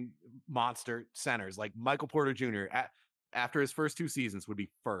shooting monster centers like Michael Porter Jr. After his first 2 seasons would be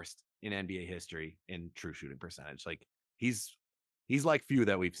first in NBA history in true shooting percentage. Like he's like few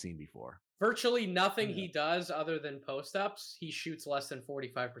that we've seen before. Virtually nothing he does other than post ups, he shoots less than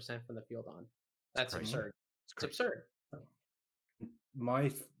 45% from the field on. That's absurd. It's absurd. My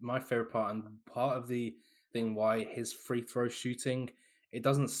favorite part, and part of the thing why his free throw shooting, it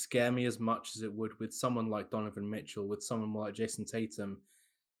doesn't scare me as much as it would with someone like Donovan Mitchell, with someone more like Jason Tatum,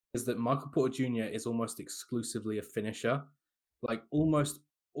 is that Michael Porter Jr. is almost exclusively a finisher. Like almost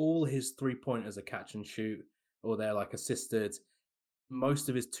all his 3-pointers are catch and shoot, or they're like assisted. Most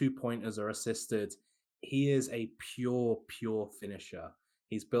of his 2-pointers are assisted. He is a pure finisher.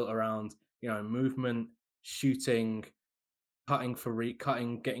 He's built around, movement, shooting,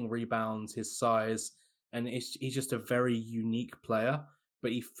 cutting, getting rebounds, his size, and he's just a very unique player.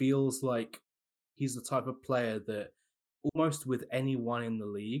 But he feels like he's the type of player that almost with anyone in the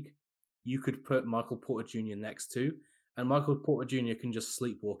league, you could put Michael Porter Jr. next to, and Michael Porter Jr. can just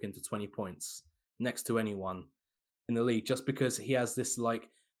sleepwalk into 20 points next to anyone in the league, just because he has this like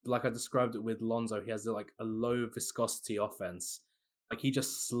I described it with Lonzo, he has like a low viscosity offense. Like he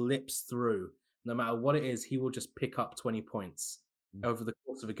just slips through. No matter what it is, he will just pick up 20 points over the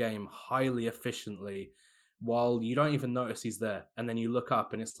course of a game highly efficiently while you don't even notice he's there. And then you look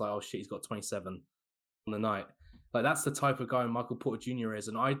up and it's like, oh shit, he's got 27 on the night. Like that's the type of guy Michael Porter Jr. is.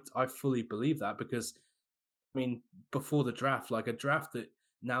 And I fully believe that because, I mean, before the draft, like a draft that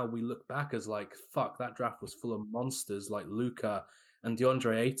now we look back as like, fuck, that draft was full of monsters like Luka and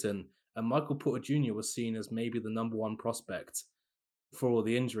DeAndre Ayton. And Michael Porter Jr. was seen as maybe the number 1 prospect for all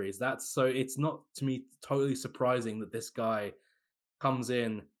the injuries. So it's not, to me, totally surprising that this guy comes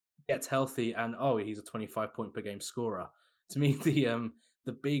in, gets healthy, and he's a 25 point per game scorer. To me,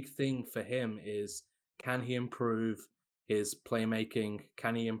 the big thing for him is, can he improve his playmaking?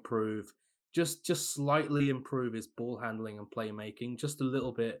 Can he improve just slightly improve his ball handling and playmaking just a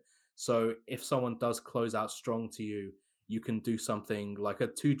little bit? So if someone does close out strong to you, you can do something like a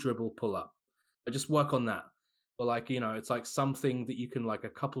 2 dribble pull up. But just work on that. Or like, it's like something that you can like a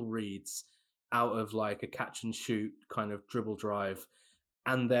couple reads out of like a catch and shoot kind of dribble drive.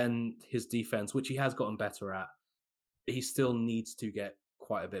 And then his defense, which he has gotten better at, he still needs to get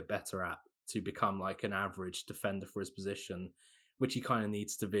quite a bit better at to become like an average defender for his position, which he kind of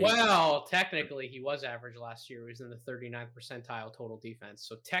needs to be. Well, technically he was average last year. He was in the 39th percentile total defense.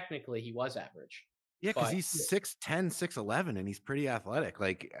 So technically he was average. Yeah, because he's 6'10", 6'11", and he's pretty athletic.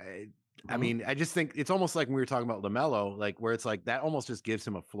 Like, I mean, I just think it's almost like when we were talking about LaMelo, like where it's like that almost just gives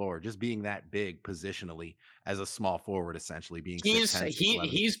him a floor, just being that big positionally as a small forward, essentially being.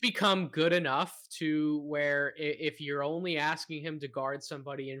 He's become good enough to where if you're only asking him to guard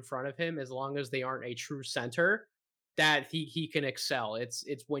somebody in front of him, as long as they aren't a true center, that he can excel. It's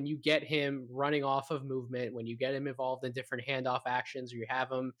when you get him running off of movement, when you get him involved in different handoff actions, or you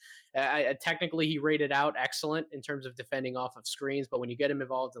have him technically he rated out excellent in terms of defending off of screens, but when you get him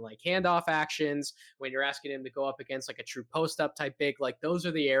involved in like handoff actions, when you're asking him to go up against like a true post up type big, like those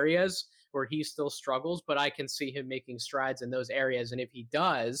are the areas where he still struggles, but I can see him making strides in those areas. And if he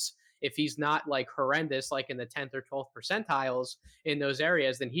does, if he's not like horrendous like in the 10th or 12th percentiles in those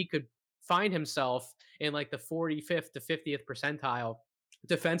areas, then he could find himself in like the 45th to 50th percentile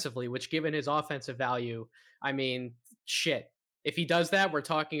defensively, which given his offensive value, I mean, shit. If he does that, we're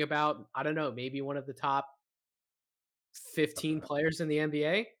talking about, I don't know, maybe one of the top 15 players in the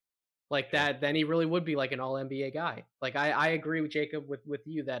NBA, like Yeah. that, then he really would be like an all NBA guy. Like I agree with Jacob with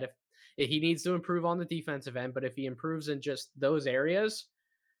you that if he needs to improve on the defensive end, but if he improves in just those areas,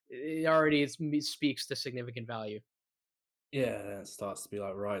 it already speaks to significant value. Yeah, it starts to be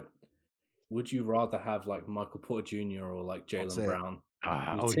like, right, would you rather have like Michael Porter Jr. or like Don't Jalen say it. Brown?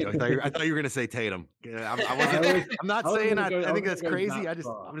 I thought you were gonna say Tatum. Yeah, I I wasn't. always, I'm not I was saying. gonna go. I I was think gonna that's go crazy. that I'm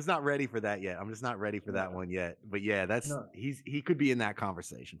far. just not ready for that yet. I'm just not ready for that Yeah. one yet. But yeah, No. he could be in that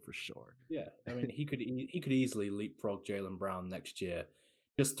conversation for sure. Yeah, I mean, he could easily leapfrog Jalen Brown next year,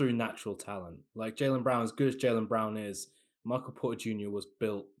 just through natural talent. Like Jalen Brown, as good as Jalen Brown is, Michael Porter Jr. was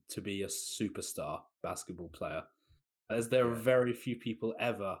built to be a superstar basketball player. As there are Yeah. very few people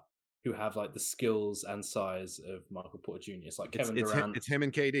ever who have like the skills and size of Michael Porter Jr. It's like Kevin Durant. It's him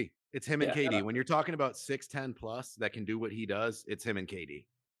and KD. It's him and Yeah, KD. When you're talking about 6'10 plus that can do what he does, it's him and KD.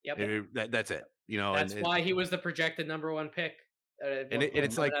 Yep. That's it. You know, That's why he was the projected number one pick. and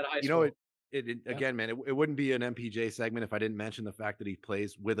it's like, out of high you know, school. Yeah. again, man, it wouldn't be an MPJ segment if I didn't mention the fact that he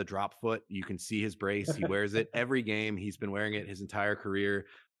plays with a drop foot. You can see his brace. He wears it every game. He's been wearing it his entire career.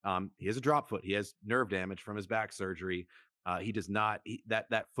 He has a drop foot. He has nerve damage from his back surgery. He does not.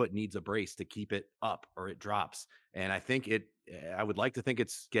 That foot needs a brace to keep it up, or it drops. And I think I would like to think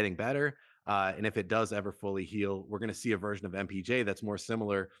it's getting better. And if it does ever fully heal, we're going to see a version of MPJ that's more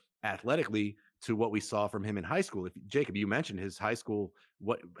similar athletically to what we saw from him in high school. If Jacob, you mentioned his high school,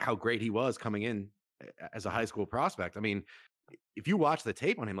 how great he was coming in as a high school prospect. I mean, if you watch the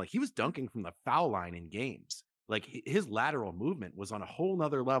tape on him, like he was dunking from the foul line in games. Like his lateral movement was on a whole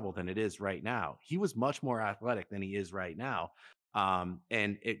nother level than it is right now. He was much more athletic than he is right now. And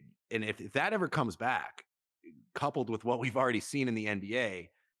if that ever comes back, coupled with what we've already seen in the NBA,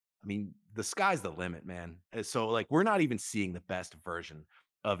 I mean, the sky's the limit, man. So like we're not even seeing the best version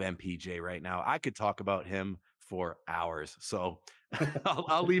of MPJ right now. I could talk about him for hours. So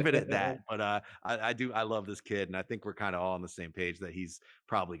I'll leave it at that. But I love this kid, and I think we're kind of all on the same page that he's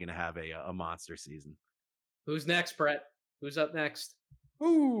probably going to have a monster season. Who's next, Brett? Who's up next?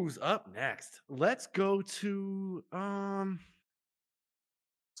 Who's up next? Let's go to the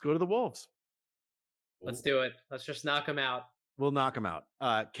Wolves. Let's do it. Let's just knock them out. We'll knock them out.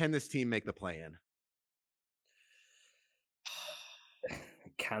 Can this team make the play-in?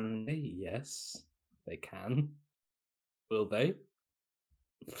 Can they? Yes, they can. Will they?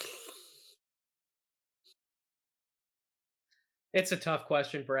 It's a tough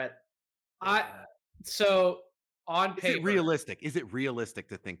question, Brett. So on paper, Is it realistic? Is it realistic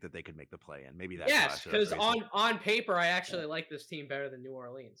to think that they could make the play-in? Maybe that's yes, because on paper, I actually like this team better than New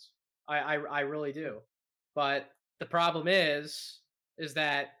Orleans. I really do. But the problem is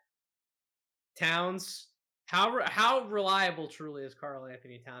that Towns, how reliable truly is Karl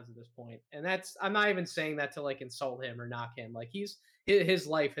Anthony Towns at this point? And that's, I'm not even saying that to like insult him or knock him. Like his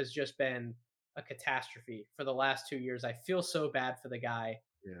life has just been a catastrophe for the last 2 years. I feel so bad for the guy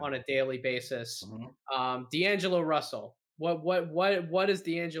on a daily basis. D'Angelo Russell. What is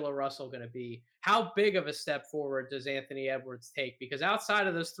D'Angelo Russell going to be? How big of a step forward does Anthony Edwards take? Because outside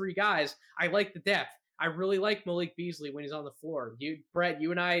of those three guys, I like the depth. I really like Malik Beasley when he's on the floor. Brett, you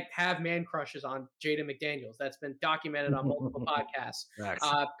and I have man crushes on Jaden McDaniels. That's been documented on multiple podcasts.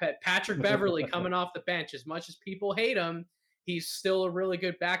 Patrick Beverly coming off the bench. As much as people hate him, he's still a really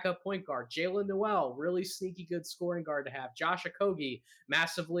good backup point guard. Jalen Noel, really sneaky good scoring guard to have. Josh Okogie,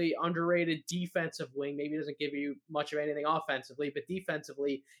 massively underrated defensive wing. Maybe doesn't give you much of anything offensively, but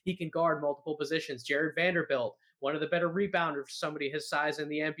defensively, he can guard multiple positions. Jared Vanderbilt, one of the better rebounders for somebody his size in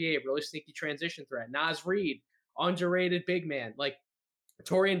the NBA, really sneaky transition threat. Naz Reid, underrated big man. Like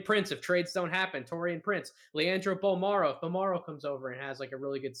Taurean Prince, if trades don't happen, Taurean Prince, Leandro Bolmaro, if Bolmaro comes over and has like a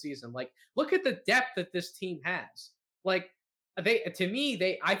really good season. Like, look at the depth that this team has. Like, I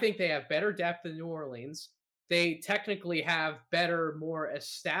think they have better depth than New Orleans. They technically have better, more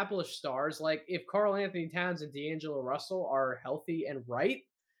established stars. Like, if Karl Anthony Towns and D'Angelo Russell are healthy and right,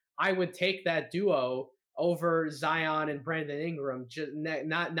 I would take that duo over Zion and Brandon Ingram. Just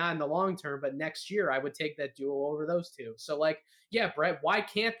not in the long term, but next year I would take that duo over those two. So, like, yeah, Brett, why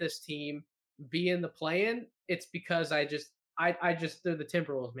can't this team be in the play-in? It's because they're the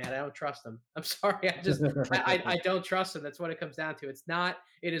Timberwolves, man. I don't trust them. I'm sorry. I don't trust them. That's what it comes down to.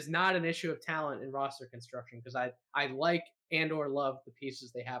 It is not an issue of talent in roster construction, because I like and or love the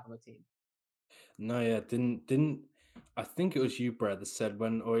pieces they have on the team. No, yeah, didn't I think it was you, Brad, that said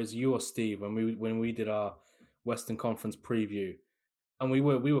or is you or Steve when we did our Western Conference preview, and we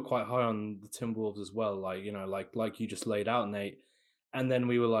were quite high on the Timberwolves as well, like, you know, like you just laid out, Nate, and then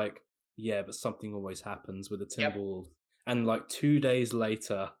we were like, yeah, but something always happens with the Timberwolves. Yep. And like 2 days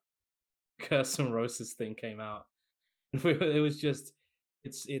later, Curse and Roses thing came out. It was just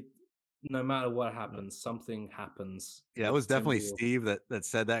it. No matter what happens, something happens Yeah, it with was the definitely Timberwolves. Steve that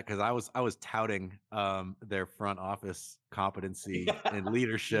said that because I was touting their front office competency Yeah, and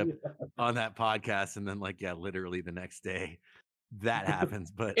leadership yeah. on that podcast, and then like yeah, literally the next day that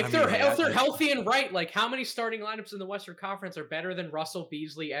happens. But I If mean, they're like if they're healthy and right, like how many starting lineups in the Western Conference are better than Russell,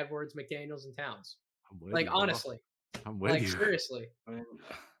 Beasley, Edwards, McDaniels, and Towns? I'm with Like you, bro. honestly, I'm with like you. seriously. I mean,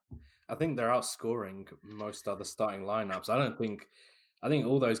 I think they're outscoring most other starting lineups. I think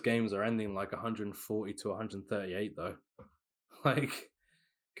all those games are ending like 140 to 138 though. Like,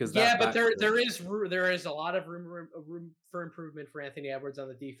 because Yeah, that but there backcourt, there is there is a lot of room for improvement for Anthony Edwards on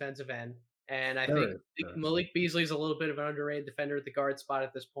the defensive end, and I there think is. There is. Malik Beasley is a little bit of an underrated defender at the guard spot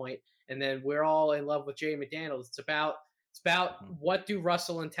at this point. And then we're all in love with Jay McDaniels. It's about Mhm. what do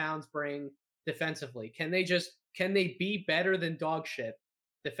Russell and Towns bring defensively? Can they be better than dog shit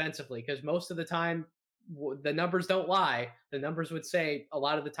defensively? Because most of the time the numbers don't lie. The numbers would say a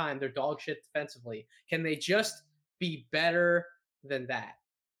lot of the time they're dog shit defensively. Can they just be better than that?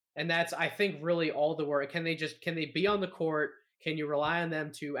 And that's, I think, really all the work. Can they be on the court? Can you rely on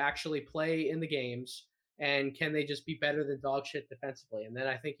them to actually play in the games? And can they just be better than dog shit defensively? And then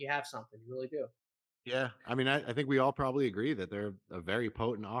I think you have something. You really do. Yeah, I mean, I think we all probably agree that they're a very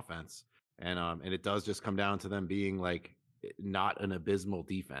potent offense, and it does just come down to them being like not an abysmal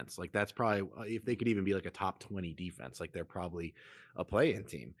defense. Like that's probably if they could even be like a top 20 defense, like they're probably a play-in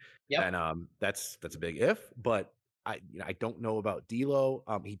team, Yep. and that's a big if. But I don't know about D'Lo.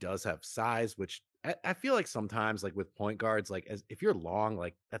 He does have size, which I feel like sometimes like with point guards, like as if you're long,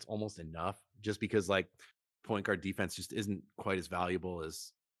 like that's almost enough, just because like point guard defense just isn't quite as valuable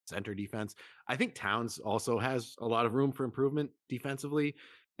as center defense. I think Towns also has a lot of room for improvement defensively.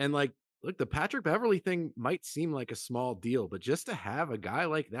 And like, look, the Patrick Beverly thing might seem like a small deal, but just to have a guy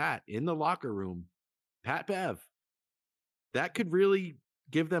like that in the locker room, Pat Bev, that could really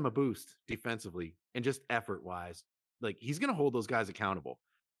give them a boost defensively and just effort wise. Like he's going to hold those guys accountable.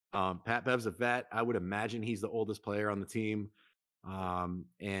 Pat Bev's a vet. I would imagine he's the oldest player on the team.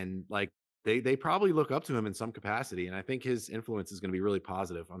 And like they probably look up to him in some capacity, and I think his influence is going to be really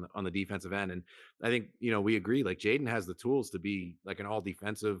positive on the defensive end. And I think we agree like Jaden has the tools to be like an all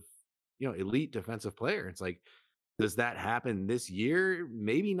defensive, elite defensive player. It's like, does that happen this year?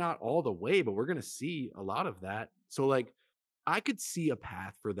 Maybe not all the way, but we're going to see a lot of that. So like, I could see a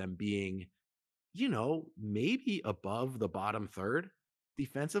path for them being, maybe above the bottom third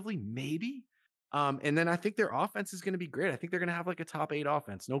defensively, maybe. And then I think their offense is going to be great. I think they're going to have like a top 8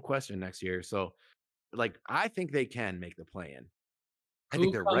 offense, no question next year. So, like, I think they can make the play in. I think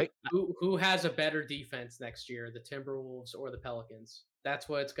Who they're comes, right. who has a better defense next year, the Timberwolves or the Pelicans? That's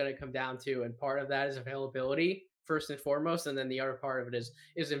what it's going to come down to, and part of that is availability first and foremost, and then the other part of it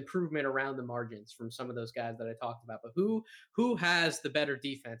is improvement around the margins from some of those guys that I talked about. But who has the better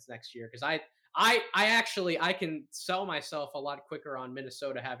defense next year? Because I actually I can sell myself a lot quicker on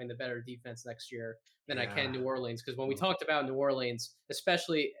Minnesota having the better defense next year than I can Yeah. New Orleans. Because when we Mm. talked about New Orleans,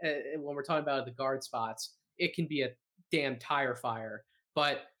 especially when we're talking about the guard spots, it can be a damn tire fire.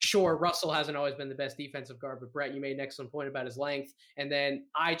 But sure, Russell hasn't always been the best defensive guard. But Brett, you made an excellent point about his length. And then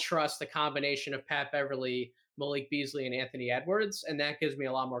I trust the combination of Pat Beverly, Malik Beasley, and Anthony Edwards. And that gives me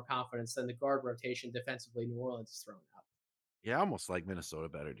a lot more confidence than the guard rotation defensively New Orleans is throwing out. Yeah, I almost like Minnesota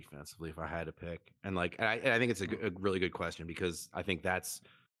better defensively if I had to pick. And like, and I think it's a really good question because I think that's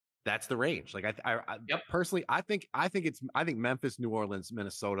the range. Like I Yep. personally, I think Memphis, New Orleans,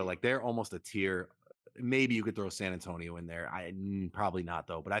 Minnesota, like they're almost a tier. Maybe you could throw San Antonio in there. Probably not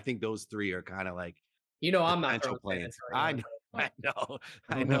though. But I think those three are kind of like You know I'm not potential throwing San play-ins. I Antonio in know,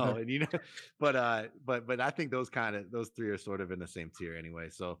 there. I know, and but I think those three are sort of in the same tier anyway.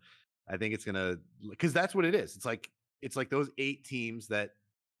 So I think it's gonna because that's what it is. It's like those 8 teams that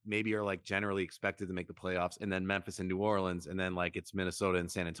maybe are like generally expected to make the playoffs, and then Memphis and New Orleans, and then like it's Minnesota and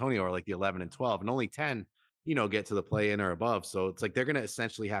San Antonio are like the 11 and 12, and only 10, get to the play-in or above. So it's like they're gonna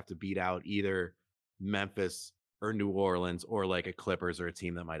essentially have to beat out either Memphis or New Orleans or like a Clippers or a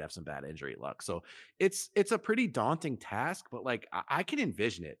team that might have some bad injury luck. So it's a pretty daunting task, but like I can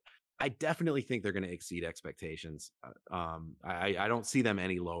envision it. I definitely think they're going to exceed expectations. I don't see them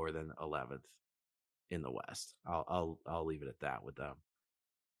any lower than 11th in the West. I'll leave it at that with them.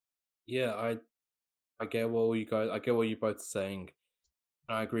 Yeah, I get what you guys. I get what you're both saying.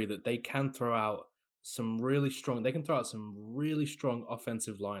 I agree that they can throw out some really strong. They can throw out some really strong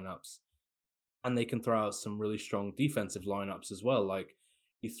offensive lineups, and they can throw out some really strong defensive lineups as well. Like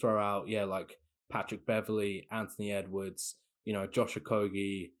you throw out, yeah, like Patrick Beverly, Anthony Edwards, Josh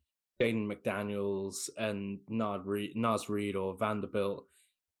Okogie, Jaden McDaniels, and Naz Reid or Vanderbilt.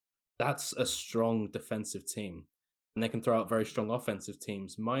 That's a strong defensive team. and they can throw out very strong offensive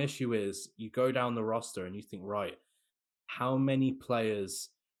teams. My issue is you go down the roster and you think, right, how many players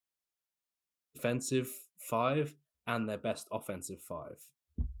defensive five and their best offensive five?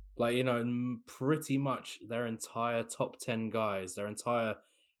 Like, pretty much their entire top 10 guys, their entire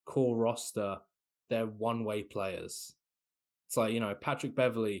core roster, they're one-way players. It's like, Patrick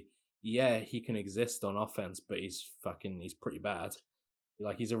Beverly, yeah, he can exist on offense, but he's pretty bad.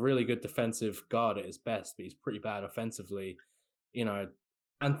 Like, he's a really good defensive guard at his best, but he's pretty bad offensively.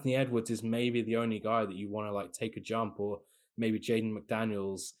 Anthony Edwards is maybe the only guy that you want to like take a jump, or maybe Jaden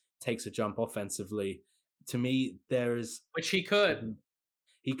McDaniels takes a jump offensively. To me, which he could.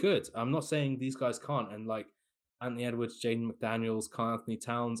 He could. I'm not saying these guys can't. And like Anthony Edwards, Jaden McDaniels, Karl Anthony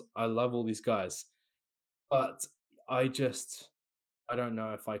Towns, I love all these guys. But I don't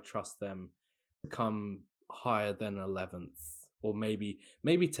know if I trust them to come higher than 11th or maybe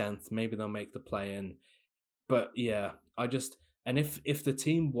 10th. Maybe they'll make the play in. But yeah, and if the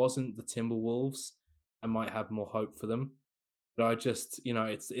team wasn't the Timberwolves, I might have more hope for them. But it's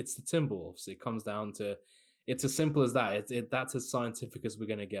the Timberwolves. It comes down to, it's as simple as that. That's as scientific as we're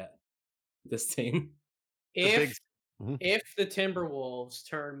going to get this team. If the Timberwolves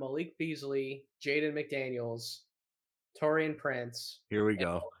turn Malik Beasley, Jaden McDaniels, Taurean Prince, here we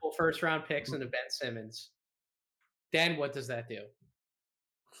go, first round picks into Ben Simmons, then what does that do?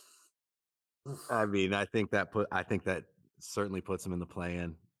 I mean, I think that certainly puts them in the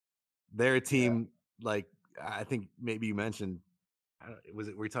play-in. They're a team like, I think maybe you mentioned,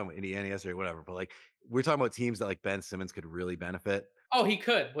 we're talking about Indiana yesterday or whatever, but like we're talking about teams that like Ben Simmons could really benefit. Oh, he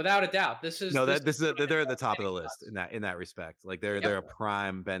could, without a doubt. They're at the top of the list in that respect. Like they're a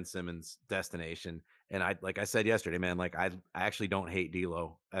prime Ben Simmons destination. And like I said yesterday, man, like I actually don't hate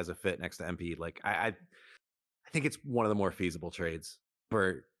D'Lo as a fit next to MP. Like I think it's one of the more feasible trades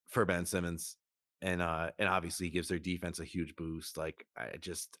for Ben Simmons. And obviously he gives their defense a huge boost. Like I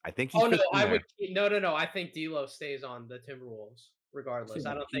think no, I think D'Lo stays on the Timberwolves regardless.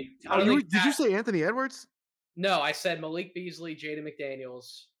 I don't think. Did you say Anthony Edwards? No, I said Malik Beasley, Jaden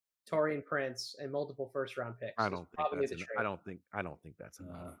McDaniels, Taurean Prince, and multiple first round picks. I don't think that's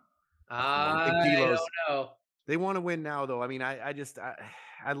enough. I don't know. They want to win now, though. I mean, I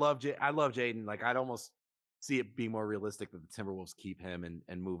love Jaden. Like I'd almost see it be more realistic that the Timberwolves keep him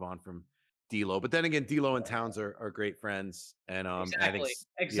and move on from D'Lo. But then again, D'Lo and Towns are great friends, and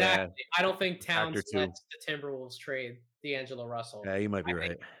exactly. I don't think Towns lets the Timberwolves trade D'Angelo Russell. Yeah, you might be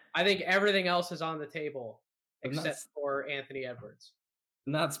right. I think everything else is on the table except for Anthony Edwards.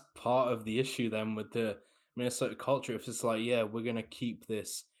 And that's part of the issue then with the Minnesota culture. If it's like, yeah, we're gonna keep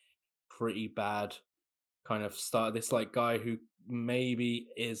this pretty bad kind of start, this like guy who maybe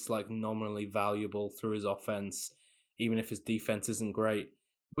is like nominally valuable through his offense, even if his defense isn't great.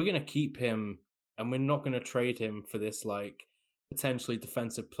 We're going to keep him, and we're not going to trade him for this like potentially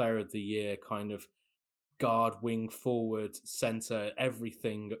defensive player of the year kind of guard, wing, forward, center,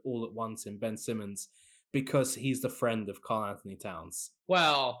 everything all at once in Ben Simmons, because he's the friend of Karl Anthony Towns.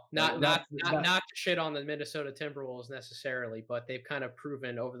 Well, not to shit on the Minnesota Timberwolves necessarily, but they've kind of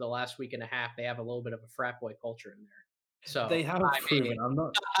proven over the last week and a half they have a little bit of a frat boy culture in there. So they have proven. I'm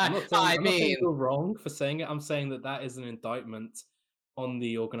not saying you're wrong for saying it. I'm saying that is an indictment on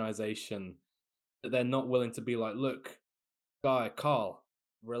the organization, that they're not willing to be like, look, Carl,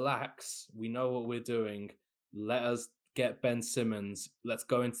 relax. We know what we're doing. Let us get Ben Simmons. Let's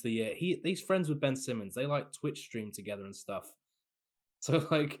go into the year. He's friends with Ben Simmons. They like Twitch stream together and stuff. So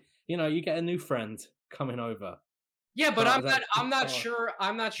like, you get a new friend coming over. Yeah, but I'm not sure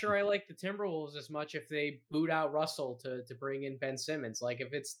I like the Timberwolves as much if they boot out Russell to bring in Ben Simmons. Like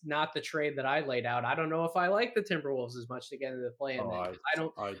if it's not the trade that I laid out, I don't know if I like the Timberwolves as much to get into the play-in.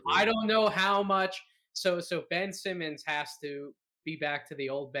 I don't know how much. So Ben Simmons has to be back to the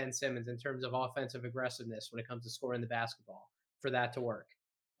old Ben Simmons in terms of offensive aggressiveness when it comes to scoring the basketball for that to work.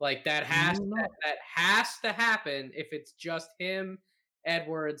 Like that has to happen if it's just him,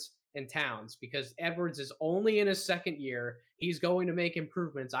 Edwards, and Towns, because Edwards is only in his second year. He's going to make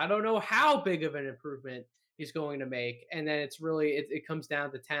improvements. I don't know how big of an improvement he's going to make. And then it's really, it comes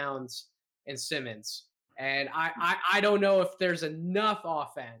down to Towns and Simmons. And I don't know if there's enough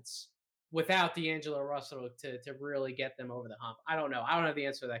offense without D'Angelo Russell to really get them over the hump. I don't know. I don't have the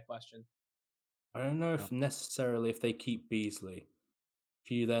answer to that question. I don't know if necessarily if they keep Beasley.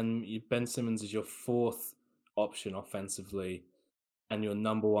 Ben Simmons is your fourth option offensively and your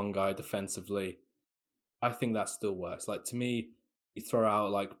number one guy defensively, I think that still works. Like to me, you throw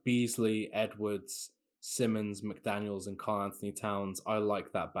out like Beasley, Edwards, Simmons, McDaniels, and Karl Anthony Towns. I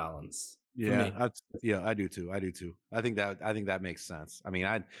like that balance. Yeah, I do too. I think that makes sense. I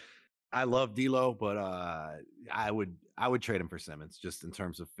mean, I love D'Lo, but I would trade him for Simmons just in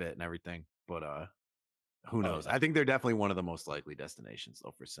terms of fit and everything. But who Oh knows? yeah. I think they're definitely one of the most likely destinations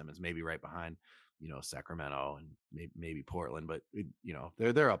though for Simmons. Maybe right behind, Sacramento and maybe Portland, but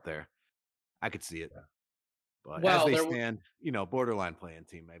they're up there. I could see it. Yeah. But as Well, they stand, borderline playing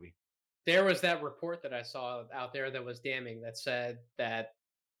team maybe. there was that report that I saw out there that was damning that said that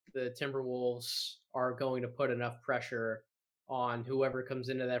the Timberwolves are going to put enough pressure on whoever comes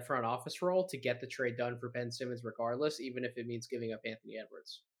into that front office role to get the trade done for Ben Simmons regardless, even if it means giving up Anthony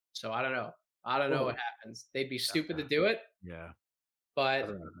Edwards. So I don't know. I don't know what Oh, happens. They'd be Uh, stupid to do it, Yeah. I but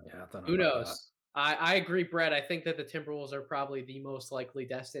don't know. Yeah, I don't know who about that. knows? I agree, Brett. I think that the Timberwolves are probably the most likely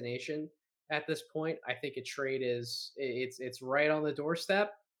destination at this point. I think a trade is it's right on the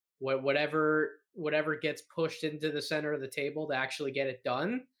doorstep. Whatever gets pushed into the center of the table to actually get it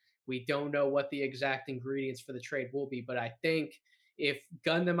done. We don't know what the exact ingredients for the trade will be, but I think if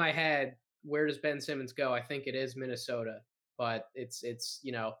gun to my head, where does Ben Simmons go? I think it is Minnesota, but it's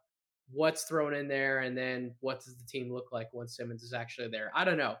what's thrown in there, and then what does the team look like once Simmons is actually there? I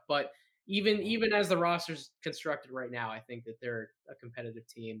don't know, but even as the roster's constructed right now, I think that they're a competitive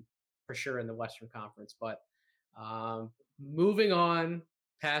team for sure in the Western Conference. But moving on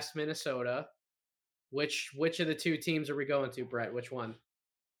past Minnesota, which of the two teams are we going to, Brett? Which one?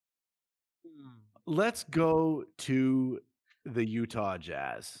 Let's go to the Utah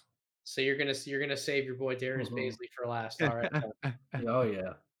Jazz. So you're gonna save your boy Darius Mhm. Baisley for last. All right. Oh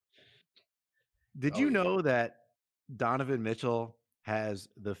yeah. Did Oh you yeah. know that Donovan Mitchell has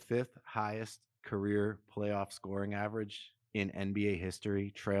the 5th highest career playoff scoring average in NBA history,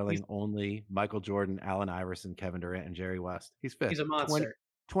 He's trailing only Michael Jordan, Allen Iverson, Kevin Durant, and Jerry West? He's he's 5th, a monster.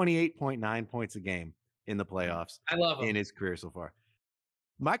 28.9 points a game in the playoffs I love in him. his career so far.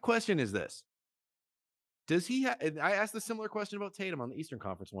 My question is this. Does he I asked a similar question about Tatum on the Eastern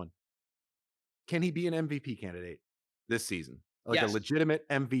Conference one. Can he be an MVP candidate this season? Like a Yes. legitimate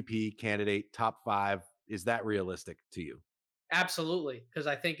MVP candidate, top 5. Is that realistic to you? Absolutely, because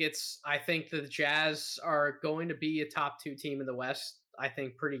I think the Jazz are going to be a top two team in the West. I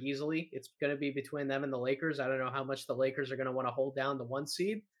think pretty easily. It's going to be between them and the Lakers. I don't know how much the Lakers are going to want to hold down the 1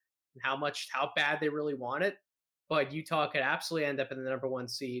 seed and how bad they really want it. But Utah could absolutely end up in the number 1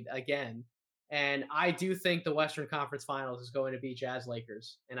 seed again. And I do think the Western Conference Finals is going to be Jazz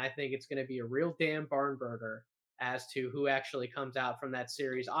Lakers, and I think it's going to be a real damn barn burner as to who actually comes out from that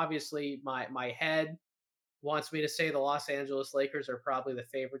series. Obviously, my head wants me to say the Los Angeles Lakers are probably the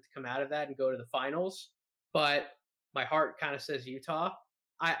favorite to come out of that and go to the finals, but my heart kind of says Utah.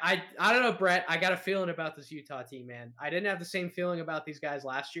 I don't know, Brett. I got a feeling about this Utah team, man. I didn't have the same feeling about these guys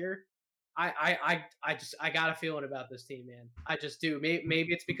last year. I got a feeling about this team, man. I just do.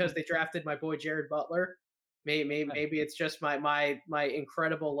 Maybe it's because they drafted my boy Jared Butler. Maybe it's just my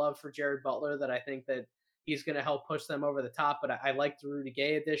incredible love for Jared Butler that I think that he's going to help push them over the top. But I like the Rudy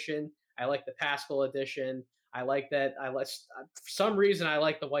Gay edition. I like the Pascal edition. I like that. For some reason I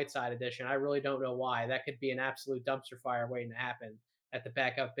like the Whiteside edition. I really don't know why. That could be an absolute dumpster fire waiting to happen at the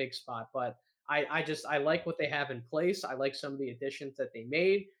backup big spot. But I like what they have in place. I like some of the additions that they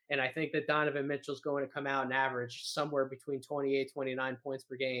made. And I think that Donovan Mitchell's going to come out and average somewhere between 28, 29 points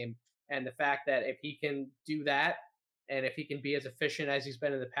per game. And the fact that if he can do that, and if he can be as efficient as he's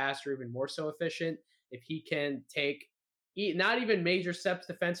been in the past, or even more so efficient, if he can take not even major steps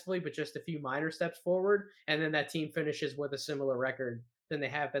defensively, but just a few minor steps forward, and then that team finishes with a similar record than they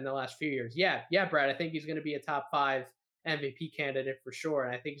have been the last few years. Yeah, Brad, I think he's going to be a top 5 MVP candidate for sure,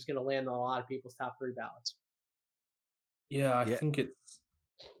 and I think he's going to land on a lot of people's top 3 ballots. Yeah, I Yeah. think it's.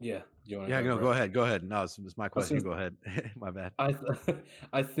 Yeah, you want to Yeah, go? no, Brett? go ahead. Go ahead. No, it's my question. You gonna- go ahead. My bad.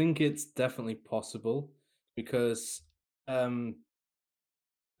 I think it's definitely possible because, I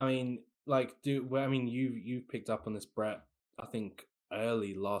mean, like, you picked up on this, Brett. I think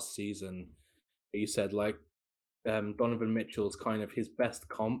early last season, you said like, Donovan Mitchell's kind of his best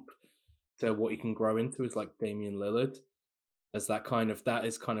comp to what he can grow into is like Damian Lillard, as that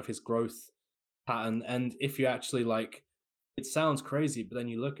is kind of his growth pattern. And if you actually like, it sounds crazy, but then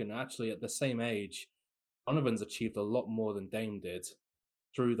you look and actually at the same age, Donovan's achieved a lot more than Dame did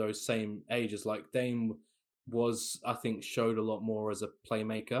through those same ages. Like Dame was, I think, showed a lot more as a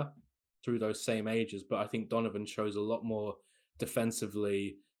playmaker through those same ages, but I think Donovan shows a lot more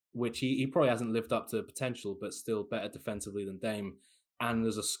defensively, which he probably hasn't lived up to the potential, but still better defensively than Dame. And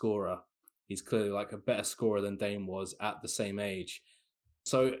as a scorer, he's clearly like a better scorer than Dame was at the same age.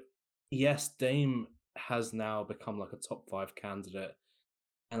 So yes, Dame has now become like a top 5 candidate,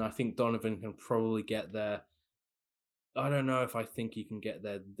 and I think Donovan can probably get there. I don't know if I think he can get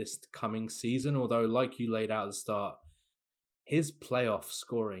there this coming season, although, like you laid out at the start, his playoff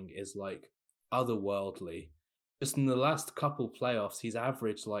scoring is like otherworldly. Just in the last couple playoffs, he's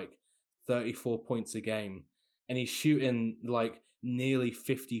averaged like 34 points a game, and he's shooting like nearly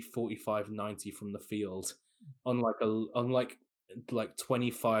 50, 45, 90 from the field on like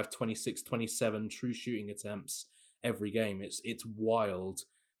 25, 26, 27 true shooting attempts every game. It's wild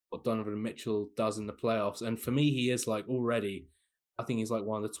what Donovan Mitchell does in the playoffs. And for me, he is like already, I think he's like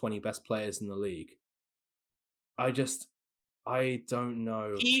one of the 20 best players in the league. I don't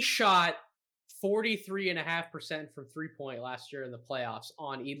know. He shot 43.5% from 3-point last year in the playoffs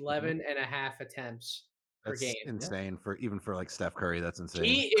on 11.5 attempts per That's game. insane for like Steph Curry. That's insane.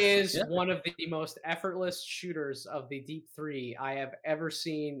 He is one of the most effortless shooters of the deep three I have ever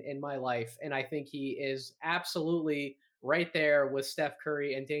seen in my life. And I think he is absolutely right there with Steph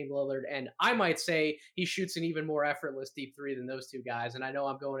Curry and Dame Lillard. And I might say he shoots an even more effortless deep three than those two guys. And I know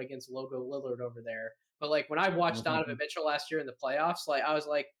I'm going against Logo Lillard over there. But like when I watched Donovan Mitchell last year in the playoffs, like I was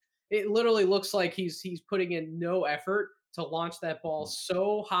like, it literally looks like he's putting in no effort to launch that ball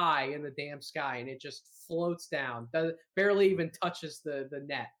so high in the damn sky, and it just floats down, barely even touches the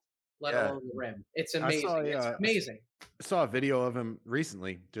net, let alone the rim. It's amazing. It's amazing. I saw a video of him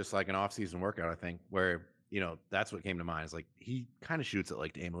recently, just like an off-season workout, I think, where that's what came to mind. Is like he kind of shoots it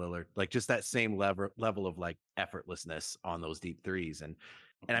like Dame Lillard, like just that same level of like effortlessness on those deep threes. And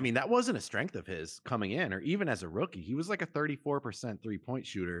I mean, that wasn't a strength of his coming in, or even as a rookie. He was like a 34% 3-point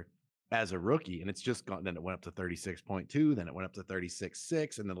shooter as a rookie, and it's just gone. Then it went up to 36.2, then it went up to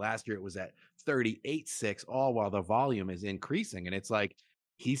 36.6, and then last year it was at 38.6, all while the volume is increasing. And it's like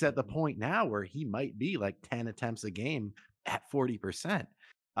he's at the point now where he might be like 10 attempts a game at 40%.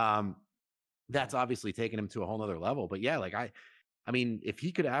 That's obviously taken him to a whole nother level. But yeah, like I mean, if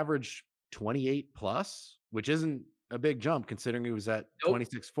he could average 28 plus, which isn't a big jump considering he was at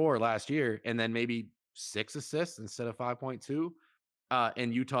 26.4 last year, and then maybe 6 assists instead of 5.2.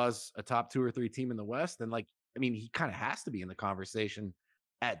 And Utah's a top 2 or 3 team in the West, then like, I mean, he kind of has to be in the conversation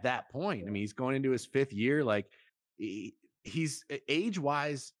at that point. I mean, he's going into his 5th year. Like he's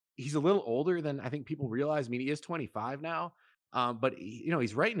age-wise, he's a little older than I think people realize. I mean, he is 25 now, but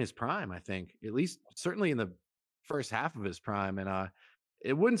he's right in his prime, I think, at least certainly in the first half of his prime. And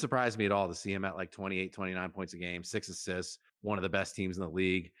it wouldn't surprise me at all to see him at like 28, 29 points a game, 6 assists, one of the best teams in the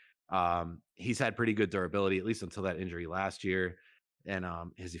league. He's had pretty good durability, at least until that injury last year. And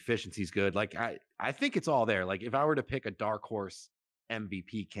his efficiency is good. Like I think it's all there. Like if I were to pick a dark horse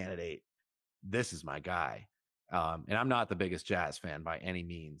MVP candidate, this is my guy. And I'm not the biggest Jazz fan by any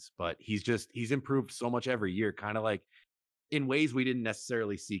means, but he's improved so much every year, kind of like in ways we didn't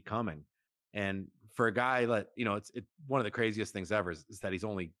necessarily see coming. And for a guy that, it's one of the craziest things ever is that he's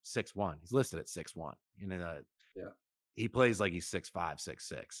only 6'1". He's listed at 6'1". He plays like he's 6'5",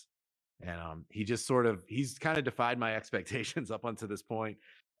 6'6". And he's kind of defied my expectations up until this point.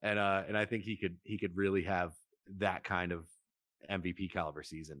 And I think he could really have that kind of MVP caliber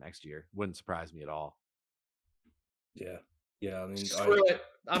season next year. Wouldn't surprise me at all. Yeah. I mean, screw it.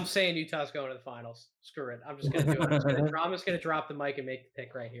 I'm saying Utah's going to the finals. Screw it. I'm just going to do it. I'm just going to drop the mic and make the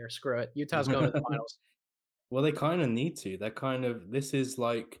pick right here. Screw it. Utah's going to the finals. Well, they kind of need to. This is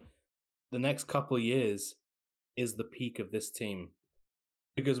like the next couple of years is the peak of this team.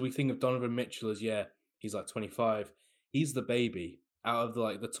 Because we think of Donovan Mitchell as, he's like 25. He's the baby. Out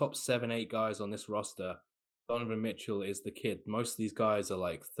of the top 7-8 guys on this roster, Donovan Mitchell is the kid. Most of these guys are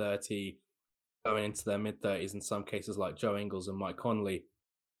like 30, going into their mid-30s in some cases, like Joe Ingles and Mike Conley.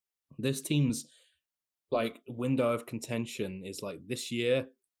 This team's like window of contention is like this year,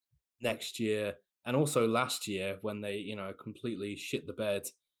 next year, and also last year when they, completely shit the bed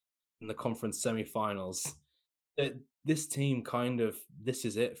in the conference semifinals. This team this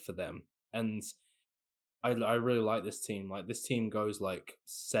is it for them. And I really like this team. Like this team goes like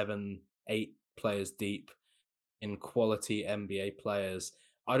 7-8 players deep in quality NBA players.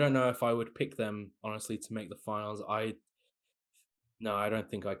 I don't know if I would pick them honestly to make the finals. No, I don't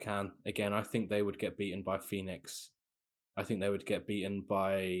think I can. Again, I think they would get beaten by Phoenix. I think they would get beaten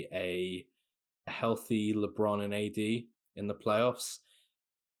by a healthy LeBron and AD in the playoffs.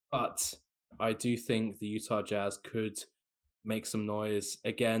 But I do think the Utah Jazz could make some noise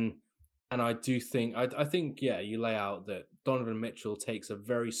again. And I do think, I think, you lay out that Donovan Mitchell takes a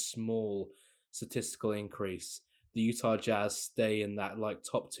very small statistical increase. The Utah Jazz stay in that like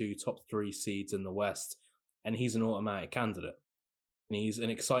top 2, top 3 seeds in the West. And he's an automatic candidate. And he's an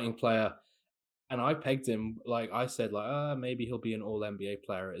exciting player. And I pegged him, like I said, maybe he'll be an all-NBA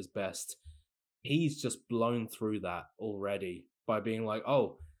player at his best. He's just blown through that already by being like,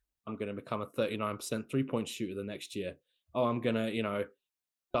 oh, I'm going to become a 39% 3-point shooter the next year. Oh, I'm going to,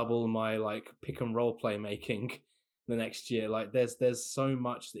 double my like pick and roll playmaking the next year. Like there's so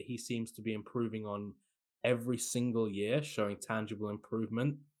much that he seems to be improving on every single year, showing tangible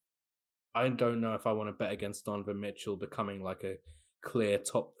improvement. I don't know if I want to bet against Donovan Mitchell becoming like a clear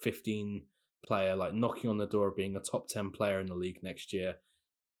top 15 player, like knocking on the door of being a top 10 player in the league next year.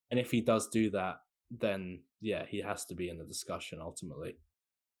 And if he does do that, then yeah, he has to be in the discussion ultimately.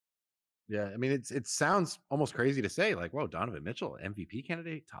 Yeah, I mean, it sounds almost crazy to say, like, whoa, Donovan Mitchell, MVP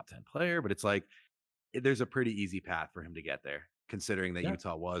candidate, top 10 player, but it's like there's a pretty easy path for him to get there, considering that Yeah.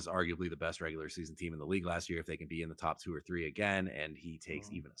 Utah was arguably the best regular season team in the league last year. If they can be in the top 2 or 3 again, and he takes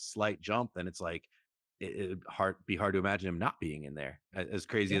Mhm. even a slight jump, then it's like it'd be hard to imagine him not being in there. As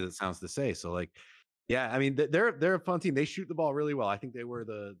crazy Yeah. as it sounds to say. So, like, yeah, I mean, they're a fun team. They shoot the ball really well. I think they were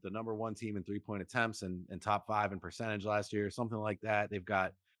the number one team in 3-point attempts and top 5 in percentage last year, something like that. They've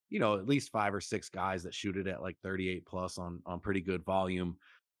got at least 5 or 6 guys that shoot it at like 38 plus on pretty good volume.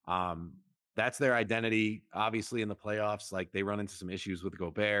 Um, that's their identity. Obviously, in the playoffs, like they run into some issues with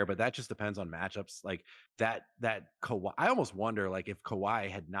Gobert, but that just depends on matchups. Like that Kawhi, I almost wonder like if Kawhi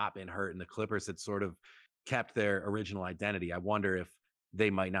had not been hurt and the Clippers had sort of kept their original identity, I wonder if they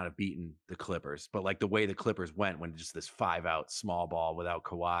might not have beaten the Clippers. But like the way the Clippers went when just this 5-out small ball without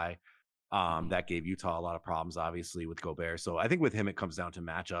Kawhi, Mhm. that gave Utah a lot of problems, obviously, with Gobert. So I think with him, it comes down to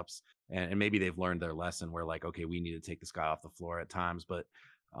matchups, and maybe they've learned their lesson where like, okay, we need to take this guy off the floor at times. But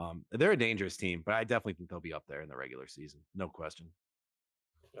they're a dangerous team, but I definitely think they'll be up there in the regular season, no question.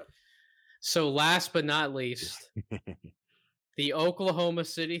 So last but not least, the Oklahoma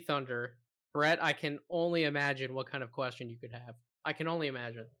City Thunder. Brett, I can only imagine what kind of question you could have. I can only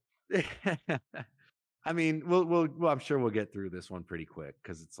imagine. I mean, I'm sure we'll get through this one pretty quick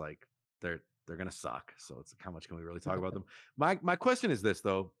because it's like they're gonna suck. So it's like, how much can we really talk about them? My question is this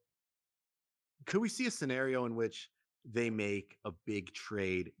though: could we see a scenario in which they make a big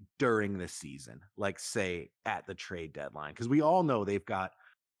trade during the season, like say at the trade deadline? Because we all know they've got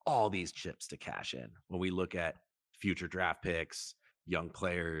all these chips to cash in when we look at future draft picks, young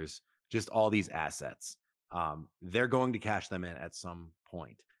players, just all these assets. They're going to cash them in at some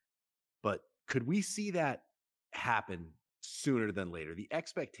point. But could we see that happen sooner than later? The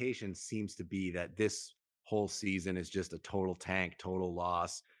expectation seems to be that this whole season is just a total tank, total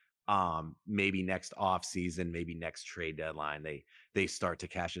loss. Maybe next off season, maybe next trade deadline, they start to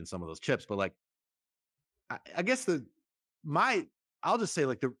cash in some of those chips. But like, I guess my I'll just say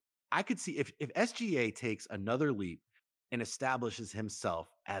like I could see if SGA takes another leap and establishes himself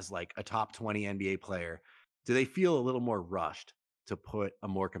as like a top 20 NBA player, do they feel a little more rushed to put a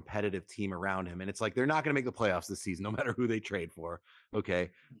more competitive team around him? And it's like they're not going to make the playoffs this season, no matter who they trade for.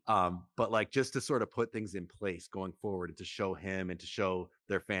 Okay. But like just to sort of put things in place going forward and to show him and to show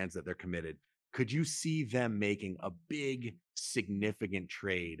their fans that they're committed. Could you see them making a big, significant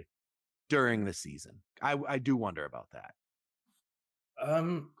trade during the season? I do wonder about that.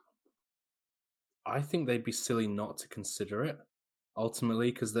 Um, I think they'd be silly not to consider it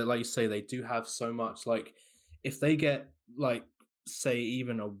ultimately because they, like you say, they do have so much. Like, if they get like, say,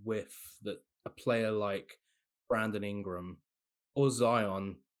 even a whiff that a player like Brandon Ingram or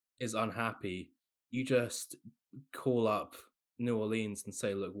Zion is unhappy, you just call up New Orleans and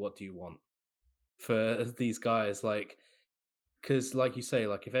say, "Look, what do you want for these guys?" Like, because, like you say,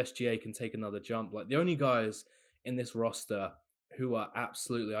 like if SGA can take another jump, like the only guys in this roster who are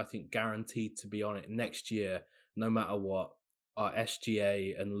absolutely, I think, guaranteed to be on it next year, no matter what, are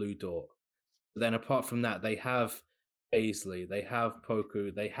SGA and Lou Dort. But then apart from that, they have Paisley, they have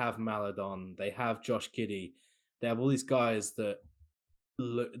Poku, they have Maladon, they have Josh Giddey. They have all these guys that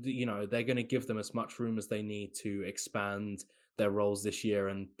they're going to give them as much room as they need to expand their roles this year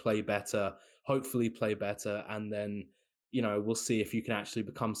and play better, hopefully play better, and then we'll see if you can actually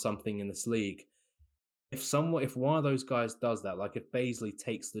become something in this league. If one of those guys does that, like if Baisley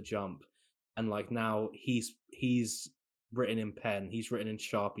takes the jump and like now he's written in pen, he's written in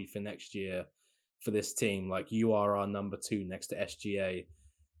Sharpie for next year for this team, like you are our number 2 next to SGA,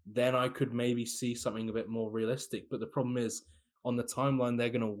 then I could maybe see something a bit more realistic. But the problem is on the timeline they're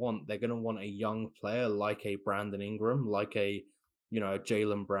gonna want a young player like a Brandon Ingram, like a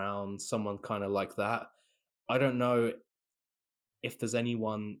Jalen Brown, someone kind of like that. I don't know if there's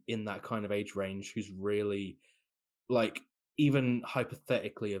anyone in that kind of age range who's really like even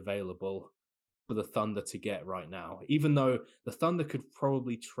hypothetically available for the Thunder to get right now. Even though the Thunder could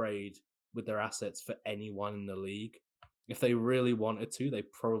probably trade with their assets for anyone in the league. If they really wanted to, they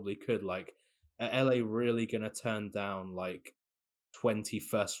probably could. Like, are LA really going to turn down like 20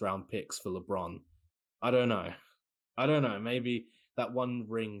 first round picks for LeBron? I don't know. I don't know. Maybe that one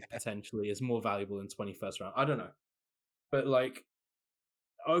ring potentially is more valuable than 21st round. I don't know. But like,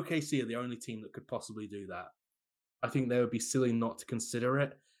 OKC are the only team that could possibly do that. I think they would be silly not to consider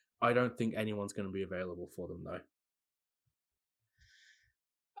it. I don't think anyone's going to be available for them though.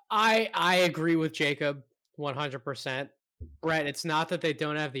 I agree with Jacob 100%. Brett, it's not that they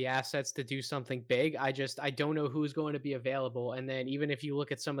don't have the assets to do something big. I don't know who's going to be available. And then even if you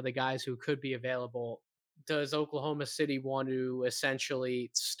look at some of the guys who could be available, does Oklahoma City want to essentially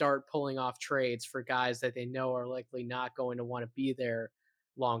start pulling off trades for guys that they know are likely not going to want to be there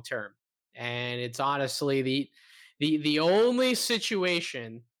long term? And it's honestly the only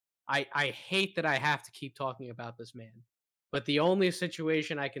situation. I hate that I have to keep talking about this man, but the only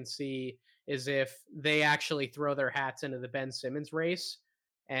situation I can see is if they actually throw their hats into the Ben Simmons race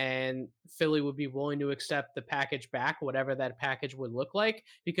and Philly would be willing to accept the package back, whatever that package would look like,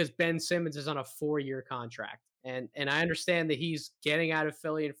 because Ben Simmons is on a 4-year contract. And I understand that he's getting out of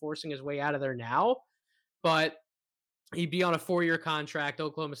Philly and forcing his way out of there now, but he'd be on a 4-year contract.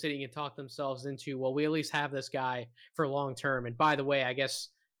 Oklahoma City can talk themselves into, well, we at least have this guy for long term. And by the way, I guess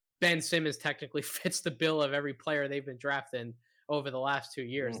Ben Simmons technically fits the bill of every player they've been drafting over the last 2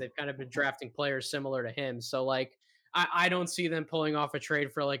 years. They've kind of been drafting players similar to him. So like I don't see them pulling off a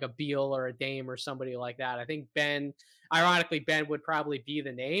trade for like a Beal or a Dame or somebody like that. I think ironically, Ben would probably be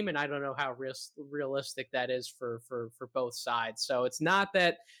the name, and I don't know how realistic that is for both sides. So it's not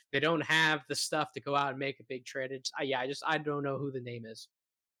that they don't have the stuff to go out and make a big trade. I don't know who the name is.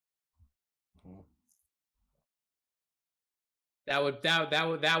 That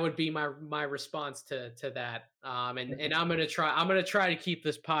would be my response to that. And I'm gonna try to keep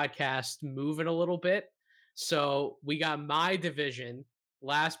this podcast moving a little bit. So we got my division,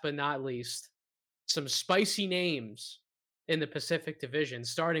 last but not least, some spicy names in the Pacific Division,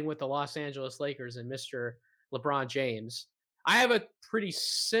 starting with the Los Angeles Lakers and Mr. LeBron James. I have a pretty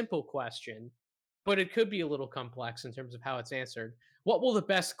simple question, but it could be a little complex in terms of how it's answered. What will the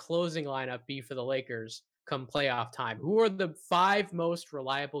best closing lineup be for the Lakers come playoff time? Who are the 5 most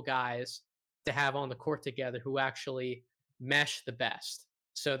reliable guys to have on the court together who actually mesh the best?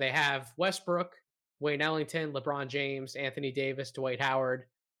 So they have Westbrook, Wayne Ellington, LeBron James, Anthony Davis, Dwight Howard,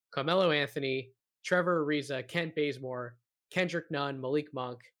 Carmelo Anthony, Trevor Ariza, Kent Bazemore, Kendrick Nunn, Malik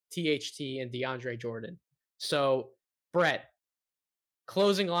Monk, THT, and DeAndre Jordan. So, Brett,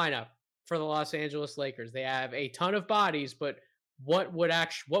 closing lineup for the Los Angeles Lakers. They have a ton of bodies, but what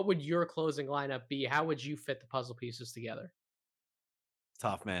would your closing lineup be? How would you fit the puzzle pieces together?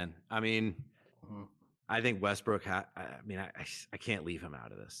 Tough, man. I mean, I think Westbrook. I can't leave him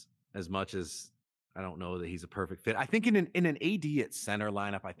out of this. As much as I don't know that he's a perfect fit, I think in an AD at center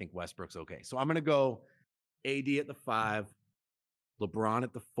lineup, I think Westbrook's okay. So I'm gonna go AD at the 5, LeBron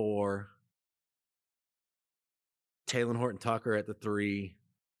at the 4, Talen Horton Tucker at the 3,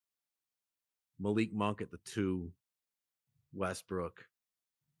 Malik Monk at the 2, Westbrook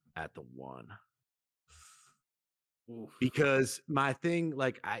at the 1. Oof. Because my thing,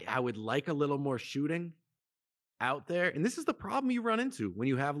 like I would like a little more shooting out there. And this is the problem you run into when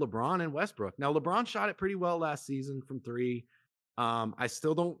you have LeBron and Westbrook. Now, LeBron shot it pretty well last season from 3. I just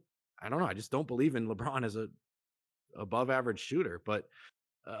don't believe in LeBron as a above average shooter, but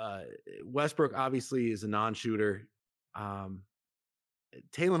Westbrook obviously is a non-shooter. Talen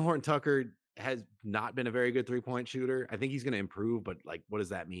Horton Tucker has not been a very good 3-point shooter. I think he's going to improve, but like, what does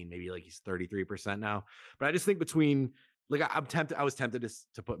that mean? Maybe like he's 33% now. But I just think between like I was tempted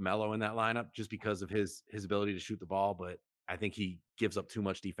to put Melo in that lineup just because of his ability to shoot the ball, but I think he gives up too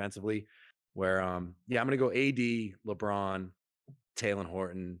much defensively. Where I'm gonna go AD, LeBron, Talen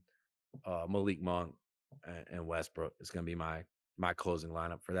Horton, Malik Monk, and Westbrook is gonna be my closing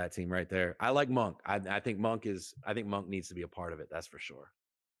lineup for that team right there. I like Monk. I think Monk needs to be a part of it. That's for sure.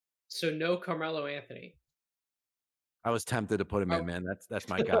 So no Carmelo Anthony. I was tempted to put him in, man. That's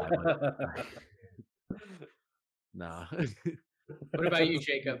my guy. Nah. What about you,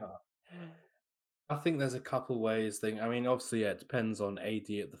 Jacob? I think there's a couple ways. I mean, obviously, it depends on AD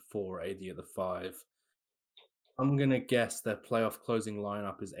at the 4, AD at the 5. I'm gonna guess their playoff closing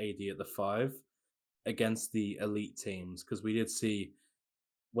lineup is AD at the 5 against the elite teams, because we did see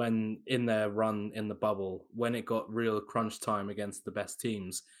when in their run in the bubble, when it got real crunch time against the best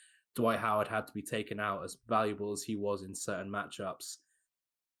teams, Dwight Howard had to be taken out, as valuable as he was in certain matchups.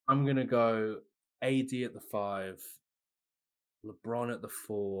 I'm going to go AD at the 5, LeBron at the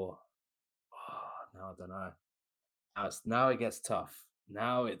 4. Oh, no, I don't know. Now it gets tough.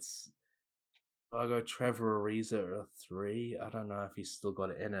 Now it's, do I go Trevor Ariza at a 3? I don't know if he's still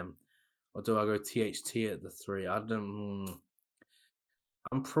got it in him. Or do I go THT at the 3? I'm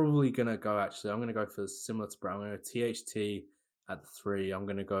probably going to go, I'm going to go for similar to Brown. I'm going to go THT at the 3. I'm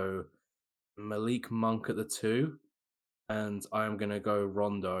going to go Malik Monk at the 2. And I'm going to go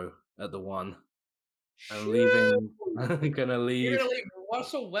Rondo at the 1. I'm Shoo! leaving. I'm gonna You're leave. gonna leave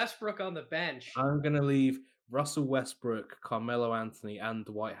Russell Westbrook on the bench. I'm gonna leave Russell Westbrook, Carmelo Anthony, and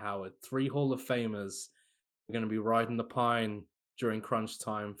Dwight Howard, three Hall of Famers. Are gonna be riding the pine during crunch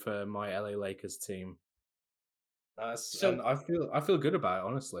time for my LA Lakers team. So And I feel good about it.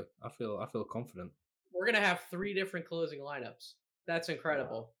 Honestly, I feel confident. we're gonna have 3 different closing lineups. That's Wow.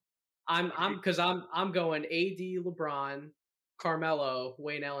 incredible. I'm going AD, LeBron, Carmelo,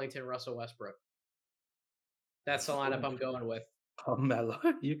 Wayne Ellington, Russell Westbrook. That's the lineup I'm going with. Carmelo,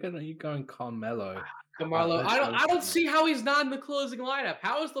 you're going Carmelo. Carmelo, Let's I go. don't see how he's not in the closing lineup.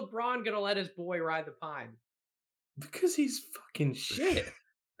 How is LeBron gonna let his boy ride the pine? Because he's fucking shit.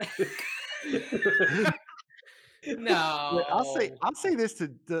 Look, No. I'll say this to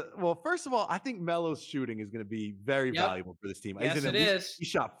the well, first of all, I think Melo's shooting is going to be very Yep. valuable for this team. Yes, it He is.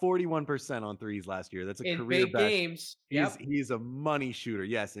 shot 41% on threes last year. That's a In career big best. games. Yep. He's a money shooter,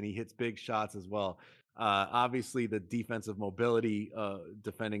 yes, and he hits big shots as well. Obviously, the defensive mobility,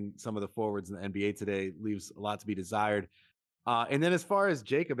 defending some of the forwards in the NBA today, leaves a lot to be desired. And then as far as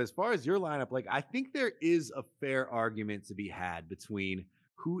Jacob, as far as your lineup, like I think there is a fair argument to be had between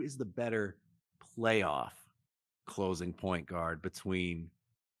who is the better playoff closing point guard between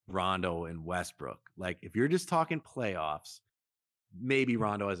Rondo and Westbrook. Like if you're just talking playoffs, maybe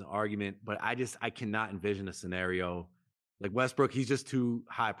Rondo has an argument, but I cannot envision a scenario like Westbrook. He's just too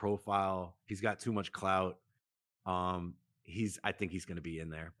high profile. He's got too much clout. I think he's going to be in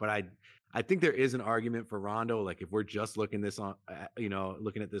there, but I think there is an argument for Rondo. Like if we're just looking this on,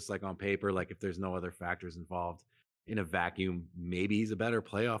 looking at this like on paper, like if there's no other factors involved in a vacuum, maybe he's a better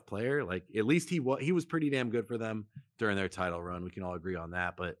playoff player. Like at least he was pretty damn good for them during their title run. We can all agree on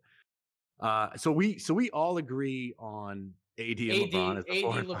that. But so we all agree on AD and LeBron as the AD,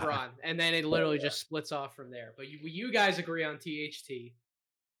 4 and 5, LeBron, and then it literally just splits off from there. But you guys agree on THT.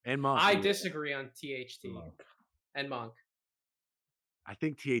 and Monk. I disagree on THT Monk. and Monk. I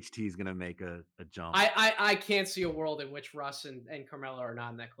think THT is going to make a jump. I can't see a world in which Russ and Carmelo are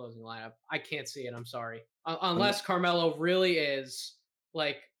not in that closing lineup. I can't see it. I'm sorry. Unless Carmelo really is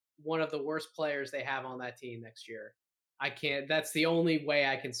like one of the worst players they have on that team next year. I can't. That's the only way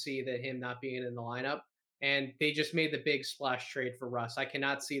I can see that him not being in the lineup. And they just made the big splash trade for Russ. I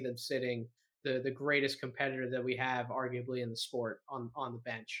cannot see them sitting the greatest competitor that we have, arguably in the sport, on the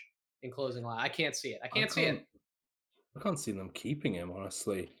bench in closing line. I can't see it. I I can't see it. I can't see them keeping him,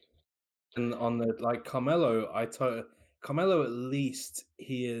 honestly. And on the like Carmelo, Carmelo at least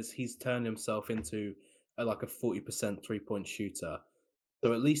he's turned himself into like a 40% 3-point shooter.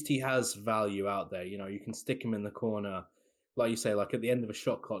 So at least he has value out there. You know, you can stick him in the corner, like you say, like at the end of a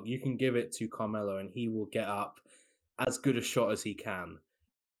shot clock, you can give it to Carmelo and he will get up as good a shot as he can.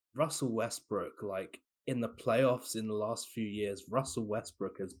 Russell Westbrook, like in the playoffs in the last few years, Russell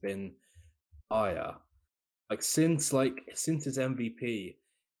Westbrook has been fire. Since his MVP,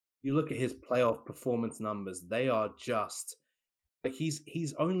 you look at his playoff performance numbers, they are just like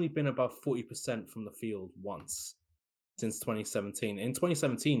he's only been above 40% from the field once since 2017. In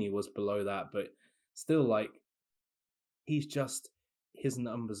 2017 he was below that, but still like he's just his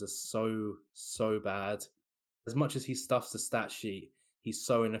numbers are so bad. As much as he stuffs the stat sheet, he's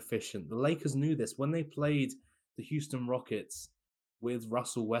so inefficient. The Lakers knew this when they played the Houston Rockets with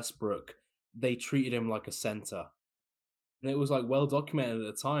Russell Westbrook. They treated him like a center. And it was like well documented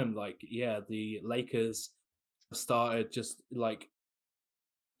at the time. Like, yeah, the Lakers started just like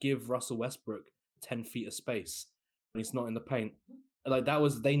give Russell Westbrook 10 feet of space when he's not in the paint. Like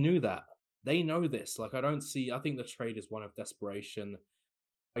they knew that. They know this. Like, I think the trade is one of desperation.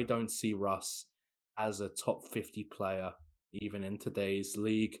 I don't see Russ as a top 50 player, even in today's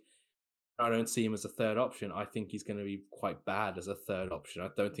league. I don't see him as a third option. I think he's going to be quite bad as a third option. I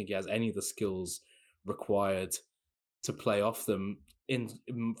don't think he has any of the skills required to play off them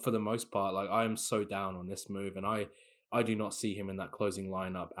for the most part. Like I am so down on this move, and I do not see him in that closing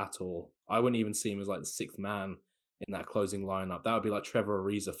lineup at all. I wouldn't even see him as like the sixth man in that closing lineup. That would be like Trevor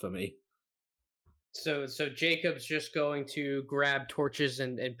Ariza for me. So Jacob's just going to grab torches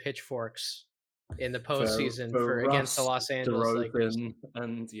and pitchforks in the postseason for against the Los Angeles Lakers.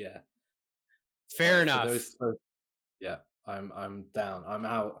 And yeah, fair enough. Yeah, I'm down. I'm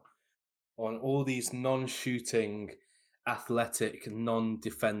out on all these non-shooting, athletic,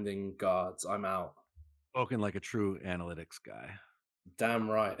 non-defending guards. I'm out. Spoken like a true analytics guy. Damn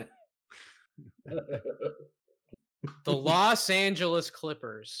right. The Los Angeles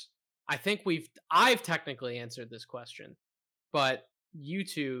Clippers. I think I've technically answered this question, but you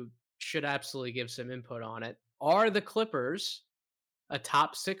two should absolutely give some input on it. Are the Clippers a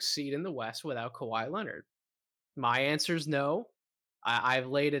top 6 seed in the West without Kawhi Leonard? My answer is no. I've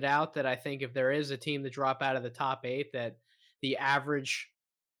laid it out that I think if there is a team to drop out of the top 8, that the average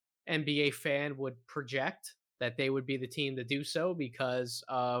NBA fan would project that they would be the team to do so because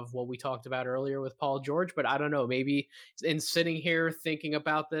of what we talked about earlier with Paul George. But I don't know. Maybe in sitting here thinking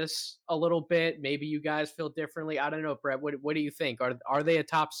about this a little bit, maybe you guys feel differently. I don't know, Brett. What do you think? Are they a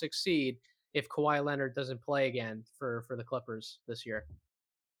top 6 seed if Kawhi Leonard doesn't play again for the Clippers this year?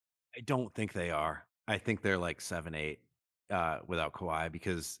 I don't think they are. I think they're like 7, 8 without Kawhi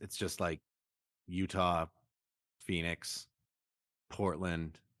because it's just like Utah, Phoenix,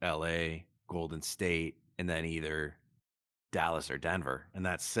 Portland, LA, Golden State, and then either Dallas or Denver, and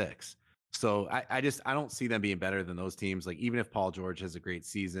that's 6. So I don't see them being better than those teams. Like even if Paul George has a great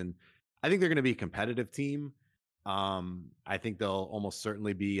season, I think they're going to be a competitive team. I think they'll almost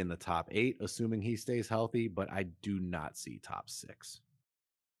certainly be in the top 8, assuming he stays healthy, but I do not see top 6.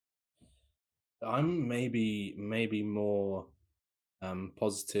 I'm maybe more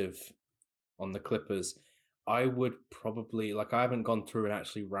positive on the Clippers. I would probably like I haven't gone through and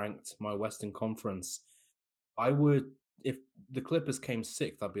actually ranked my Western Conference. I would if the Clippers came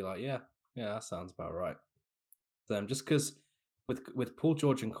 6th, I'd be like, yeah, that sounds about right. Them just because with Paul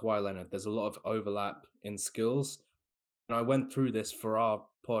George and Kawhi Leonard, there's a lot of overlap in skills. And I went through this for our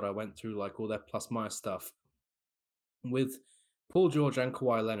pod. I went through like all their plus minus stuff. With Paul George and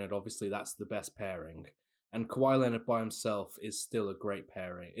Kawhi Leonard, obviously that's the best pairing. And Kawhi Leonard by himself is still a great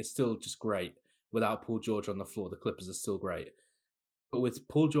pairing. It's still just great. Without Paul George on the floor, the Clippers are still great. But with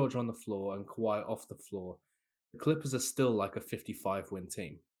Paul George on the floor and Kawhi off the floor, the Clippers are still like a 55-win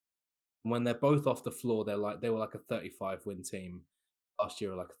team. And when they're both off the floor, they were like a 35-win team last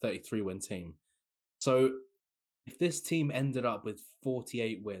year, or like a 33-win team. So if this team ended up with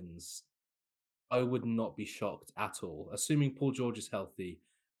 48 wins, I would not be shocked at all. Assuming Paul George is healthy,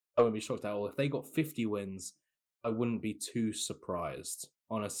 I wouldn't be shocked at all. If they got 50 wins, I wouldn't be too surprised,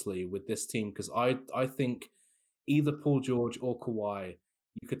 honestly, with this team because I think either Paul George or Kawhi,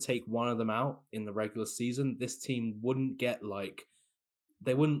 you could take one of them out in the regular season. This team wouldn't get like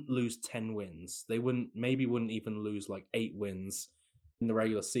they wouldn't lose 10 wins. They wouldn't even lose like 8 wins in the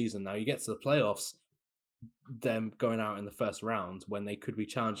regular season. Now you get to the playoffs, them going out in the first round when they could be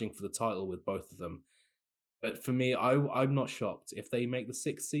challenging for the title with both of them. But for me, I'm not shocked. If they make the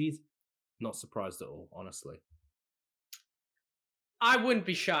 6th seed, not surprised at all, honestly. I wouldn't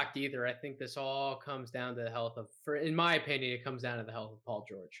be shocked either. I think this all comes down to the health of, in my opinion, it comes down to the health of Paul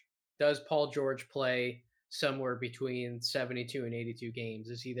George. Does Paul George play somewhere between 72 and 82 games?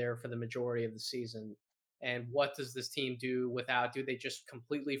 Is he there for the majority of the season? And what does this team do without? Do they just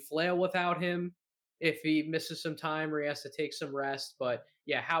completely flail without him if he misses some time or he has to take some rest? But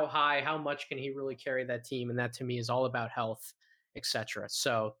yeah, how much can he really carry that team? And that to me is all about health, etc.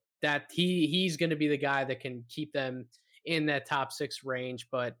 So that he's going to be the guy that can keep them in that top 6 range.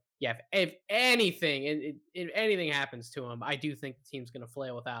 But yeah, if anything, if anything happens to him, I do think the team's going to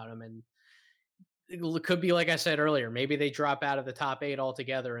flail without him. And it could be like I said earlier, maybe they drop out of the top 8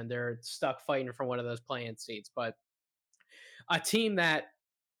 altogether and they're stuck fighting for one of those play-in seats. But a team that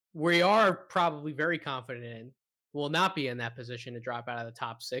we are probably very confident in will not be in that position to drop out of the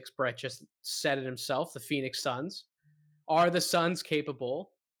top 6. Brett just said it himself. The Phoenix Suns. Are the Suns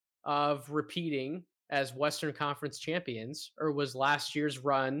capable of repeating as Western Conference champions, or was last year's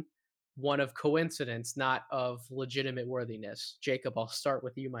run one of coincidence, not of legitimate worthiness? Jacob, I'll start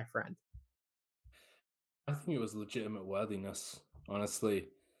with you, my friend. I think it was legitimate worthiness, honestly.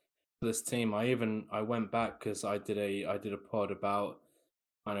 For this team, I went back because I did a pod about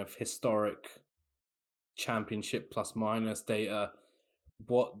kind of historic championship plus minus data,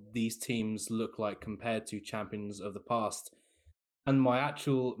 what these teams look like compared to champions of the past. And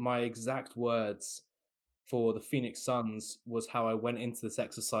my exact words for the Phoenix Suns was how I went into this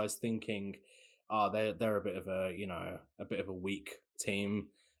exercise thinking, they're a bit of a weak team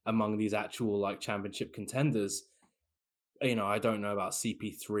among these actual like championship contenders. I don't know about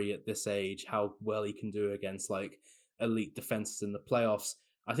CP3 at this age, how well he can do against like elite defenses in the playoffs.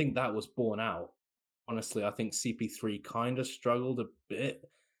 I think that was borne out. Honestly, I think CP3 kind of struggled a bit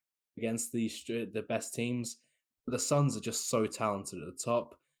against the best teams. But the Suns are just so talented at the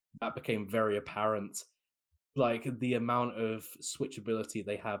top. That became very apparent. Like the amount of switchability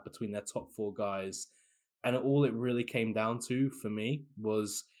they have between their top 4 guys. And all it really came down to for me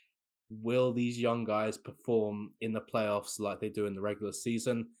was, will these young guys perform in the playoffs like they do in the regular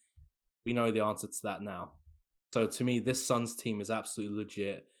season? We know the answer to that now. So to me, this Suns team is absolutely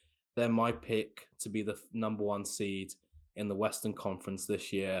legit. They're my pick to be the number 1 seed in the Western Conference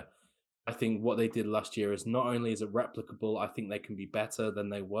this year. I think what they did last year is not only is it replicable, I think they can be better than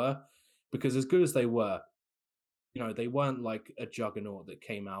they were. Because as good as they were, they weren't like a juggernaut that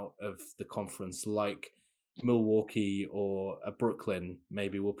came out of the conference like Milwaukee or a Brooklyn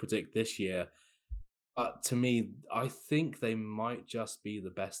maybe will predict this year. But to me, I think they might just be the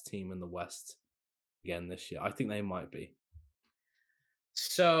best team in the West again this year. I think they might be.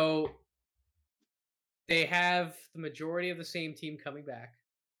 So they have the majority of the same team coming back.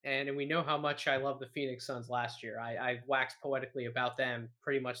 And we know how much I love the Phoenix Suns last year. I waxed poetically about them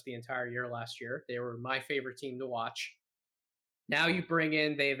pretty much the entire year last year. They were my favorite team to watch. Now you bring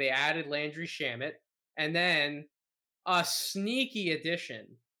in they added Landry Shamet, and then a sneaky addition,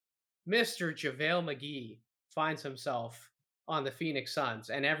 Mr. JaVale McGee finds himself on the Phoenix Suns,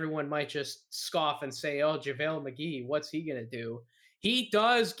 and everyone might just scoff and say, "Oh, JaVale McGee, what's he gonna do?" He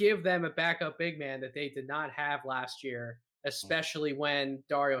does give them a backup big man that they did not have last year, especially when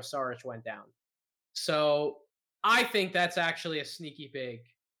Dario Saric went down. So I think that's actually a sneaky big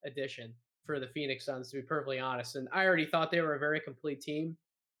addition for the Phoenix Suns, to be perfectly honest. And I already thought they were a very complete team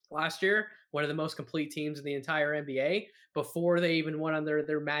last year, one of the most complete teams in the entire NBA before they even went on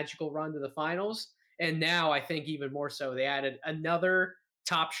their magical run to the finals. And now I think even more so. They added another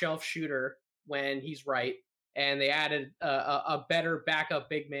top shelf shooter when he's right, and they added a better backup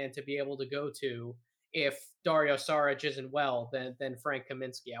big man to be able to go to if Dario Saric isn't well than Frank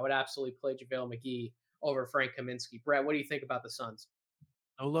Kaminsky. I would absolutely play JaVale McGee over Frank Kaminsky. Brett, what do you think about the Suns?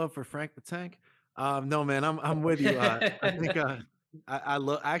 No love for Frank the Tank. No, man, I'm with you. I think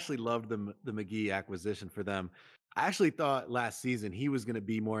I actually loved the McGee acquisition for them. I actually thought last season he was going to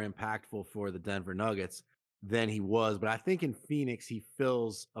be more impactful for the Denver Nuggets than he was, but I think in Phoenix he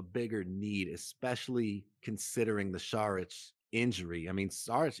fills a bigger need, especially considering the Saric injury. I mean,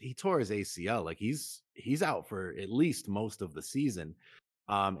 Saric, he tore his ACL, like he's out for at least most of the season.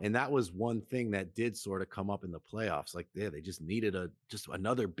 And that was one thing that did sort of come up in the playoffs. Like, yeah, they just needed just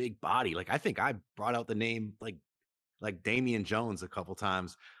another big body. Like, I think I brought out the name like Damian Jones a couple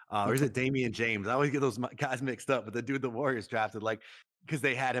times, or is it Damian James? I always get those guys mixed up. But the dude the Warriors drafted, like, because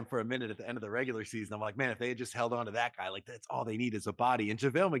they had him for a minute at the end of the regular season. I'm like, man, if they had just held on to that guy, like that's all they need is a body. And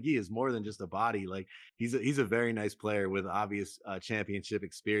JaVale McGee is more than just a body. Like he's a very nice player with obvious championship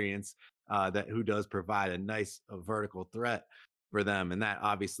experience that who does provide a nice vertical threat for them. And that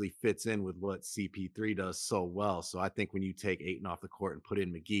obviously fits in with what CP3 does so well. So I think when you take Aiton off the court and put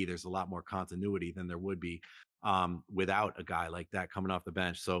in McGee, there's a lot more continuity than there would be without a guy like that coming off the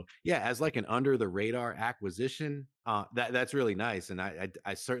bench. So yeah, as like an under the radar acquisition, that's really nice. And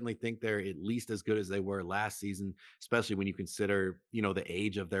I certainly think they're at least as good as they were last season, especially when you consider, the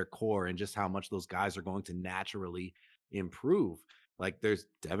age of their core and just how much those guys are going to naturally improve. Like there's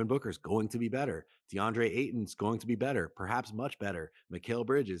Devin Booker's going to be better. DeAndre Ayton's going to be better, perhaps much better. Mikal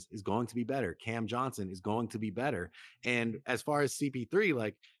Bridges is going to be better. Cam Johnson is going to be better. And as far as CP3,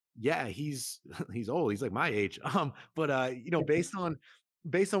 like, yeah, he's he's old. He's like my age. But based on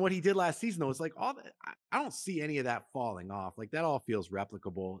what he did last season, though, it's like I don't see any of that falling off. Like that all feels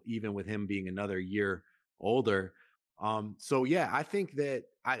replicable, even with him being another year older. So yeah, I think that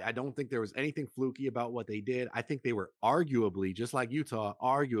I don't think there was anything fluky about what they did. I think they were arguably, just like Utah,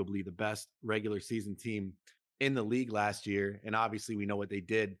 arguably the best regular season team in the league last year. And obviously we know what they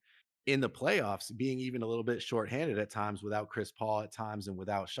did in the playoffs, being even a little bit shorthanded at times without Chris Paul at times and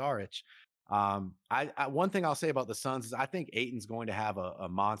without Saric. I one thing I'll say about the Suns is I think Aiton's going to have a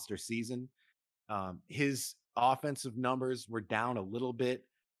monster season. His offensive numbers were down a little bit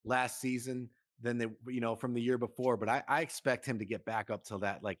last season than they, from the year before, but I expect him to get back up to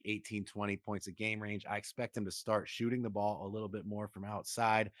that like 18, 20 points a game range. I expect him to start shooting the ball a little bit more from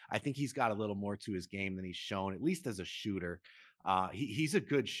outside. I think he's got a little more to his game than he's shown, at least as a shooter. He's a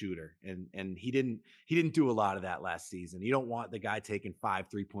good shooter, and he didn't do a lot of that last season. You don't want the guy taking 5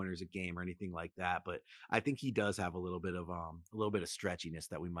 3-pointers a game or anything like that, but I think he does have a little bit of stretchiness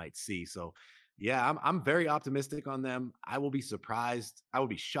that we might see. So yeah, I'm very optimistic on them. I will be surprised. I would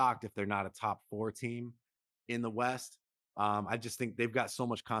be shocked if they're not a top 4 team in the West. I just think they've got so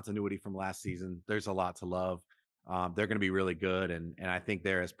much continuity from last season. There's a lot to love. They're going to be really good, and I think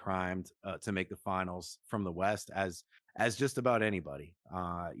they're as primed to make the finals from the West as just about anybody.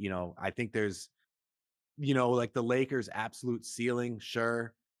 I think there's like the Lakers' absolute ceiling,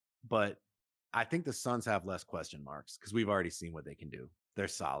 sure, but I think the Suns have less question marks because we've already seen what they can do. They're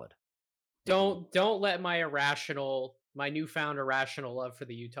solid. Don't let my newfound irrational love for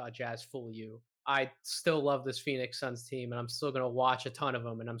the Utah Jazz fool you. I still love this Phoenix Suns team, and I'm still gonna watch a ton of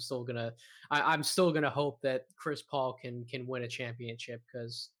them, and I'm still gonna hope that Chris Paul can win a championship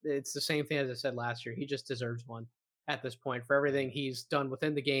because it's the same thing as I said last year. He just deserves one at this point for everything he's done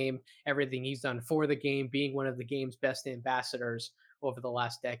within the game, everything he's done for the game, being one of the game's best ambassadors. over the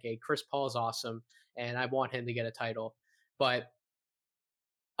last decade. Chris Paul is awesome, and I want him to get a title. But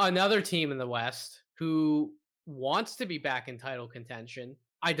another team in the West who wants to be back in title contention,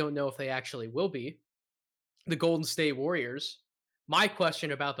 I don't know if they actually will be, the Golden State Warriors. My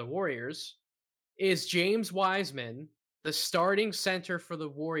question about the Warriors is James Wiseman the starting center for the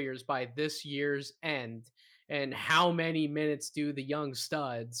Warriors by this year's end? And how many minutes do the young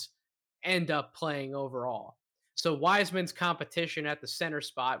studs end up playing overall? So Wiseman's competition at the center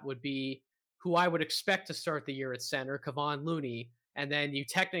spot would be who I would expect to start the year at center, Kevon Looney. And then you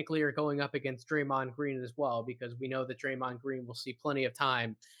technically are going up against Draymond Green as well, because we know that Draymond Green will see plenty of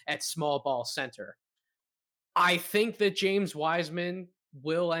time at small ball center. I think that James Wiseman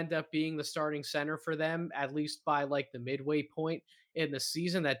will end up being the starting center for them, at least by like the midway point in the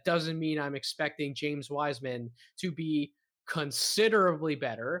season. That doesn't mean I'm expecting James Wiseman to be considerably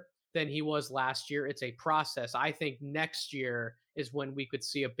better than he was last year. It's a process. I think next year is when we could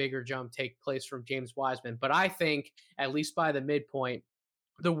see a bigger jump take place from James Wiseman. But I think, at least by the midpoint,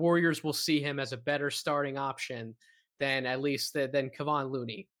 the Warriors will see him as a better starting option than at least than Kevon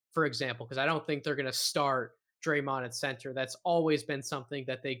Looney, for example, because I don't think they're going to start Draymond at center. That's always been something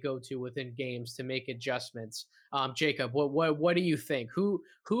that they go to within games to make adjustments. Jacob, what do you think? Who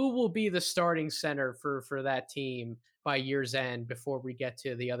will be the starting center for that team by year's end before we get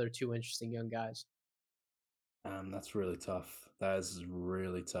to the other two interesting young guys? That's really tough. That is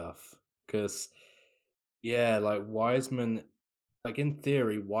really tough because, yeah, like Wiseman, like in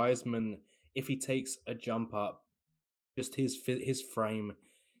theory, Wiseman, if he takes a jump up, just his frame,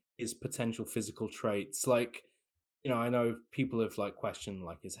 his potential physical traits, like I know people have like questioned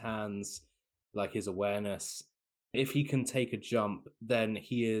like his hands, like his awareness. If he can take a jump, then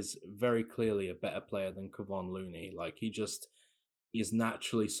he is very clearly a better player than Kevon Looney. Like he is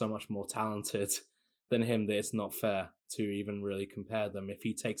naturally so much more talented than him that it's not fair to even really compare them. If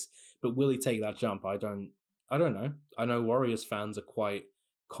he takes, but will he take that jump? I don't know. I know Warriors fans are quite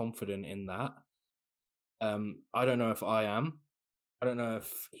confident in that. I don't know if I am. I don't know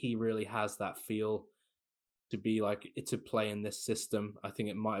if he really has that feel to be like to play in this system. I think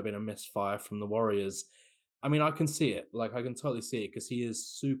it might have been a misfire from the Warriors. I mean, I can see it. Like I can totally see it because he is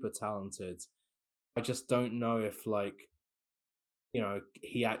super talented. I just don't know if like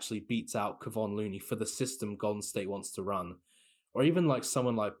he actually beats out Kevon Looney for the system Golden State wants to run, or even like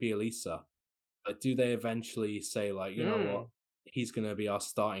someone like Bielisa. Like, do they eventually say like, you know what, Hmm. he's going to be our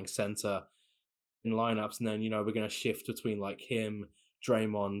starting center in lineups, and then we're going to shift between like him,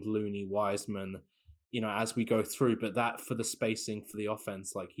 Draymond, Looney, Wiseman, as we go through. But that for the spacing for the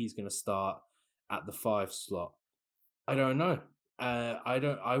offense, like he's going to start at the 5 slot. I don't know. I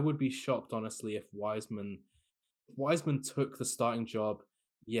don't. I would be shocked honestly if Wiseman took the starting job.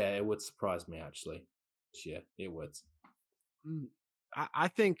 Yeah, it would surprise me actually. Yeah, it would. Mm, I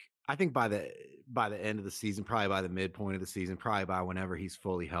think by the end of the season, probably by the midpoint of the season, probably by whenever he's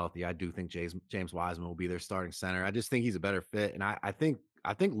fully healthy, I do think James Wiseman will be their starting center. I just think he's a better fit, and I think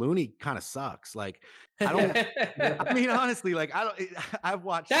Looney kind of sucks. Like I don't. I mean, honestly, like I don't. I've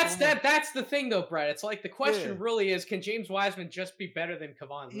watched so much. That's the thing though, Brett. It's like the Yeah, question really is, can James Wiseman just be better than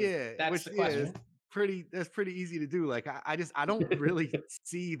Kevon Looney? yeah, That's which the yeah, is question. pretty. That's pretty easy to do. Like I don't really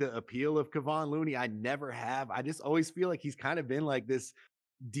see the appeal of Kevon Looney. I never have. I just always feel like he's kind of been like this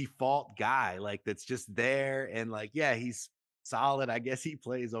default guy, like that's just there, and like yeah, he's solid. I guess he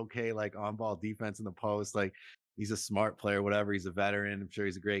plays okay, like on ball defense in the post. Like he's a smart player, whatever. He's a veteran. I'm sure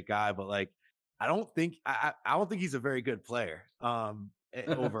he's a great guy, but like I don't think he's a very good player.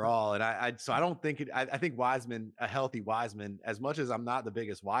 Overall, and so I don't think it. I think Wiseman, a healthy Wiseman, as much as I'm not the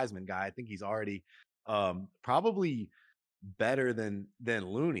biggest Wiseman guy, I think he's already probably better than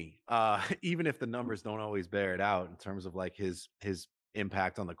Looney, even if the numbers don't always bear it out in terms of like his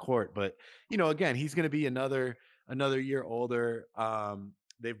impact on the court. But again, he's going to be another year older.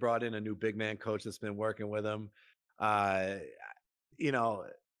 They've brought in a new big man coach that's been working with him. Uh, you know,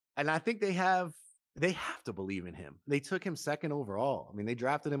 and I think they have to believe in him. They took him second overall. I mean, they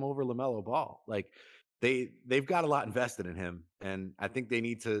drafted him over LaMelo Ball. Like they've got a lot invested in him, and I think they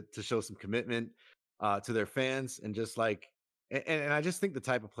need to show some commitment to their fans and just like and I just think the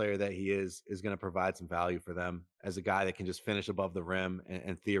type of player that he is going to provide some value for them as a guy that can just finish above the rim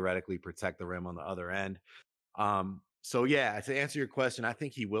and theoretically protect the rim on the other end. So yeah, to answer your question, I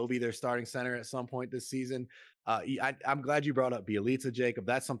think he will be their starting center at some point this season. I'm glad you brought up Bielitsa, Jacob.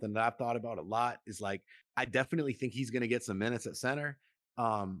 That's something that I've thought about a lot. Is like I definitely think he's going to get some minutes at center.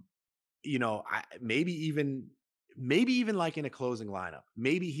 Um, maybe even like in a closing lineup,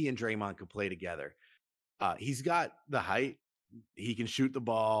 maybe he and Draymond could play together. He's got the height. He can shoot the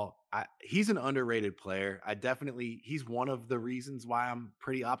ball. He's an underrated player. He's one of the reasons why I'm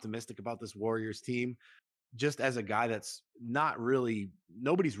pretty optimistic about this Warriors team. Just as a guy that's not really,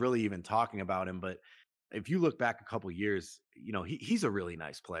 nobody's really even talking about him. But if you look back a couple years, he's a really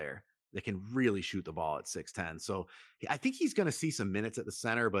nice player that can really shoot the ball at 6'10. So I think he's going to see some minutes at the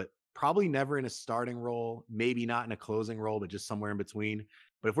center, but probably never in a starting role, maybe not in a closing role, but just somewhere in between.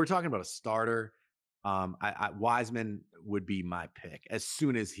 But if we're talking about a starter, Wiseman would be my pick as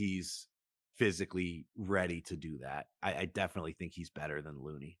soon as he's physically ready to do that. I definitely think he's better than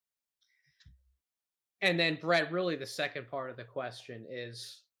Looney. And then, Brett, really the second part of the question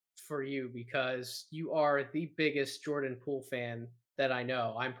is for you because you are the biggest Jordan Poole fan that I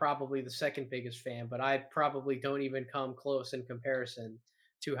know. I'm probably the second biggest fan, but I probably don't even come close in comparison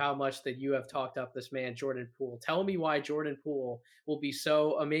to how much that you have talked up this man, Jordan Poole. Tell me why Jordan Poole will be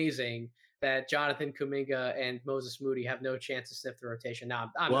so amazing that Jonathan Kuminga and Moses Moody have no chance to sniff the rotation. No,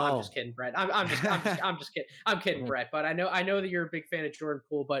 I'm just kidding, Brett. I'm just kidding. I'm kidding, Brett. But I know that you're a big fan of Jordan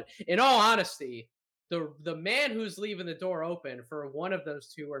Poole. But in all honesty, the man who's leaving the door open for one of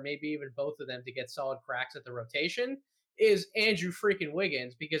those two, or maybe even both of them, to get solid cracks at the rotation is Andrew freaking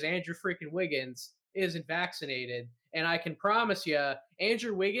Wiggins, because Andrew freaking Wiggins isn't vaccinated. And I can promise you,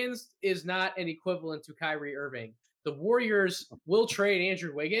 Andrew Wiggins is not an equivalent to Kyrie Irving. The Warriors will trade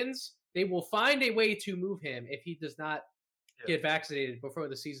Andrew Wiggins. They will find a way to move him if he does not get vaccinated before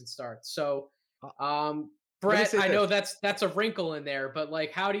the season starts. So, Brett, I know that's a wrinkle in there, but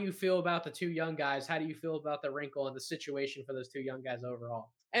like, how do you feel about the two young guys? How do you feel about the wrinkle and the situation for those two young guys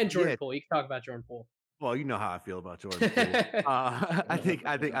overall? And Jordan Poole. You can talk about Jordan Poole. Well, you know how I feel about Jordan Poole. I think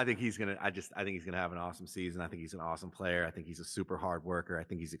he's gonna. I think he's gonna have an awesome season. I think he's an awesome player. I think he's a super hard worker. I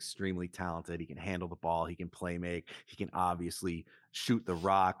think he's extremely talented. He can handle the ball. He can play make. He can obviously shoot the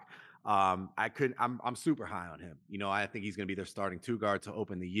rock. I'm super high on him. I think he's going to be their starting two guard to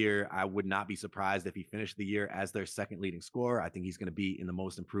open the year. I would not be surprised if he finished the year as their second leading scorer. I think he's going to be in the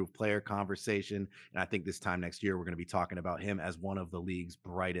most improved player conversation. And I think this time next year, we're going to be talking about him as one of the league's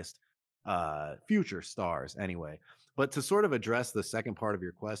brightest future stars anyway. But to sort of address the second part of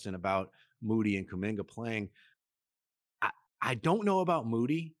your question about Moody and Kuminga playing, I don't know about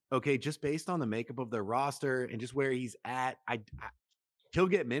Moody. Okay. Just based on the makeup of their roster and just where he's at, he'll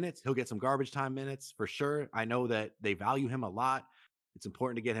get minutes. He'll get some garbage time minutes for sure. I know that they value him a lot. It's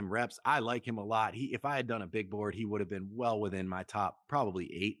important to get him reps. I like him a lot. If I had done a big board, he would have been well within my top probably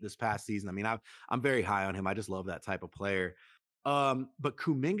 8 this past season. I mean, I'm very high on him. I just love that type of player. But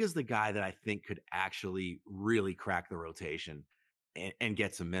Kuminga's the guy that I think could actually really crack the rotation and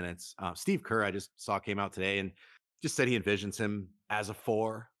get some minutes. Steve Kerr, I just saw, came out today and just said he envisions him as a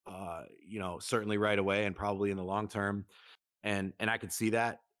 4, certainly right away and probably in the long term. And I could see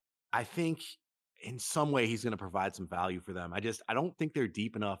that. I think in some way he's going to provide some value for them. I don't think they're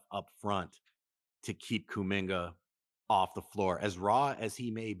deep enough up front to keep Kuminga off the floor. As raw as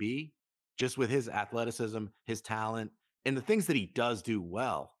he may be, just with his athleticism, his talent, and the things that he does do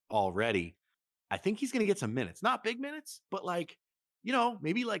well already, I think he's going to get some minutes. Not big minutes, but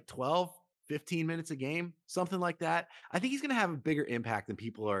maybe like 12, 15 minutes a game, something like that. I think he's going to have a bigger impact than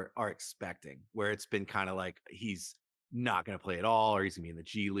people are expecting, where it's been kind of like he's not going to play at all, or he's going to be in the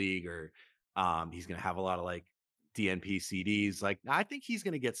G League, or he's going to have a lot of like DNP CDs. Like, I think he's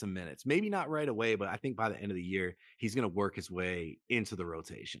going to get some minutes. Maybe not right away, but I think by the end of the year, he's going to work his way into the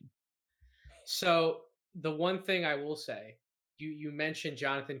rotation. So the one thing I will say, you mentioned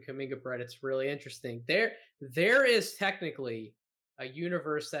Jonathan Kuminga, Brett. It's really interesting. There is technically a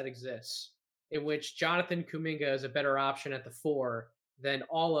universe that exists in which Jonathan Kuminga is a better option at the 4 than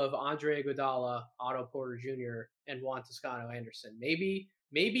all of Andre Iguodala, Otto Porter Jr., and Juan Toscano Anderson.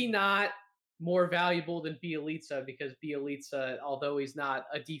 Maybe not more valuable than Bjelica, because Bjelica, although he's not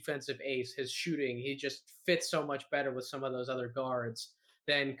a defensive ace, his shooting, he just fits so much better with some of those other guards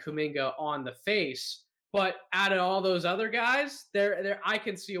than Kuminga on the face. But out of all those other guys, I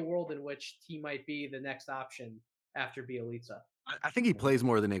can see a world in which he might be the next option after Bjelica. I think he plays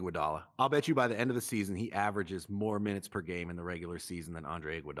more than Iguodala. I'll bet you by the end of the season, he averages more minutes per game in the regular season than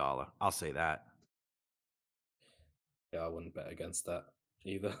Andre Iguodala. I'll say that. Yeah, I wouldn't bet against that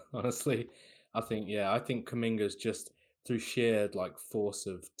either, honestly. I think Kuminga's just through sheer like force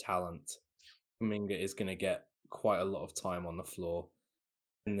of talent. Kuminga is going to get quite a lot of time on the floor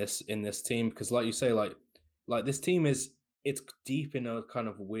in this team, because like you say, like this team it's deep in a kind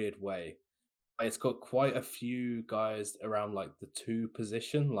of weird way. It's got quite a few guys around like the 2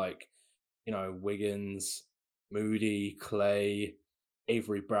 position, like, Wiggins, Moody, Clay,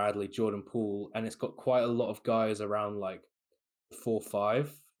 Avery Bradley, Jordan Poole, and it's got quite a lot of guys around like 4-5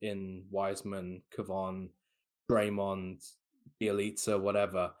 in Wiseman, Kevon, Draymond, Bielitsa,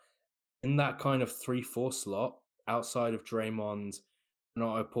 whatever. In that kind of 3-4 slot, outside of Draymond and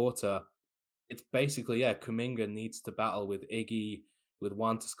Otto Porter, it's basically, yeah, Kuminga needs to battle with Iggy, with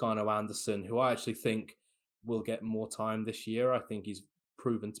Juan Toscano Anderson, who I actually think will get more time this year. I think he's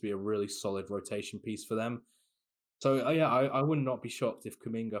proven to be a really solid rotation piece for them. So yeah, I would not be shocked if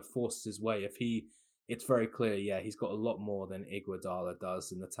Kuminga forces his way. It's very clear, yeah, he's got a lot more than Iguodala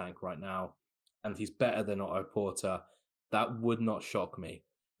does in the tank right now, and he's better than Otto Porter. That would not shock me.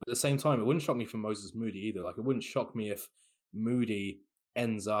 But at the same time, it wouldn't shock me for Moses Moody either. Like, it wouldn't shock me if Moody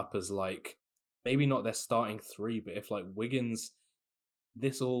ends up as like maybe not their starting three, but if like Wiggins,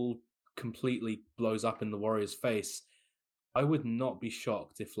 this all completely blows up in the Warriors' face, I would not be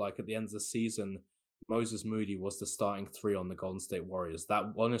shocked if, like, at the end of the season, Moses Moody was the starting three on the Golden State Warriors.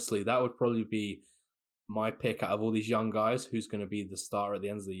 That honestly, that would probably be my pick out of all these young guys. Who's going to be the star at the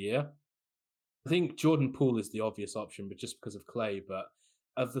end of the year? I think Jordan Poole is the obvious option, but just because of Clay. But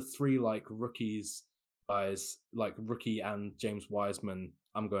of the three, like, rookies, guys, like rookie and James Wiseman,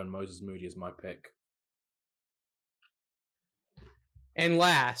 I'm going Moses Moody as my pick. And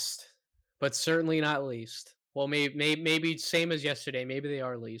last, but certainly not least, well, maybe same as yesterday. Maybe they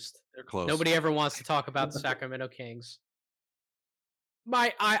are least. They're close. Nobody ever wants to talk about the Sacramento Kings.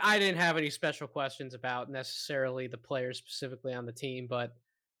 I didn't have any special questions about necessarily the players specifically on the team, but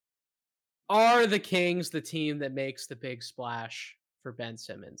are the Kings the team that makes the big splash for Ben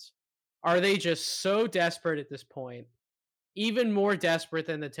Simmons? Are they just so desperate at this point, even more desperate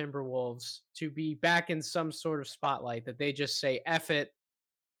than the Timberwolves, to be back in some sort of spotlight that they just say, F it,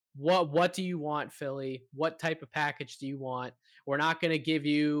 what do you want, Philly? What type of package do you want? We're not going to give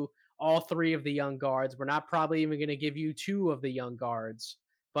you all three of the young guards. We're not probably even going to give you two of the young guards,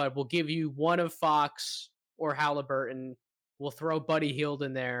 but we'll give you one of Fox or Halliburton. We'll throw Buddy Hield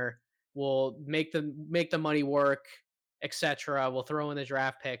in there. We'll make the money work, etc. We'll throw in the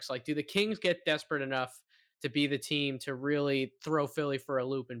draft picks. Like, do the Kings get desperate enough to be the team to really throw Philly for a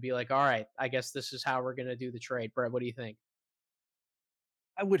loop and be like, all right, I guess this is how we're going to do the trade? Brett, what do you think?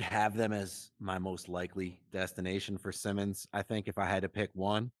 I would have them as my most likely destination for Simmons. I think if I had to pick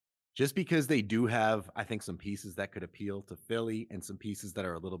one, just because they do have, I think, some pieces that could appeal to Philly and some pieces that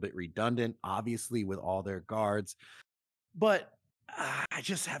are a little bit redundant, obviously, with all their guards. But I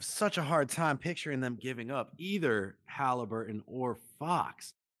just have such a hard time picturing them giving up either Halliburton or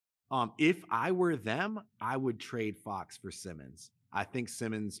Fox. If I were them, I would trade Fox for Simmons. I think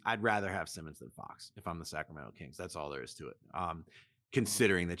Simmons, I'd rather have Simmons than Fox if I'm the Sacramento Kings. That's all there is to it.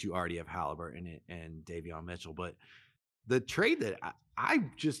 Considering that you already have Halliburton and Davion Mitchell. But the trade that I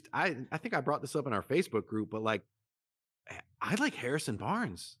think I brought this up in our Facebook group, but like, I like Harrison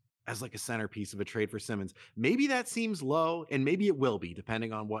Barnes as like a centerpiece of a trade for Simmons. Maybe that seems low, and maybe it will be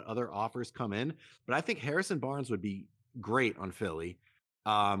depending on what other offers come in. But I think Harrison Barnes would be great on Philly.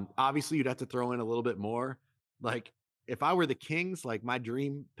 Obviously, you'd have to throw in a little bit more. Like, if I were the Kings, like my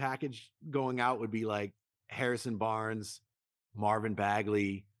dream package going out would be like Harrison Barnes, Marvin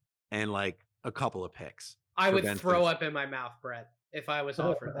Bagley, and like a couple of picks. I would throw up in my mouth, Brett, if I was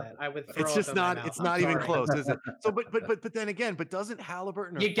offered that. I would throw it's just up not in my mouth. it's not even close, is it? So but then again, but doesn't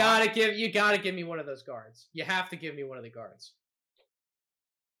Halliburton or you gotta give me one of those guards. You have to give me one of the guards.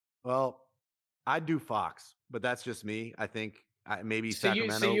 Well, I'd do Fox, but that's just me. I think maybe so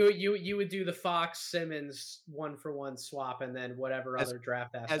Sacramento. You would do the Fox Simmons 1-for-1 swap, and then whatever other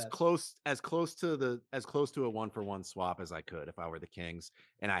draft assets. As close to a 1-for-1 swap as I could if I were the Kings,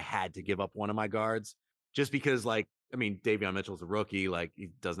 and I had to give up one of my guards, just because, like, I mean, Davion Mitchell's a rookie, like he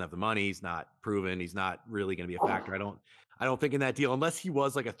doesn't have the money, he's not proven, he's not really going to be a factor. I don't think in that deal, unless he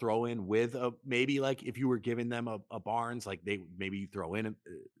was like a throw in with a, maybe like if you were giving them a Barnes, like they maybe throw in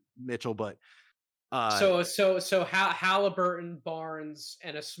Mitchell, but so Halliburton, Barnes,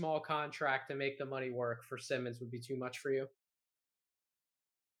 and a small contract to make the money work for Simmons would be too much for you?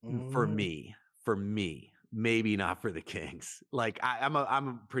 For me, maybe not for the Kings. Like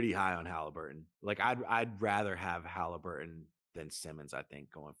I'm pretty high on Halliburton. Like I'd rather have Halliburton than Simmons, I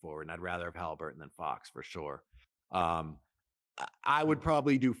think, going forward, and I'd rather have Halliburton than Fox for sure. I would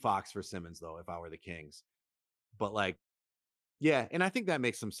probably do Fox for Simmons though if I were the Kings, but like. Yeah, and I think that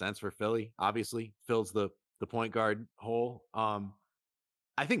makes some sense for Philly. Obviously, fills the point guard hole.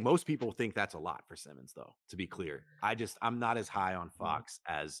 I think most people think that's a lot for Simmons, though, to be clear. I'm not as high on Fox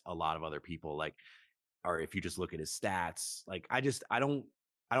as a lot of other people, like, or if you just look at his stats, like I don't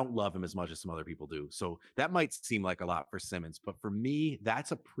love him as much as some other people do. So that might seem like a lot for Simmons, but for me,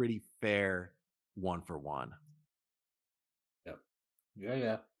 that's a pretty fair 1-for-1.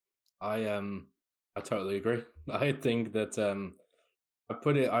 Yeah. I totally agree. I think that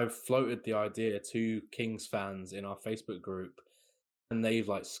I've floated the idea to Kings fans in our Facebook group and they've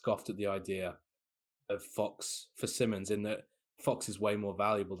like scoffed at the idea of Fox for Simmons in that Fox is way more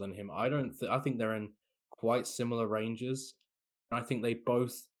valuable than him. I don't. I think they're in quite similar ranges. I think they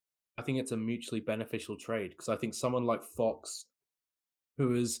both. I think it's a mutually beneficial trade because I think someone like Fox,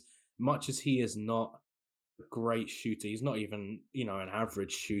 who is much as he is not a great shooter, he's not even an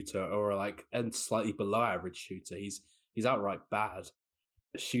average shooter or like and slightly below average shooter. He's outright bad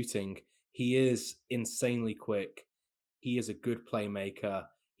at shooting. He is insanely quick. He is a good playmaker.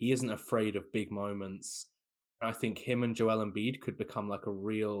 He isn't afraid of big moments. I think him and Joel Embiid could become like a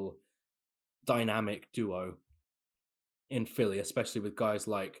real dynamic duo in Philly, especially with guys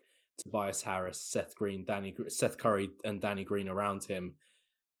like Tobias Harris, Seth Curry, and Danny Green around him.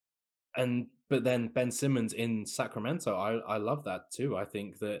 But then Ben Simmons in Sacramento, I love that too. I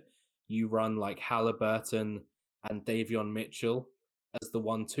think that you run like Halliburton and Davion Mitchell as the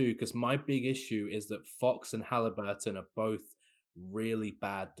 1-2, because my big issue is that Fox and Halliburton are both really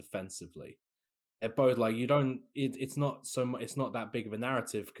bad defensively. They're both like it's not so much, it's not that big of a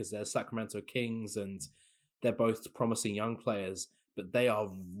narrative because they're Sacramento Kings and they're both promising young players, but they are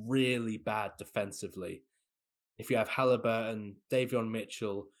really bad defensively. If you have Halliburton, Davion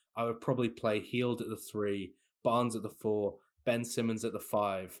Mitchell, I would probably play Hield at the 3, Barnes at the 4, Ben Simmons at the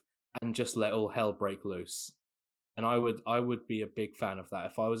 5, and just let all hell break loose. And I would be a big fan of that.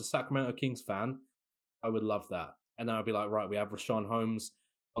 If I was a Sacramento Kings fan, I would love that. And then I'd be like, right, we have Richaun Holmes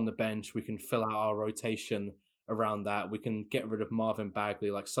on the bench. We can fill out our rotation around that. We can get rid of Marvin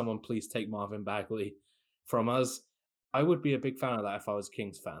Bagley. Like, someone please take Marvin Bagley from us. I would be a big fan of that if I was a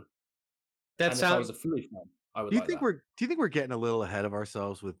Kings fan. If I was a Philly fan, I would. Do you think we're getting a little ahead of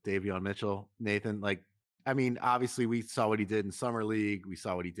ourselves with Davion Mitchell, Nathan? Like, I mean, obviously we saw what he did in summer league. We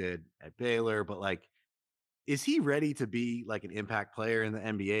saw what he did at Baylor, but like, is he ready to be like an impact player in the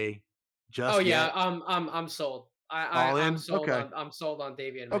NBA? Yet? I'm sold. I'm sold. Okay. I'm sold on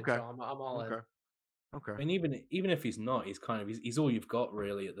Davion Mitchell. Okay. I'm all in. Okay. And even if he's not, he's all you've got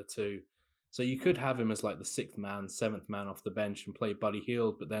really at the 2. So you could have him as like the 6th man, 7th man off the bench and play Buddy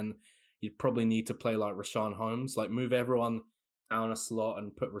Hield, but then you'd probably need to play like Richaun Holmes, like move everyone down a slot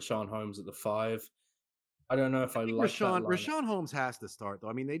and put Richaun Holmes at the 5. I don't know if I like Richaun Holmes has to start though.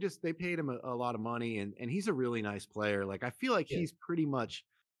 I mean, they paid him a lot of money and he's a really nice player. Like, I feel like he's pretty much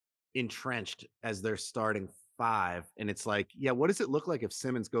entrenched as their starting 5. And it's like, yeah, what does it look like if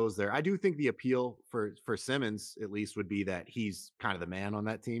Simmons goes there? I do think the appeal for Simmons at least would be that he's kind of the man on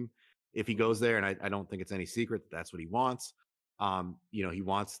that team if he goes there. And I don't think it's any secret that that's what he wants. He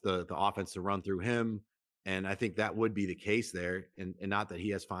wants the offense to run through him. And I think that would be the case there. And not that he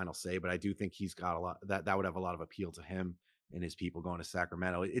has final say, but I do think he's got a lot that would have a lot of appeal to him and his people going to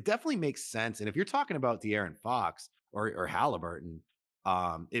Sacramento. It definitely makes sense. And if you're talking about De'Aaron Fox or Halliburton,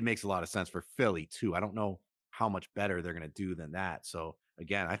 it makes a lot of sense for Philly too. I don't know how much better they're going to do than that. So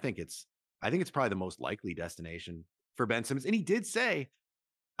again, I think it's probably the most likely destination for Ben Simmons. And he did say,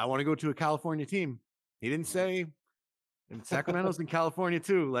 I want to go to a California team. He didn't say, and Sacramento's in California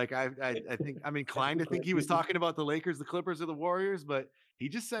too. Like I think I'm inclined to think he was talking about the Lakers, the Clippers, or the Warriors, but he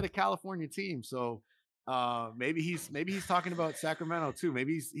just said a California team. So maybe he's talking about Sacramento too.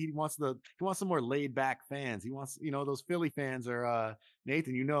 Maybe he wants some more laid back fans. He wants, those Philly fans are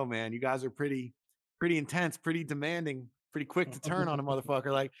Nathan, man, you guys are pretty intense, pretty demanding, pretty quick to turn on a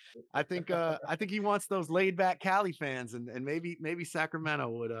motherfucker. Like, I think he wants those laid back Cali fans, and maybe Sacramento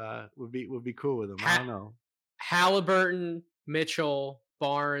would be cool with him. I don't know. Halliburton, Mitchell,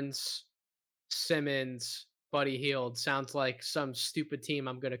 Barnes, Simmons, Buddy Hield sounds like some stupid team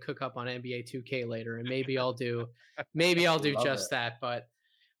I'm going to cook up on NBA 2K later, and maybe I'll do just that. But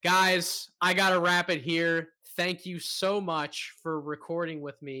guys, I got to wrap it here. Thank you so much for recording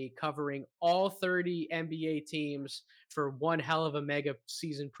with me, covering all 30 NBA teams for one hell of a mega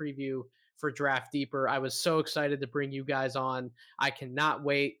season preview for Draft Deeper. I was so excited to bring you guys on. I cannot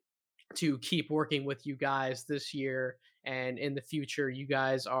wait to keep working with you guys this year and in the future. You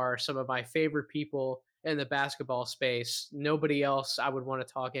guys are some of my favorite people in the basketball space. Nobody else I would want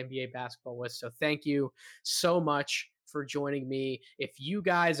to talk NBA basketball with. So thank you so much for joining me. If you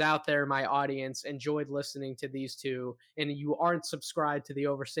guys out there, my audience, enjoyed listening to these two and you aren't subscribed to the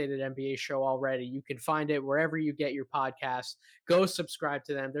Overstated NBA show already, you can find it wherever you get your podcasts. Go subscribe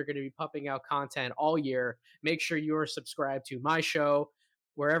to them. They're going to be pumping out content all year. Make sure you are subscribed to my show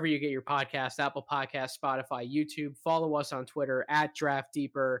wherever you get your podcast, Apple Podcasts, Spotify, YouTube. Follow us on Twitter at Draft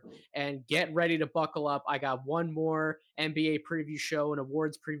Deeper, and get ready to buckle up. I got one more NBA preview show, an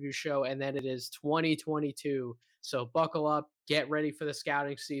awards preview show, and then it is 2022. So buckle up, get ready for the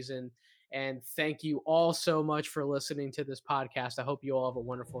scouting season, and thank you all so much for listening to this podcast. I hope you all have a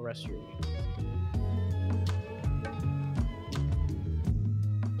wonderful rest of your week.